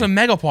a party. What's a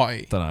mega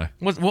party? Don't know.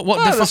 What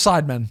the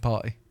Sidemen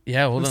party.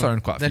 Yeah, well, We've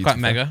thrown quite a they're few quite to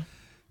be fair. mega.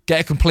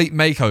 Get a complete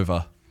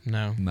makeover.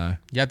 No.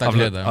 Yeah, that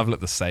idea, though. I've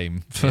looked the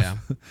same. Yeah.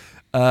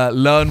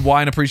 Learn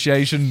wine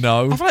appreciation.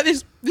 No. I feel like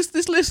this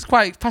list is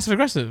quite passive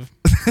aggressive.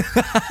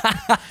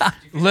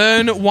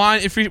 Learn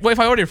wine. What if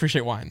I already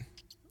appreciate wine?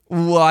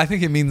 Well, I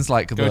think it means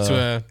like Go to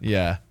a.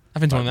 yeah. I've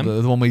been to one of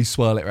them. The one where you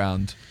swirl it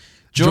around.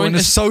 Join a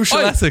social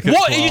etiquette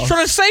What class. are you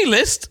trying to say,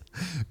 list?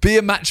 Be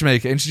a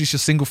matchmaker. Introduce your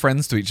single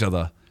friends to each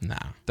other. Nah.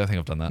 Don't think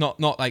I've done that.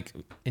 Not like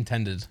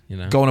intended. You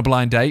know. Go on a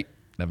blind date.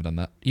 Never done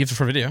that. You have to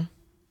for a video.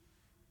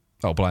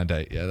 Oh, blind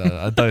date.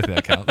 Yeah, I don't think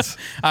that counts.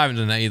 I haven't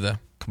done that either.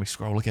 Can we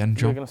scroll again,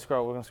 We're John? gonna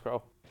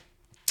scroll.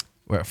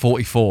 We're at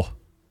 44.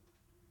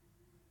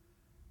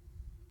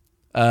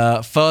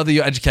 Further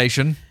your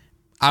education.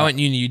 I went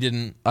uni. You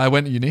didn't. I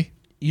went uni.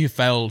 You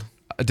failed.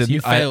 I didn't.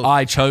 You failed.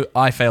 I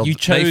failed. You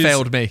chose, they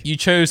failed me. You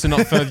chose to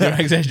not further your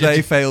education.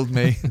 They failed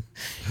me.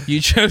 You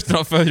chose to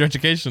not further your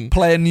education.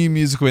 Play a new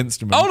musical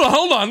instrument.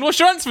 Hold on. What's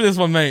your answer for this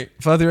one, mate?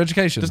 Further your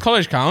education. Does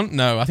college count?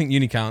 No, I think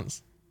uni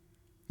counts.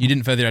 You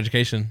didn't further your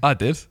education. I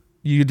did.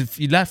 You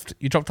left.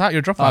 You dropped out.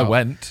 You're a dropout. I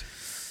went.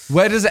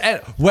 Where does it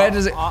end? Where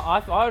does it?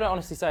 I would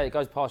honestly say it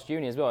goes past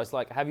uni as well. It's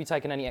like, have you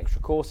taken any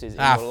extra courses in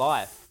your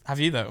life? Have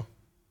you though?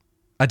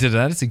 I did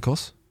an editing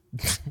course.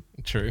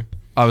 True.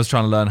 I was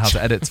trying to learn how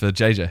to edit for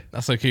JJ.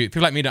 That's so cute.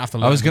 People like me don't have to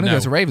learn. I was going to go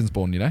to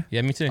Ravensbourne, you know?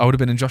 Yeah, me too. I would have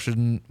been in Josh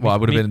and... Well, I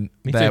would have been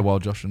me there too. while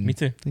Josh and... Me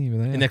too. You were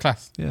there, yeah. In their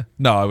class. Yeah.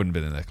 No, I wouldn't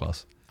have been in their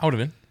class. I would have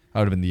been. I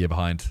would have been the year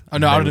behind. Oh,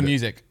 no, I would have done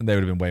music. And they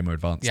would have been way more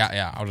advanced.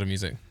 Yeah, I would have done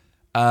music.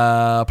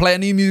 Play a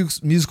new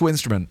musical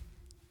instrument.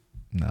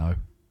 No.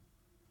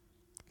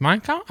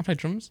 Mine count? I play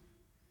drums.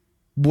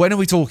 When are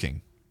we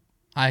talking?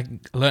 I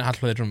learned how to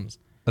play the drums.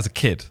 As a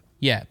kid?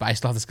 Yeah, but I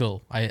still have the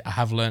skill. I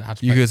have learned how to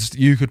play.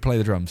 You could play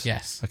the drums?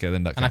 Yes. Okay,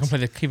 then that counts. And I can play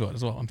the keyboard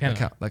as well on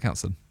piano. That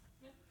counts then.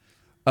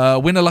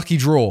 Win a lucky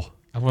draw.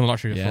 I've won a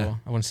lottery before. Yeah.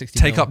 I won 60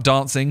 Take mil. up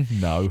dancing?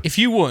 No. If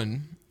you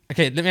won...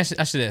 Okay, let me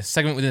ask you this.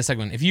 Segment within a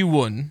segment. If you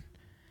won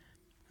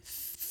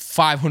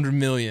 500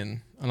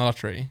 million on the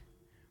lottery...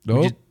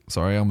 Oh,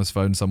 sorry, I almost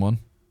phoned someone.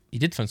 You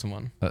did phone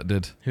someone. That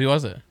did. Who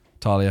was it?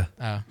 Talia.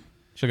 Oh,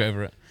 should go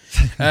over it.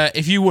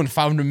 If you won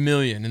 500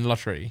 million in the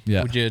lottery,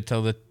 would you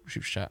tell the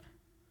Troops chat?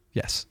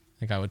 Yes. I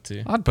think I would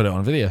too. I'd put it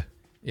on video.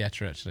 Yeah,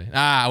 true, actually.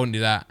 I wouldn't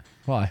do that.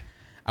 Why?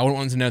 I wouldn't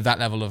want to know that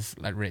level of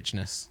like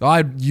richness.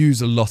 I'd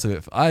use a lot of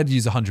it. I'd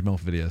use 100 mil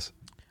for videos.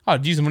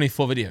 I'd use the money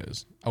for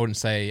videos. I wouldn't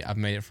say I've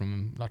made it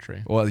from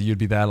lottery. Or you'd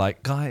be there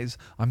like, guys,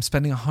 I'm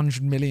spending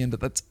 100 million,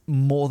 but that's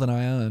more than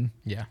I earn.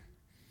 Yeah.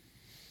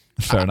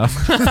 Fair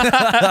enough.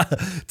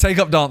 Take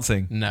up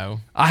dancing.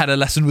 No. I had a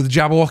lesson with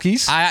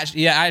Jabberwockies. I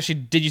actually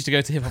did used to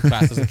go to hip hop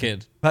class as a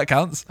kid. That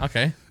counts.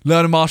 Okay.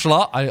 Learn a martial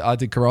art. I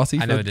did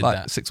karate I never for did like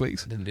that. 6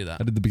 weeks. I didn't do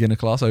that. I did the beginner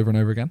class over and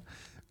over again.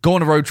 Go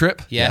on a road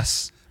trip.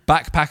 Yes.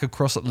 Backpack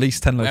across at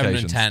least 10 I haven't done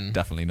locations. 10.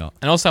 Definitely not.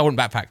 And also I wouldn't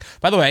backpack.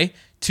 By the way,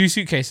 2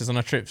 suitcases on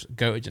our trips,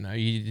 you know,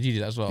 you do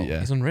that as well.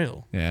 Yeah. It's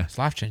unreal. Yeah. It's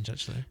life change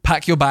actually.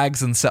 Pack your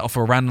bags and set off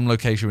for a random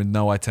location with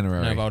no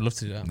itinerary. No, but I would love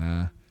to do that.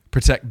 Nah.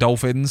 Protect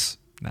dolphins.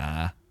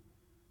 Nah.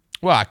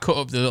 Well, I cut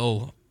up the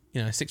little,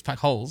 6-pack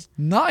holes.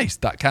 Nice.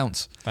 That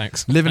counts.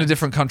 Thanks. Live in a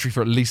different country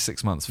for at least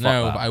 6 months. Fuck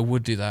No, that. but I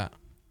would do that.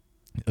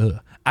 Ugh.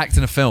 Act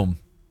in a film.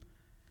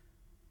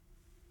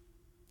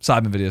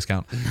 Simon videos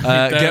count.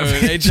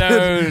 They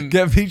don't.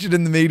 Get featured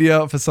in the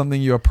media for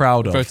something you are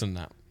proud of. Both on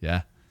that.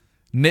 Yeah.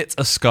 Knit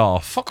a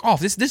scarf. Fuck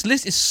off. This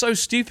list is so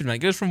stupid, man. It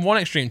goes from one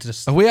extreme to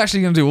the... Are we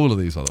actually going to do all of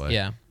these, by the way?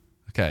 Yeah.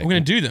 Okay. We're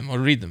going to do them or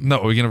read them. No,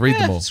 we're going to read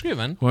them all. Screw it,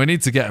 man. Well, we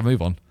need to get a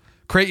move on.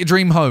 Create your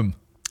dream home.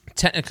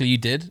 Technically, you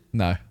did.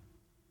 No. I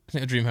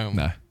think a dream home.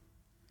 No.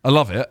 I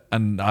love it,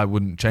 and I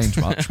wouldn't change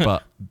much,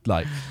 but,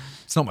 like,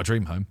 it's not my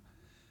dream home.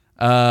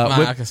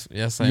 I guess,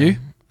 yeah, same. You?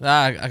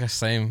 I guess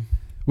same.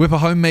 Whip a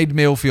homemade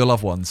meal for your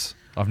loved ones.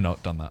 I've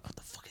not done that. What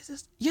the fuck is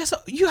this? Yes,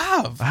 you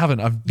have. I haven't.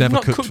 I've You've never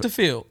not cooked. cooked a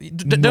feel.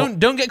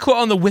 Don't get caught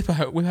on the whip a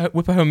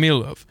home meal,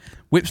 love.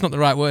 Whip's not the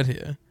right word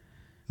here.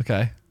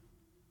 Okay.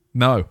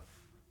 No.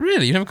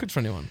 Really? You never cooked for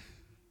anyone?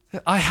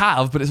 I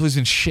have, but it's always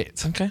been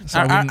shit. Okay. So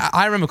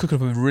I remember cooking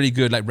up a really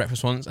good like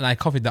breakfast once, and I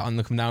copied that on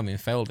the Come Down Me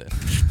and failed it.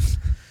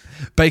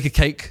 Bake a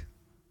cake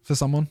for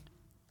someone.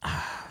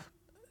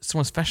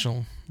 Someone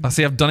special. I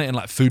see. I've done it in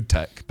like food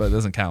tech, but it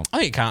doesn't count. I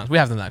think it counts. We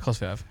have done that. Of course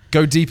we have.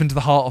 Go deep into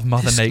the heart of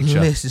Mother Nature.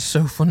 This is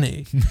so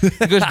funny.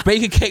 It goes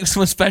bake a cake for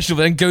someone special,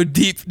 but then go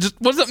deep. Just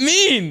what does that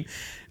mean?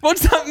 What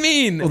does that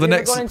mean? Well, Have you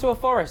ever gone into a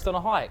forest on a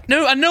hike?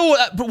 No, I know,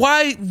 but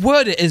why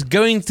word it is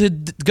going to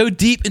go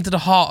deep into the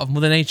heart of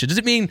Mother Nature? Does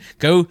it mean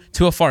go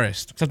to a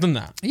forest? Because I've done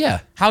that. Yeah.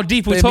 How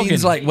deep are But we it talking?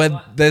 means like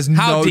where there's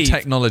How no deep?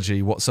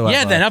 technology whatsoever.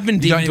 Yeah, then I've been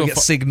deep You don't into even a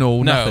get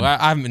signal. no, Nothing.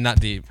 I haven't been that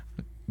deep.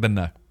 Then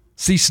no.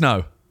 See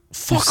snow.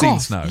 Fuck You've seen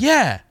off. snow.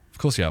 Yeah. Of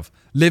course you have.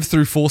 Live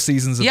through 4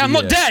 seasons of Yeah, the I'm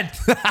year. not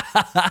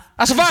dead.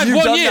 I survived You've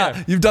 1 done year.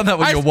 that. You've done that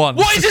when you're 1.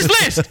 What is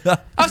this list?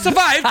 I've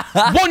survived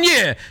 1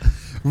 year.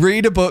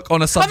 Read a book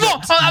on a I'm subject.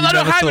 not. I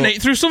don't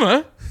hibernate through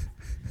summer.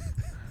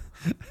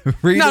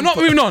 Read No, a I'm not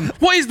book- moving on.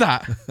 What is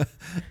that?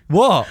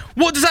 What?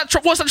 What does that?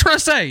 What's that trying to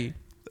say?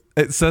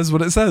 It says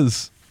what it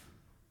says.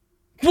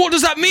 What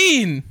does that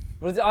mean?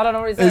 What is it? I don't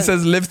know what it It says.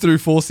 says live through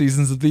 4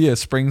 seasons of the year: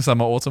 spring,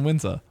 summer, autumn,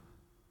 winter.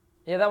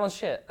 Yeah, that one's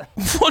shit.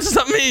 What does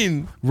that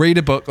mean? Read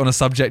a book on a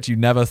subject you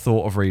never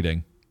thought of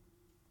reading.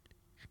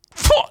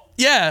 What?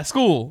 Yeah,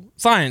 school,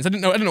 science. I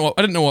didn't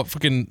know what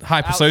fucking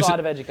Outside hypersocial.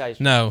 of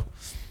education. No,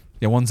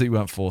 Yeah, ones that you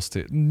weren't forced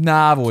to.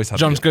 Nah, I've always had.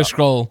 John's to go get that.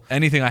 scroll.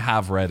 Anything I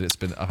have read, it's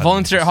been. I've had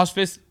Volunteer at an interest.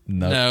 hospice.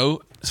 No. No.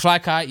 Fly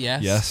kite.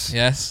 Yes. Yes.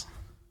 Yes.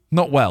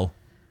 Not well.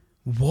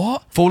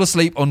 What? Fall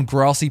asleep on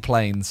grassy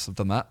plains. I've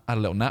done that. Had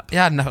a little nap.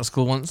 Yeah, I had enough at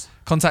school once.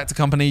 Contact a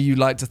company you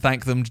like to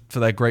thank them for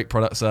their great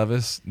product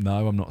service.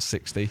 No, I'm not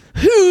 60.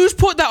 Who's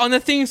put that on the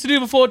things to do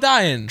before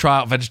dying? Try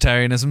out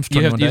vegetarianism for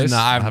You have 21 days. done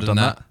that. I haven't have done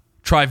that.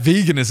 Try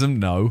veganism.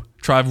 No.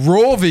 Try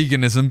raw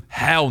veganism.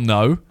 Hell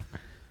no.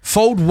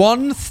 Fold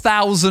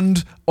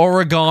 1,000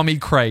 origami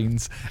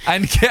cranes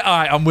and get. All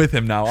right, I'm with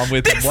him now. I'm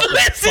with him. This What the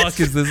list fuck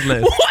is this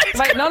list? What is,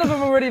 Mate, none of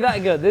them are really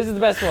that good. This is the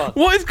best one.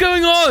 what is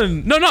going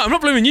on? No, I'm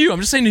not blaming you. I'm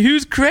just saying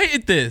who's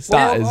created this.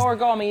 That is-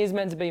 Origami is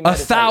meant to be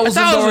 1,000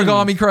 1,000.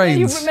 origami Yeah, you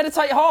cranes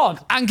meditate hard.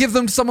 and give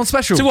them to someone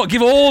special. So what?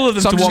 Give all of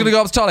them So I'm to just one. going to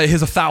go up to Charlie.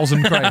 Here's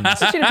 1,000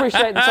 cranes. You should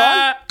appreciate the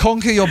time.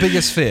 Conquer your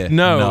biggest fear.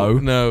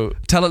 No.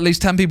 Tell at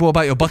least 10 people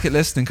about your bucket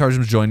list and encourage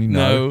them to join you.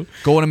 No.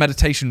 Go on a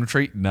meditation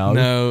retreat.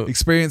 No.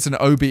 Experience an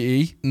OBE.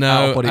 No,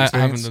 out-of-body I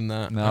experience. haven't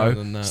done that. No. I haven't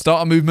done that.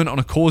 Start a movement on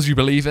a cause you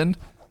believe in.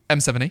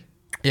 M70.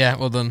 Yeah,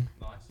 well done.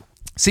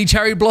 See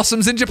cherry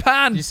blossoms in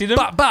Japan. You see them?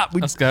 Bat.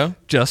 Let's go.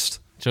 Just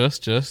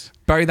Just.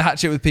 bury the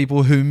hatchet with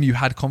people whom you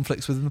had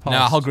conflicts with in the past. No,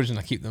 I hold grudge and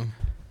I keep them.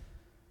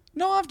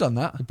 No, I've done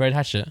that. Buried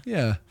hatchet.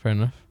 Yeah. Fair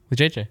enough. With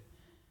JJ.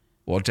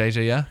 What,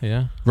 JJ, yeah?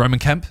 Yeah. Roman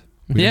Kemp.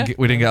 We Yeah.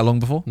 didn't get along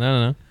before.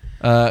 No.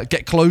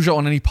 Get closure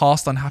on any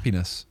past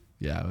unhappiness.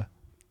 Yeah.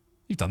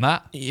 You've done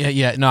that.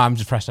 Yeah. No, I'm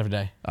depressed every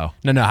day. Oh.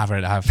 No, I have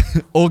read it. I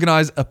have.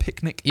 Organize a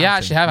picnic. Yeah, I outing.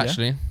 actually have, Yeah?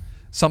 actually.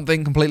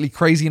 Something completely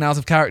crazy and out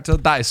of character.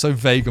 That is so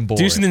vague and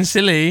boring. Do something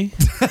silly.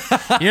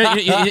 you know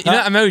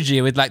that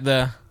emoji with like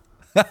the.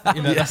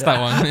 That's that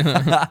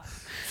one.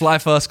 Fly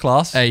first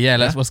class. Hey,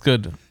 yeah, what's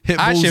good. Hit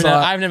Actually,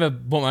 bullseye. I've never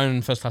bought my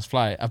own first class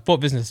flight. I've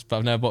bought business, but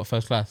I've never bought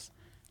first class.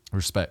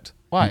 Respect.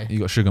 Why? You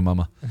got sugar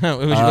mama.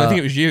 No, I think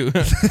it was you.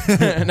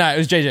 No, it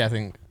was JJ, I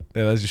think.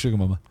 Yeah, there's your sugar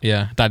mama.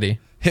 Yeah, daddy.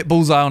 Hit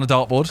bullseye on a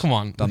dartboard. Come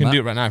on, Done we can that. do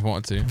it right now if I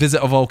wanted to.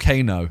 Visit a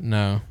volcano.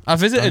 No. I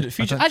visited I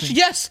Future. don't Actually, think-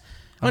 yes.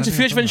 I went to don't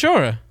think Future I've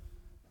done Ventura.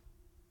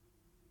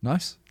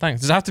 Nice.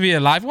 Thanks. Does it have to be a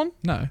live one?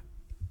 No, I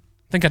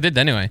think I did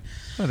anyway.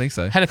 I don't think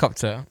so.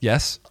 Helicopter.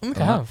 Yes. I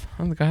don't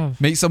think I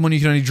have. Meet someone you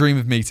can only dream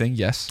of meeting.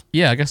 Yes.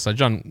 Yeah, I guess so.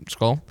 John,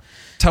 scroll.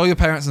 Tell your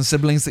parents and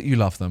siblings that you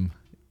love them.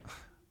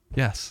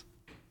 Yes.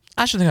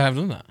 I actually think I have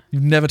done that.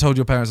 You've never told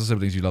your parents or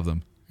siblings you love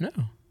them. No.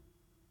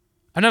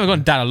 I've never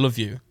gone, Dad, I love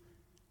you.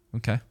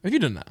 Okay. Have you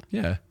done that?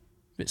 Yeah.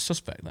 Bit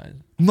suspect, that is.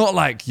 Not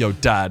like, yo,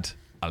 dad,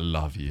 I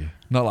love you.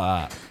 Not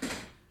like that.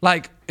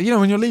 Like, you know,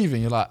 when you're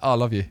leaving, you're like, oh, I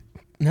love you.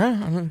 No,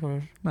 I don't think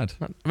I've. Mad.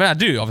 I mean, I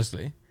do,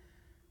 obviously.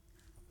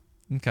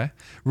 Okay.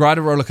 Ride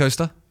a roller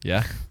coaster.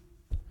 Yeah.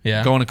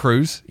 Yeah. Go on a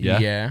cruise. Yeah.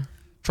 Yeah.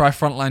 Try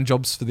frontline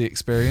jobs for the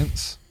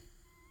experience.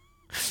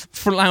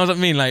 Frontline, what does that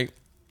mean? Like,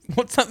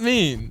 what's that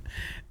mean?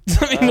 Does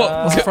that mean what?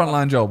 What's a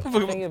frontline job? I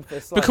think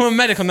it's like, Become a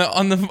medic in a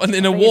I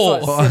think war.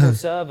 it's like civil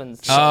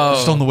servants. Oh.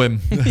 Just on the whim.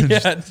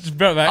 Yeah, just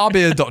brought it back. I'll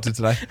be a doctor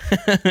today.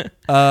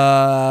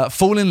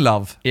 Fall in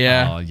love.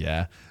 Yeah. Oh,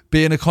 yeah.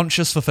 Be in a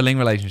conscious, fulfilling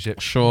relationship.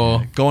 Sure.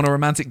 Yeah. Go on a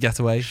romantic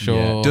getaway. Sure.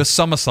 Yeah. Do a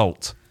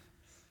somersault.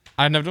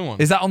 I've never done one.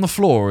 Is that on the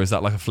floor or is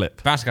that like a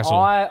flip? Bounce castle.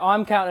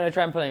 I'm counting a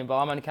trampoline, but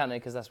I'm only counting it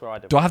because that's where I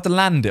do. Do I have to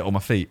land it on my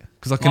feet?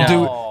 Because I can Yeah.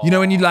 do. You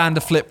know when you land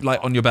a flip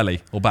like on your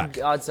belly or back?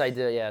 I'd say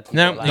do it, yeah.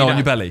 No, You got you No, land. on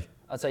your belly.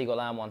 I'd say you got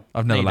land one.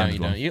 I've No, never you don't, landed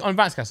you one. don't. You, on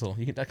bounce castle,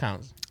 that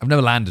counts. I've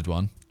never landed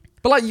one.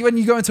 But like when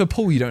you go into a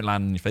pool, you don't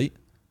land on your feet.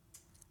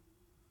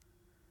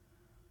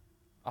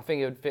 I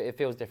think it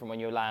feels different when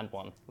you land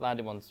one.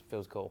 Landing one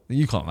feels cool.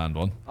 You can't land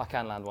one. I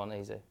can land one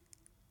easy.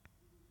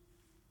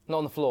 Not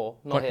on the floor.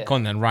 Not here. Go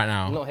on then, right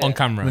now. Not here. On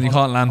camera. Then you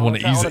can't land one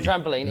easy. On a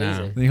trampoline, No.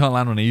 easy. Then you can't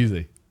land one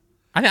easy.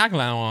 I think I can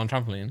land on a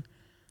trampoline.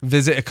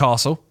 Visit a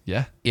castle.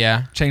 Yeah.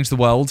 Yeah. Change the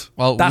world.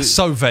 Well, that's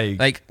so vague.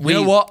 Like, you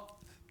know what?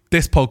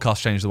 This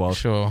podcast changed the world.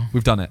 Sure.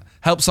 We've done it.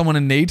 Help someone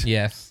in need.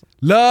 Yes.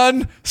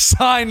 Learn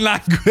sign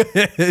language.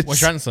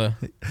 What's your answer?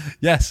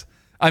 Yes.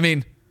 I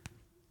mean,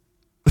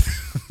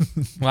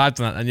 Well, I've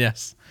done that then,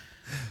 yes.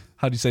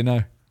 how do you say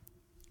no?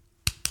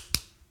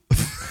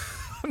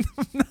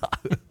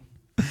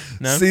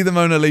 No? See the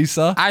Mona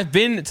Lisa. I've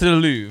been to the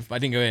Louvre, but I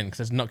didn't go in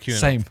because it's not queuing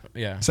Same. up.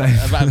 Yeah. Same.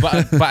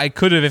 But I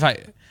could have if I... You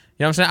know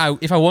what I'm saying?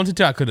 If I wanted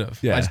to, I could have.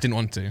 Yeah. I just didn't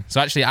want to. So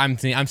actually, I'm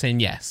saying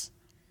yes.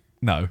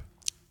 No.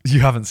 You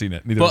haven't seen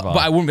it. Neither have I.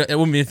 But it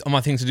wouldn't be on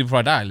my things to do before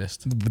I die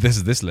list. But this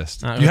is this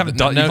list. You haven't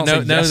done. No, you can't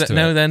say yes to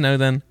it. no,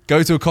 then.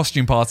 Go to a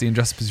costume party and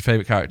dress up as your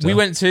favorite character. We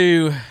went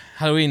to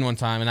Halloween one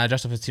time and I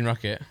dressed up as Team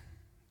Rocket.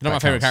 Not my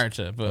favorite counts.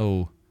 character, but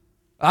Oh,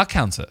 I'll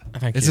count it.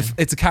 Thank it's you.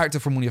 it's a character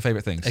from one of your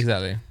favorite things.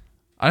 Exactly.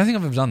 I don't think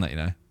I've ever done that. You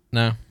know.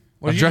 No.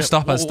 I've dressed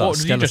up as stuff. What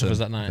did you dress up as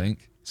that night? I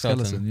think.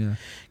 Skeleton. Skeleton. Yeah.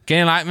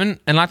 Gain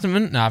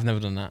enlightenment? No, I've never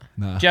done that.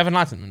 No. Do you have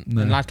enlightenment?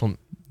 No.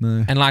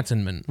 No.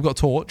 Enlightenment. We've got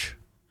a torch.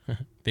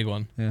 Big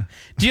one. Yeah.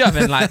 Do you have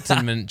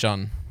enlightenment,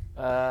 John?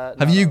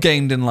 Have you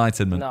gained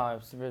enlightenment? No,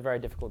 it's very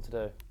difficult to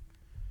do.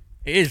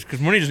 It is, because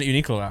money doesn't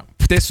equal that.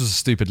 This was a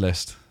stupid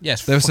list.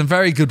 Yes. There were some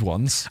very good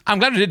ones. I'm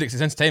glad we did it because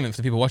it's entertainment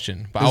for the people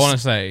watching. But I want to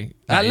say...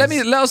 Let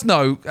us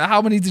know,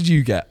 how many did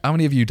you get? How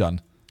many have you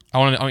done? I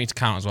want you to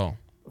count as well.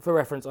 For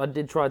reference, I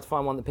did try to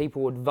find one that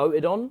people had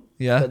voted on.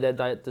 Yeah. But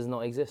that does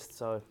not exist,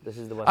 so this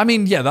is the way. I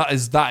mean, yeah,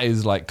 that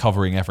is like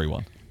covering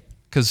everyone.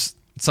 Because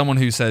someone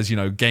who says,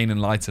 gain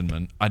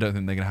enlightenment, I don't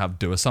think they're going to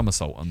do a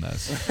somersault on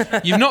theirs.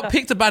 You've not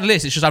picked a bad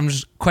list. It's just I'm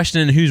just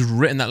questioning who's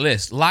written that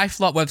list.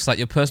 LifeLock website,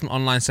 your personal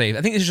online save.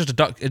 I think it's just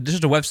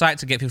a website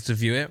to get people to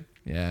view it.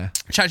 Yeah.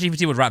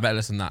 ChatGPT would write better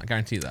lists than that. I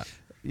guarantee that.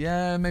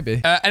 Yeah,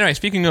 maybe. Anyway,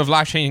 speaking of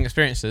life-changing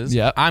experiences,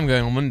 I'm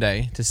going on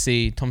Monday to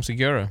see Tom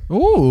Segura.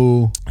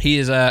 Ooh. He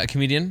is a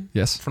comedian.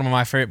 Yes. From one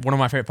of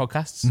my favorite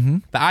podcasts. Mm-hmm.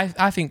 That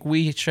I think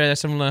we share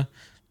similar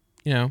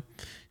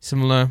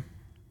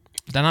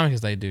dynamic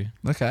as they do.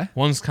 Okay.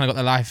 One's kind of got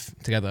their life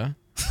together,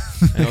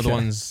 and the other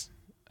one's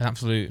an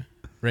absolute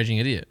raging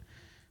idiot.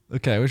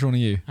 Okay, which one are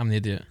you? I'm the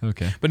idiot.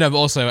 Okay. But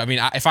also, I mean,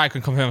 if I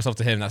could compare myself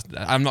to him,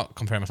 I'm not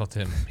comparing myself to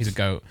him. He's a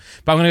goat.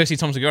 But I'm going to go see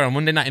Tom Segura on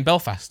Monday night in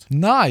Belfast.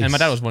 Nice. And my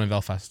dad was born in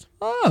Belfast.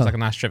 Oh. It was like a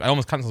nice trip. I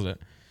almost cancelled it.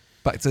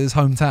 Back to his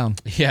hometown.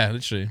 Yeah,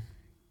 literally.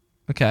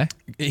 Okay.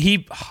 He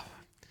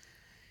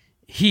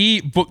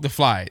booked the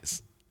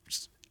flights.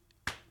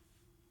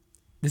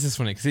 This is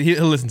funny because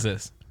he'll listen to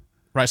this.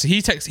 Right, so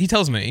he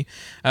tells me,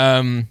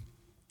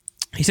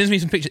 he sends me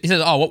some pictures. He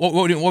says, "Oh, what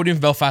we're doing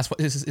for Belfast?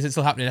 Is it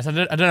still happening?" I said,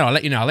 "I don't know. I'll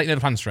let you know. I'll let you know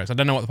the plan strokes. I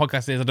don't know what the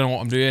podcast is. I don't know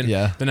what I'm doing.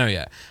 Yeah, don't know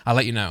yet. I'll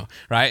let you know."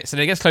 Right. So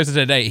then it gets closer to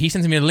the date. He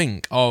sends me a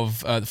link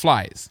of the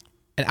flights,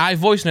 and I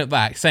voice note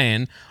back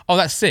saying, "Oh,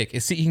 that's sick.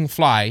 It's you can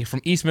fly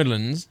from East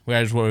Midlands,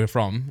 where we're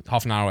from,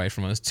 half an hour away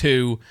from us,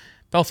 to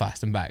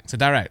Belfast and back. So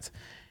direct."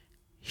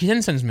 He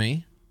then sends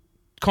me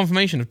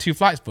confirmation of 2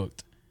 flights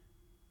booked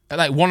at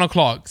like 1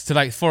 o'clock to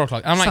like 4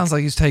 o'clock. And I'm sounds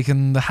like he's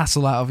taken the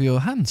hassle out of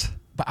your hands.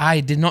 But I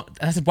did not.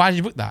 I said, "Why did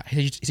you book that?"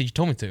 He said, "You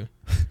told me to."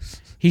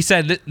 He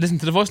said, "Listen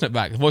to the voice note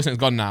back. The voice note's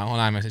gone now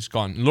on iMessage. It's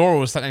gone." Laura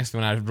was sat next to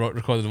me when I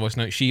recorded the voice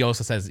note. She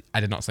also says, "I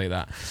did not say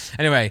that."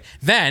 Anyway,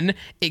 then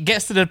it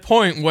gets to the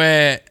point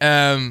where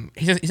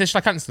he says, "Should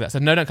I cancel it?" I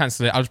said, "No, don't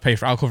cancel it. I'll just pay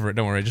for it. I'll cover it.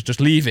 Don't worry. Just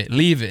leave it.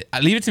 Leave it.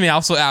 Leave it to me.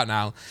 I'll sort it out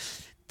now."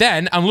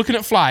 Then I'm looking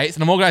at flights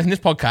and I'm organising this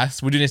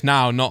podcast. We're doing this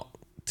now, not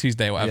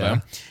Tuesday or whatever.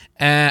 Yeah.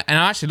 And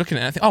I'm actually looking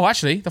at it and I think, oh,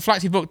 actually, the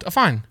flights he booked are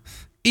fine.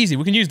 Easy.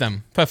 We can use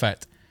them.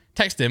 Perfect.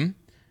 Text him.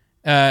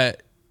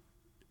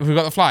 We've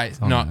got the flights.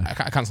 Oh, no,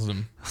 I cancelled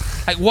them.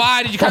 Like,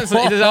 why did you cancel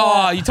it? He says,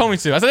 "Oh, you told me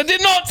to." I said, "I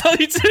did not tell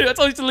you to. I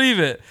told you to leave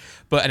it."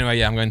 But anyway,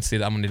 yeah, I'm going to see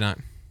that on Monday night.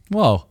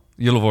 Well,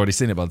 you'll have already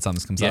seen it by the time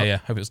this comes out. Yeah.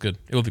 Hope it's good.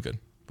 It will be good.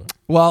 But.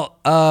 Well,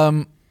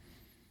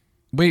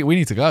 we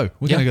need to go.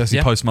 We're going to go see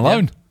Post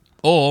Malone. Yeah.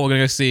 Or we're going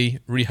to go see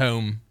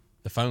Rehome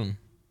the Phone.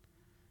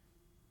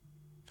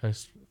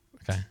 First.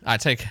 Okay. All right,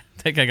 take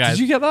care, guys.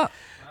 Did you get that?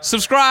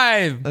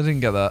 Subscribe. I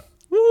didn't get that.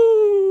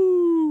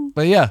 Woo!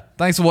 But yeah,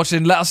 thanks for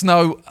watching. Let us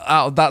know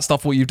out of that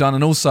stuff what you've done.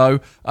 And also,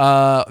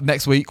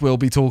 next week we'll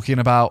be talking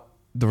about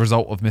the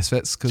result of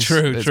Misfits because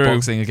it's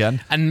boxing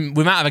again. And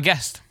we might have a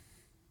guest.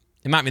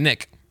 It might be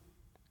Nick.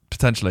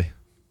 Potentially.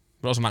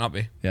 But also might not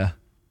be. Yeah.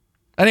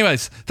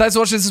 Anyways, thanks for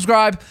watching.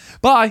 Subscribe.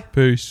 Bye.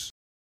 Peace.